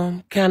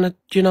been kind of,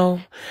 you know,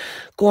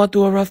 going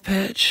through a rough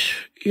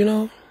patch, you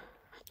know.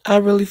 I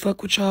really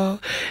fuck with y'all.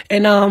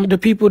 And the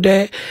people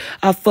that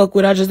I fuck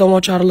with, I just don't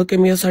want y'all to look at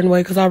me a certain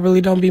way, because I really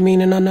don't be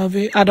meaning none of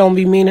it. I don't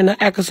be meaning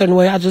to act a certain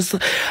way. I just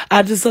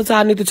sometimes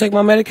I need to take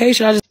my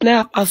medication. I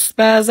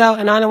spaz out,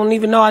 and I don't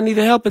even know I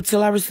needed help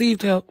until I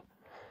received help.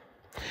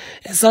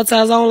 And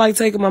sometimes I don't like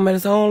taking my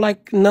medicine. I don't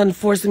like nothing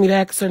forcing me to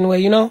act a certain way,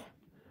 you know?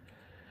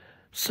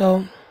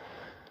 So,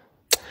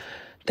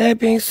 that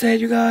being said,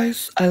 you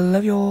guys, I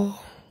love y'all.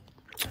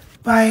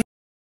 Bye.